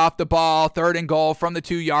hand off the ball, 3rd and goal from the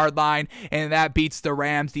 2-yard line. And that beats the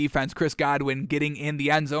Rams defense. Chris Godwin getting in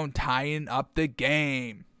the end zone, tying up the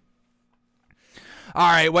game. All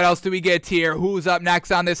right, what else do we get here? Who's up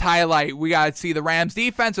next on this highlight? We got to see the Rams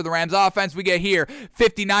defense or the Rams offense. We get here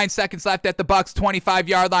 59 seconds left at the Bucs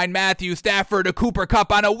 25-yard line. Matthew Stafford, a Cooper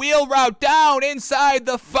Kupp on a wheel route down inside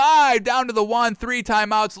the 5, down to the 1, 3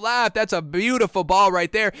 timeouts left. That's a beautiful ball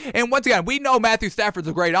right there. And once again, we know Matthew Stafford's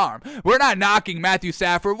a great arm. We're not knocking Matthew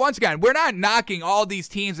Stafford. Once again, we're not knocking all these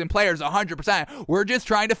teams and players 100%. We're just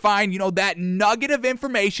trying to find, that nugget of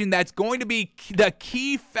information that's going to be the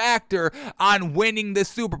key factor on winning this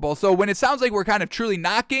Super Bowl. So when it sounds like we're kind of truly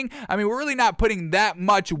knocking, we're really not putting that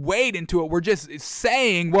much weight into it. We're just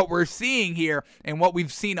saying what we're seeing here and what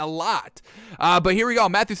we've seen a lot. But here we go.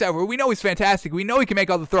 Matthew Stafford, we know he's fantastic. We know he can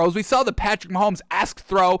make all the throws. We saw the Patrick Mahomes-esque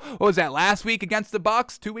throw. What was that, last week against the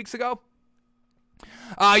Bucs? 2 weeks ago?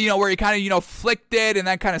 Where he kind of, flicked it and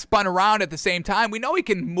then kind of spun around at the same time. We know he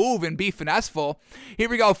can move and be finesseful. Here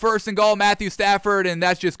we go, 1st and goal, Matthew Stafford, and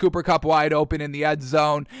that's just Cooper Kupp wide open in the end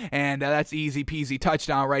zone, and that's easy peasy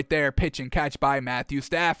touchdown right there, pitch and catch by Matthew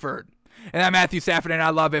Stafford. And then Matthew Stafford, and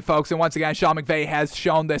I love it, folks. And once again, Sean McVay has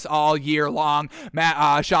shown this all year long.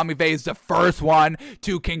 Sean McVay is the first one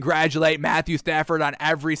to congratulate Matthew Stafford on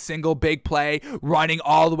every single big play, running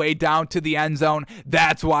all the way down to the end zone.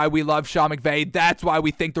 That's why we love Sean McVay. That's why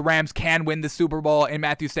we think the Rams can win the Super Bowl and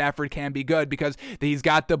Matthew Stafford can be good, because he's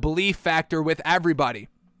got the belief factor with everybody.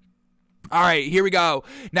 All right, here we go.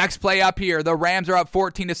 Next play up here. The Rams are up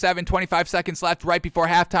 14-7, 25 seconds left right before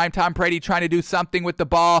halftime. Tom Brady trying to do something with the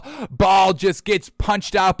ball. Ball just gets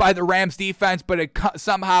punched out by the Rams defense, but it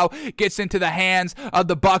somehow gets into the hands of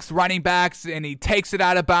the Bucs running backs, and he takes it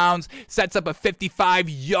out of bounds, sets up a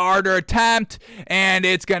 55-yarder attempt, and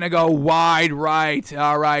it's going to go wide right.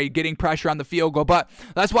 All right, getting pressure on the field goal. But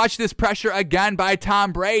let's watch this pressure again by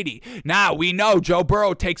Tom Brady. Now, we know Joe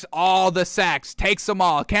Burrow takes all the sacks, takes them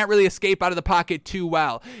all, can't really escape out of the pocket too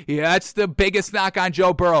well. Yeah, that's the biggest knock on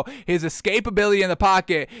Joe Burrow. His escapability in the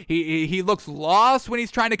pocket. He looks lost when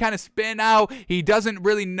he's trying to kind of spin out. He doesn't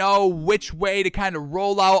really know which way to kind of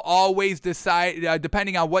roll out, always decide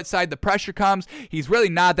depending on what side the pressure comes. He's really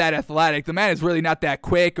not that athletic. The man is really not that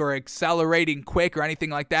quick or accelerating quick or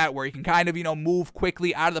anything like that, where he can kind of, move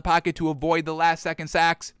quickly out of the pocket to avoid the last second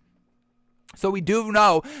sacks. So we do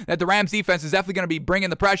know that the Rams defense is definitely going to be bringing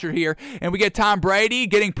the pressure here. And we get Tom Brady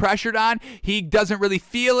getting pressured on. He doesn't really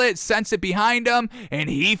feel it, sense it behind him, and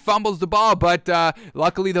he fumbles the ball. But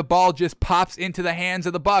luckily the ball just pops into the hands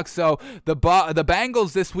of the Bucs. So the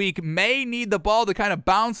Bengals this week may need the ball to kind of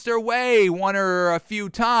bounce their way one or a few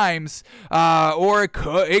times. Or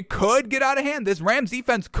it could get out of hand. This Rams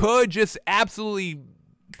defense could just absolutely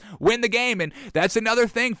win the game. And that's another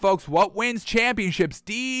thing, folks. What wins championships?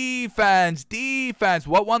 Defense.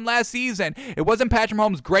 What won last season? It wasn't Patrick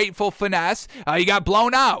Mahomes' grateful finesse. He got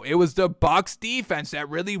blown out. It was the Bucs defense that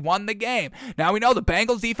really won the game. Now we know the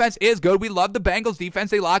Bengals defense is good. We love the Bengals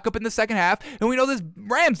defense. They lock up in the second half. And we know this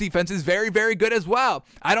Rams defense is very, very good as well.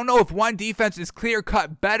 I don't know if one defense is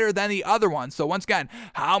clear-cut better than the other one. So once again,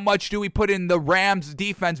 how much do we put in the Rams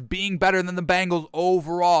defense being better than the Bengals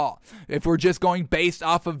overall, if we're just going based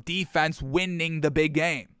off of defense winning the big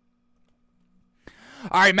game?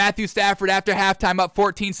 All right, Matthew Stafford after halftime up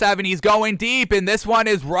 14-7. He's going deep, and this one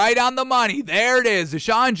is right on the money. There it is.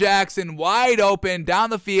 Deshaun Jackson wide open down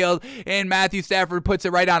the field, and Matthew Stafford puts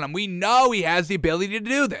it right on him. We know he has the ability to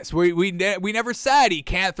do this. We never said he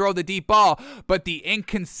can't throw the deep ball, but the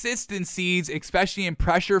inconsistencies, especially in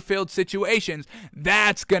pressure-filled situations,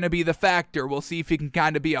 that's going to be the factor. We'll see if he can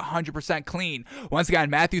kind of be 100% clean. Once again,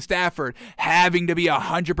 Matthew Stafford having to be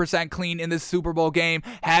 100% clean in this Super Bowl game,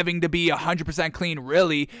 having to be 100% clean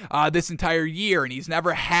really this entire year, and he's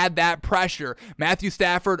never had that pressure. Matthew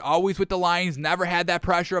Stafford, always with the Lions, never had that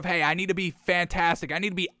pressure of, hey, I need to be fantastic. I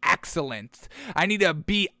need to be excellent. I need to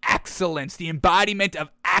be excellence, the embodiment of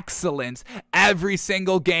excellence every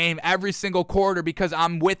single game, every single quarter, because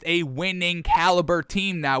I'm with a winning caliber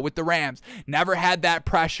team now with the Rams. Never had that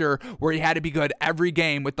pressure where he had to be good every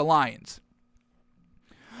game with the Lions.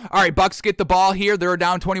 All right, Bucks get the ball here. They're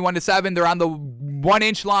down 21-7. They're on the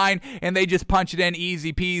 1-inch line, and they just punch it in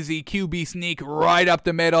easy peasy. QB sneak right up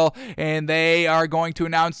the middle, and they are going to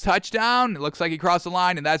announce touchdown. It looks like he crossed the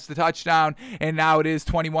line, and that's the touchdown. And now it is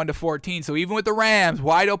 21-14. So even with the Rams,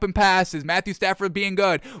 wide open passes, Matthew Stafford being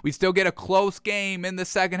good, we still get a close game in the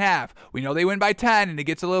second half. We know they win by 10, and it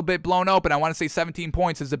gets a little bit blown open. I want to say 17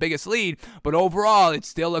 points is the biggest lead, but overall, it's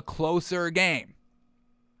still a closer game.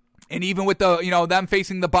 And even with the, them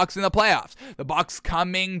facing the Bucks in the playoffs, the Bucks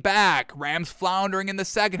coming back, Rams floundering in the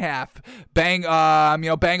second half.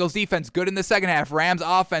 Bengals defense good in the second half. Rams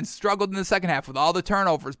offense struggled in the second half with all the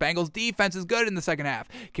turnovers. Bengals defense is good in the second half.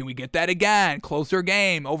 Can we get that again? Closer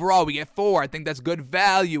game. Overall, we get 4. I think that's good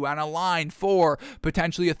value on a line for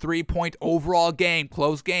potentially a 3-point overall game.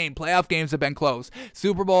 Close game. Playoff games have been close.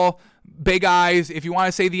 Super Bowl, big eyes. If you want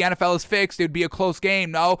to say the NFL is fixed, it would be a close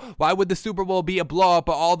game. No, why would the Super Bowl be a blowout,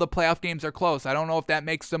 but all the playoff games are close? I don't know if that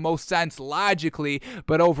makes the most sense logically,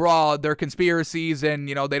 but overall, they're conspiracies, and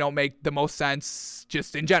they don't make the most sense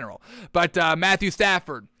just in general. But Matthew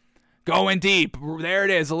Stafford going deep. There it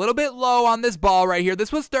is. A little bit low on this ball right here.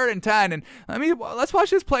 This was 3rd and 10. And let's watch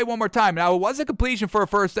this play one more time. Now, it was a completion for a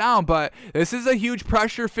first down, but this is a huge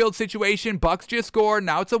pressure-filled situation. Bucks just scored.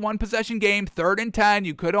 Now it's a one-possession game. 3rd and 10.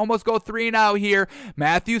 You could almost go 3 and out here.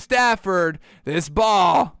 Matthew Stafford, this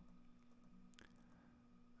ball.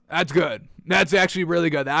 That's good. That's actually really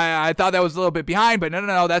good. I thought that was a little bit behind, but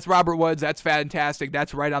no. That's Robert Woods. That's fantastic.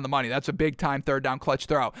 That's right on the money. That's a big-time 3rd down clutch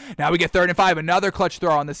throw. Now we get 3rd and 5. Another clutch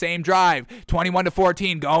throw on the same drive.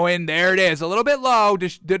 21-14 going. There it is. A little bit low to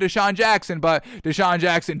Deshaun Jackson, but Deshaun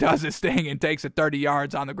Jackson does his thing and takes it 30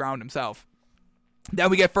 yards on the ground himself.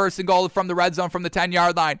 Then we get 1st and goal from the red zone from the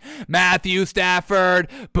 10-yard line. Matthew Stafford,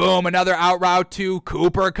 boom, another out route to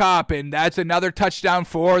Cooper Kupp, and that's another touchdown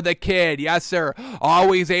for the kid. Yes, sir.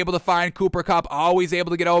 Always able to find Cooper Kupp, always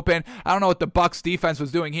able to get open. I don't know what the Bucs defense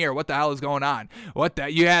was doing here. What the hell is going on?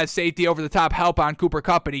 You had safety over the top help on Cooper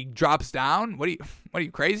Kupp, and he drops down? What are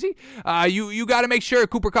you, crazy? You got to make sure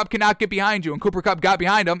Cooper Kupp cannot get behind you, and Cooper Kupp got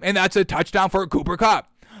behind him, and that's a touchdown for Cooper Kupp.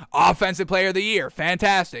 Offensive player of the year.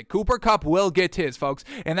 Fantastic. Cooper Kupp will get his, folks.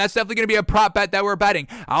 And that's definitely going to be a prop bet that we're betting.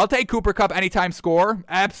 I'll take Cooper Kupp anytime score.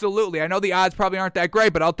 Absolutely. I know the odds probably aren't that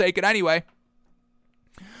great, but I'll take it anyway.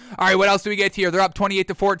 All right, what else do we get here? They're up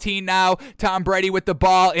 28-14 now. Tom Brady with the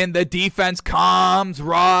ball, and the defense comes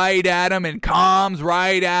right at him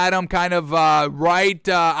kind of right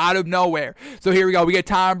out of nowhere. So here we go. We get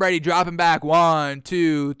Tom Brady dropping back 1,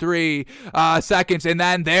 2, 3 seconds, and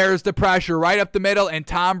then there's the pressure right up the middle, and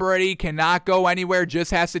Tom Brady cannot go anywhere,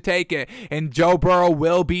 just has to take it. And Joe Burrow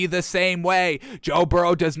will be the same way. Joe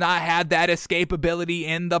Burrow does not have that escapability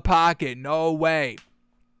in the pocket. No way.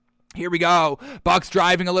 Here we go. Bucks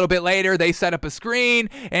driving a little bit later. They set up a screen,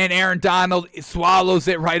 and Aaron Donald swallows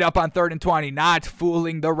it right up on 3rd and 20, not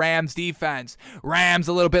fooling the Rams defense. Rams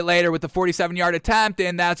a little bit later with the 47-yard attempt,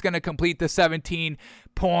 and that's going to complete the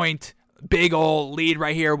 17-point big old lead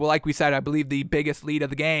right here. Well, like we said, I believe the biggest lead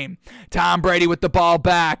of the game. Tom Brady with the ball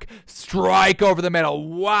back. Strike over the middle.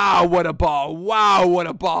 Wow, what a ball. Wow, what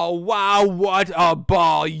a ball. Wow, what a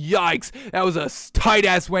ball. Yikes. That was a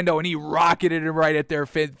tight-ass window, and he rocketed it right at there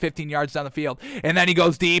 15 yards down the field. And then he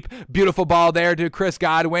goes deep. Beautiful ball there to Chris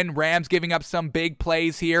Godwin. Rams giving up some big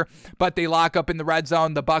plays here, but they lock up in the red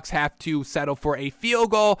zone. The Bucks have to settle for a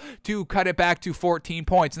field goal to cut it back to 14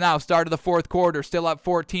 points. Now, start of the 4th quarter, still up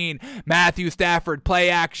 14. Matthew Stafford, play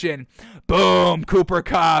action. Boom, Cooper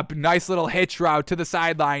Kupp. Nice little hitch route to the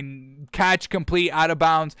sideline. Catch complete out of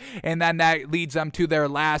bounds. And then that leads them to their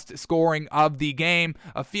last scoring of the game.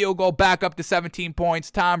 A field goal back up to 17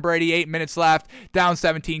 points. Tom Brady, 8 minutes left. Down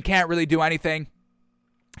 17. Can't really do anything.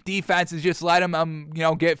 Defense is just let them,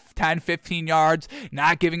 get 10, 15 yards,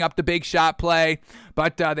 not giving up the big shot play.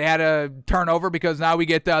 But they had a turnover because now we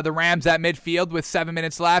get the Rams at midfield with 7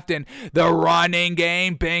 minutes left. And the running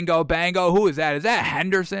game, bingo, bango. Who is that? Is that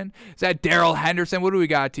Henderson? Is that Darrell Henderson? What do we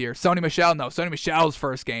got here? Sony Michel? No, Sony Michel's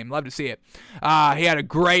first game. Love to see it. He had a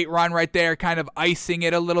great run right there, kind of icing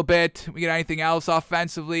it a little bit. We get anything else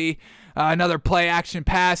offensively? Another play action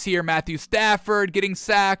pass here. Matthew Stafford getting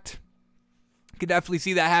sacked. Could definitely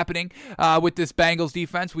see that happening with this Bengals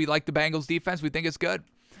defense. We like the Bengals defense. We think it's good.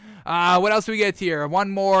 What else do we get here? One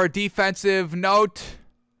more defensive note.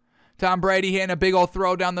 Tom Brady hitting a big old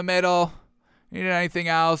throw down the middle. You know, anything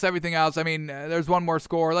else? Everything else. I mean, there's one more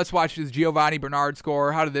score. Let's watch this Giovanni Bernard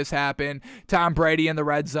score. How did this happen? Tom Brady in the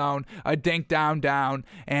red zone. A dink down,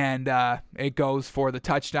 and it goes for the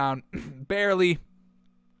touchdown. Barely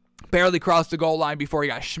barely crossed the goal line before he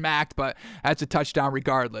got schmacked, but that's a touchdown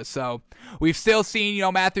regardless. So we've still seen,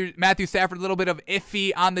 Matthew Stafford a little bit of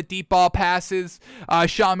iffy on the deep ball passes.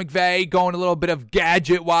 Sean McVay going a little bit of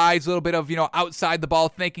gadget-wise, a little bit of, outside the ball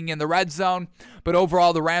thinking in the red zone. But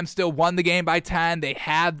overall, the Rams still won the game by 10. They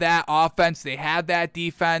had that offense. They had that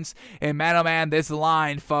defense. And man, oh man, this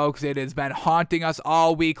line, folks, it has been haunting us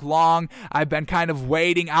all week long. I've been kind of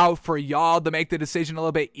waiting out for y'all to make the decision a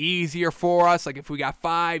little bit easier for us. Like if we got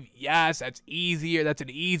 5, yes, that's easier. That's an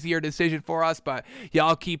easier decision for us. But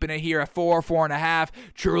y'all keeping it here at 4, 4.5,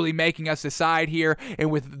 truly making us decide here. And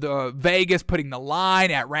with the Vegas putting the line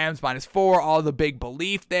at Rams -4, all the big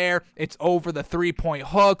belief there. It's over the 3-point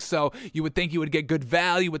hook. So you would think you would get good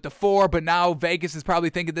value with the 4, but now Vegas is probably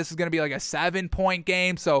thinking this is going to be like a 7-point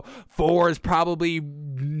game, so 4 is probably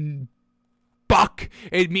buck.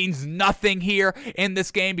 It means nothing here in this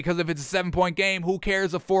game, because if it's a 7-point game, who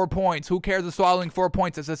cares of 4 points? Who cares of swallowing 4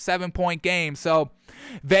 points? It's a 7-point game. So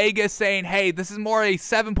Vegas saying, hey, this is more a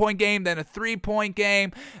 7-point game than a 3-point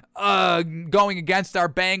game, going against our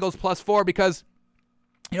Bengals +4, because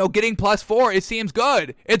getting +4, it seems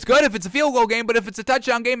good. It's good if it's a field goal game, but if it's a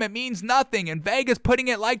touchdown game, it means nothing. And Vegas putting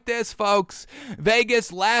it like this, folks.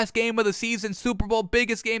 Vegas, last game of the season, Super Bowl,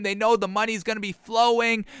 biggest game. They know the money's going to be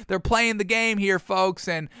flowing. They're playing the game here, folks,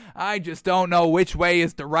 and I just don't know which way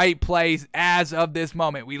is the right place as of this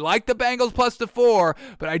moment. We like the Bengals +4,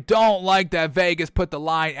 but I don't like that Vegas put the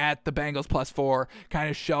line at the Bengals +4, kind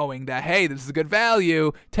of showing that, hey, this is a good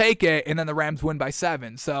value. Take it, and then the Rams win by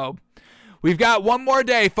 7. So we've got one more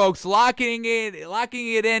day, folks. Locking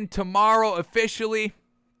it in tomorrow officially.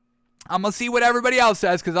 I'm going to see what everybody else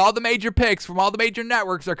says, because all the major picks from all the major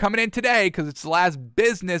networks are coming in today, because it's the last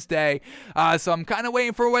business day. So I'm kind of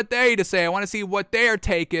waiting for what they to say. I want to see what their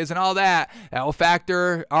take is and all that. That will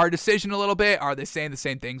factor our decision a little bit. Are they saying the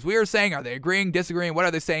same things we are saying? Are they agreeing, disagreeing? What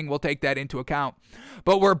are they saying? We'll take that into account.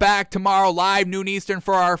 But we're back tomorrow, live, noon Eastern,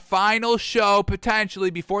 for our final show, potentially,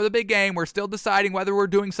 before the big game. We're still deciding whether we're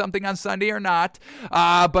doing something on Sunday or not.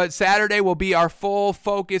 But Saturday will be our full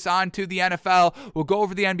focus onto the NFL. We'll go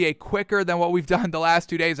over the NBA quicker than what we've done the last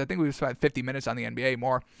 2 days. I think we've spent 50 minutes on the NBA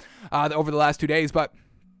more over the last 2 days. But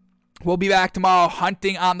we'll be back tomorrow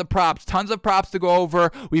hunting on the props. Tons of props to go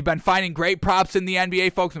over. We've been finding great props in the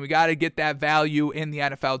NBA, folks, and we got to get that value in the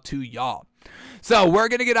NFL to y'all. So we're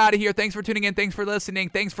going to get out of here. Thanks for tuning in. Thanks for listening.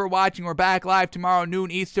 Thanks for watching. We're back live tomorrow, noon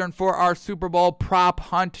Eastern, for our Super Bowl prop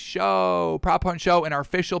hunt show and our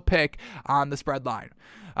official pick on the spread line.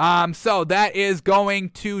 So that is going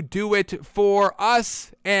to do it for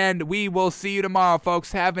us, and we will see you tomorrow,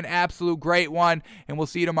 folks. Have an absolute great one, and we'll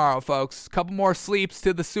see you tomorrow, folks. Couple more sleeps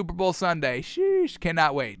to the Super Bowl Sunday. Sheesh,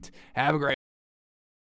 cannot wait. Have a great